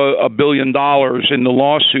lose $1 billion in the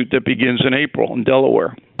lawsuit that begins in April in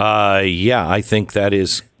Delaware? Yeah, I think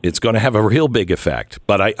it's going to have a real big effect.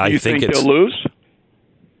 But I think they'll lose?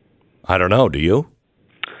 I don't know. Do you?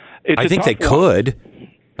 I think they could.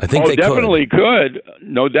 I think they definitely could,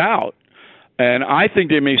 no doubt. And I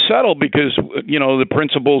think they may settle because, the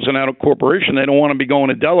principals in out of corporation, they don't want to be going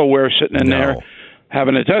to Delaware sitting in there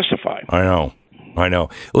having to testify. I know. I know.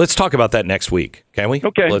 Let's talk about that next week, can we?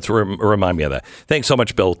 Okay. Let's remind me of that. Thanks so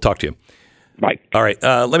much, Bill. Talk to you. Bye. All right.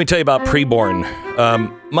 Let me tell you about preborn.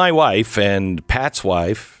 My wife and Pat's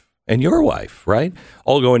wife and your wife, right,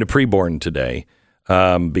 all going to preborn today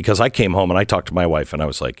because I came home and I talked to my wife and I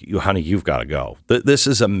was like, honey, you've got to go. This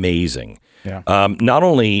is amazing. Yeah. Not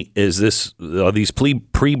only is this these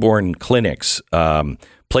preborn clinics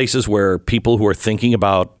places where people who are thinking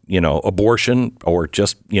about, abortion or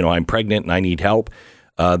just, I'm pregnant and I need help,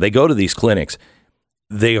 they go to these clinics.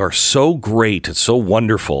 They are so great, so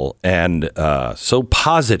wonderful, and so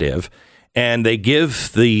positive, and they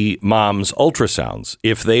give the moms ultrasounds.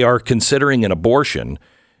 If they are considering an abortion,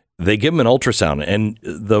 they give them an ultrasound, and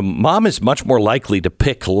the mom is much more likely to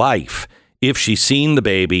pick life if she's seen the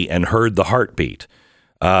baby and heard the heartbeat.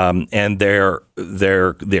 And their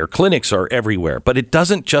clinics are everywhere, but it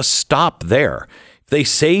doesn't just stop there. If they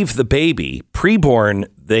save the baby, preborn,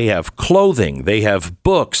 they have clothing, they have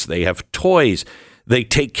books, they have toys. They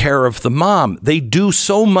take care of the mom. They do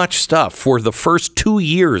so much stuff for the first 2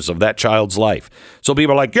 years of that child's life. So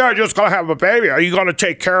people are like, you're just going to have a baby. Are you going to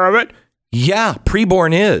take care of it? Yeah,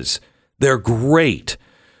 preborn is. They're great.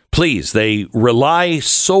 Please, they rely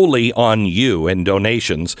solely on you and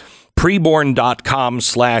donations.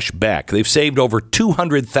 Preborn.com/Beck. They've saved over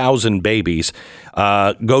 200,000 babies.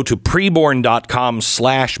 Go to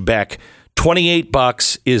preborn.com/Beck.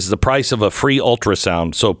 $28 is the price of a free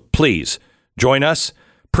ultrasound. So please, join us,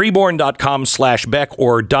 preborn.com/Beck,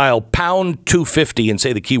 or dial pound 250 and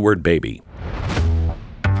say the keyword baby.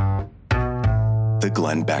 The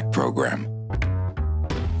Glenn Beck Program.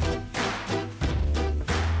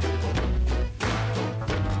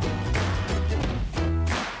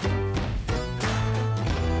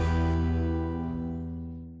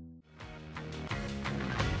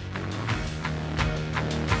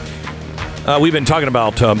 We've been talking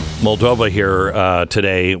about Moldova here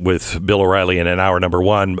today with Bill O'Reilly in hour number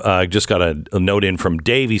one. Just got a note in from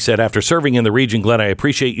Dave. He said, after serving in the region, Glenn, I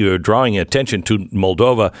appreciate you drawing attention to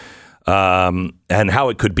Moldova and how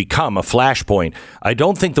it could become a flashpoint. I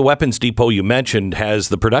don't think the weapons depot you mentioned has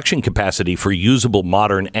the production capacity for usable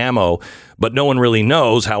modern ammo, but no one really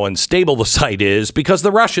knows how unstable the site is because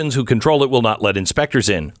the Russians who control it will not let inspectors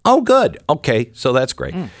in. Oh, good. Okay, so that's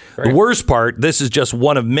great. The worst part, this is just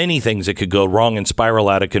one of many things that could go wrong and spiral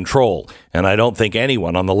out of control. And I don't think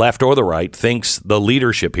anyone on the left or the right thinks the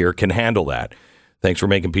leadership here can handle that. Thanks for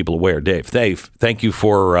making people aware, Dave. Thank you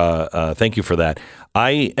for that.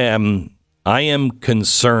 I am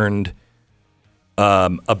concerned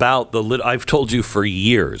about I've told you for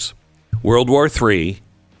years, World War III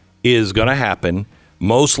is going to happen,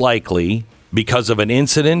 most likely because of an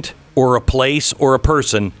incident or a place or a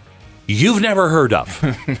person you've never heard of.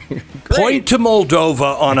 Point to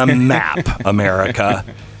Moldova on a map, America.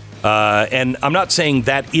 And I'm not saying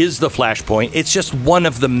that is the flashpoint. It's just one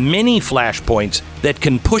of the many flashpoints that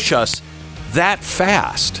can push us that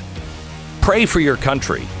fast. Pray for your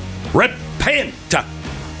country. Repent.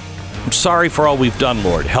 I'm sorry for all we've done,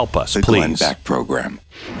 Lord. Help us, the please. The Glenn Beck Program.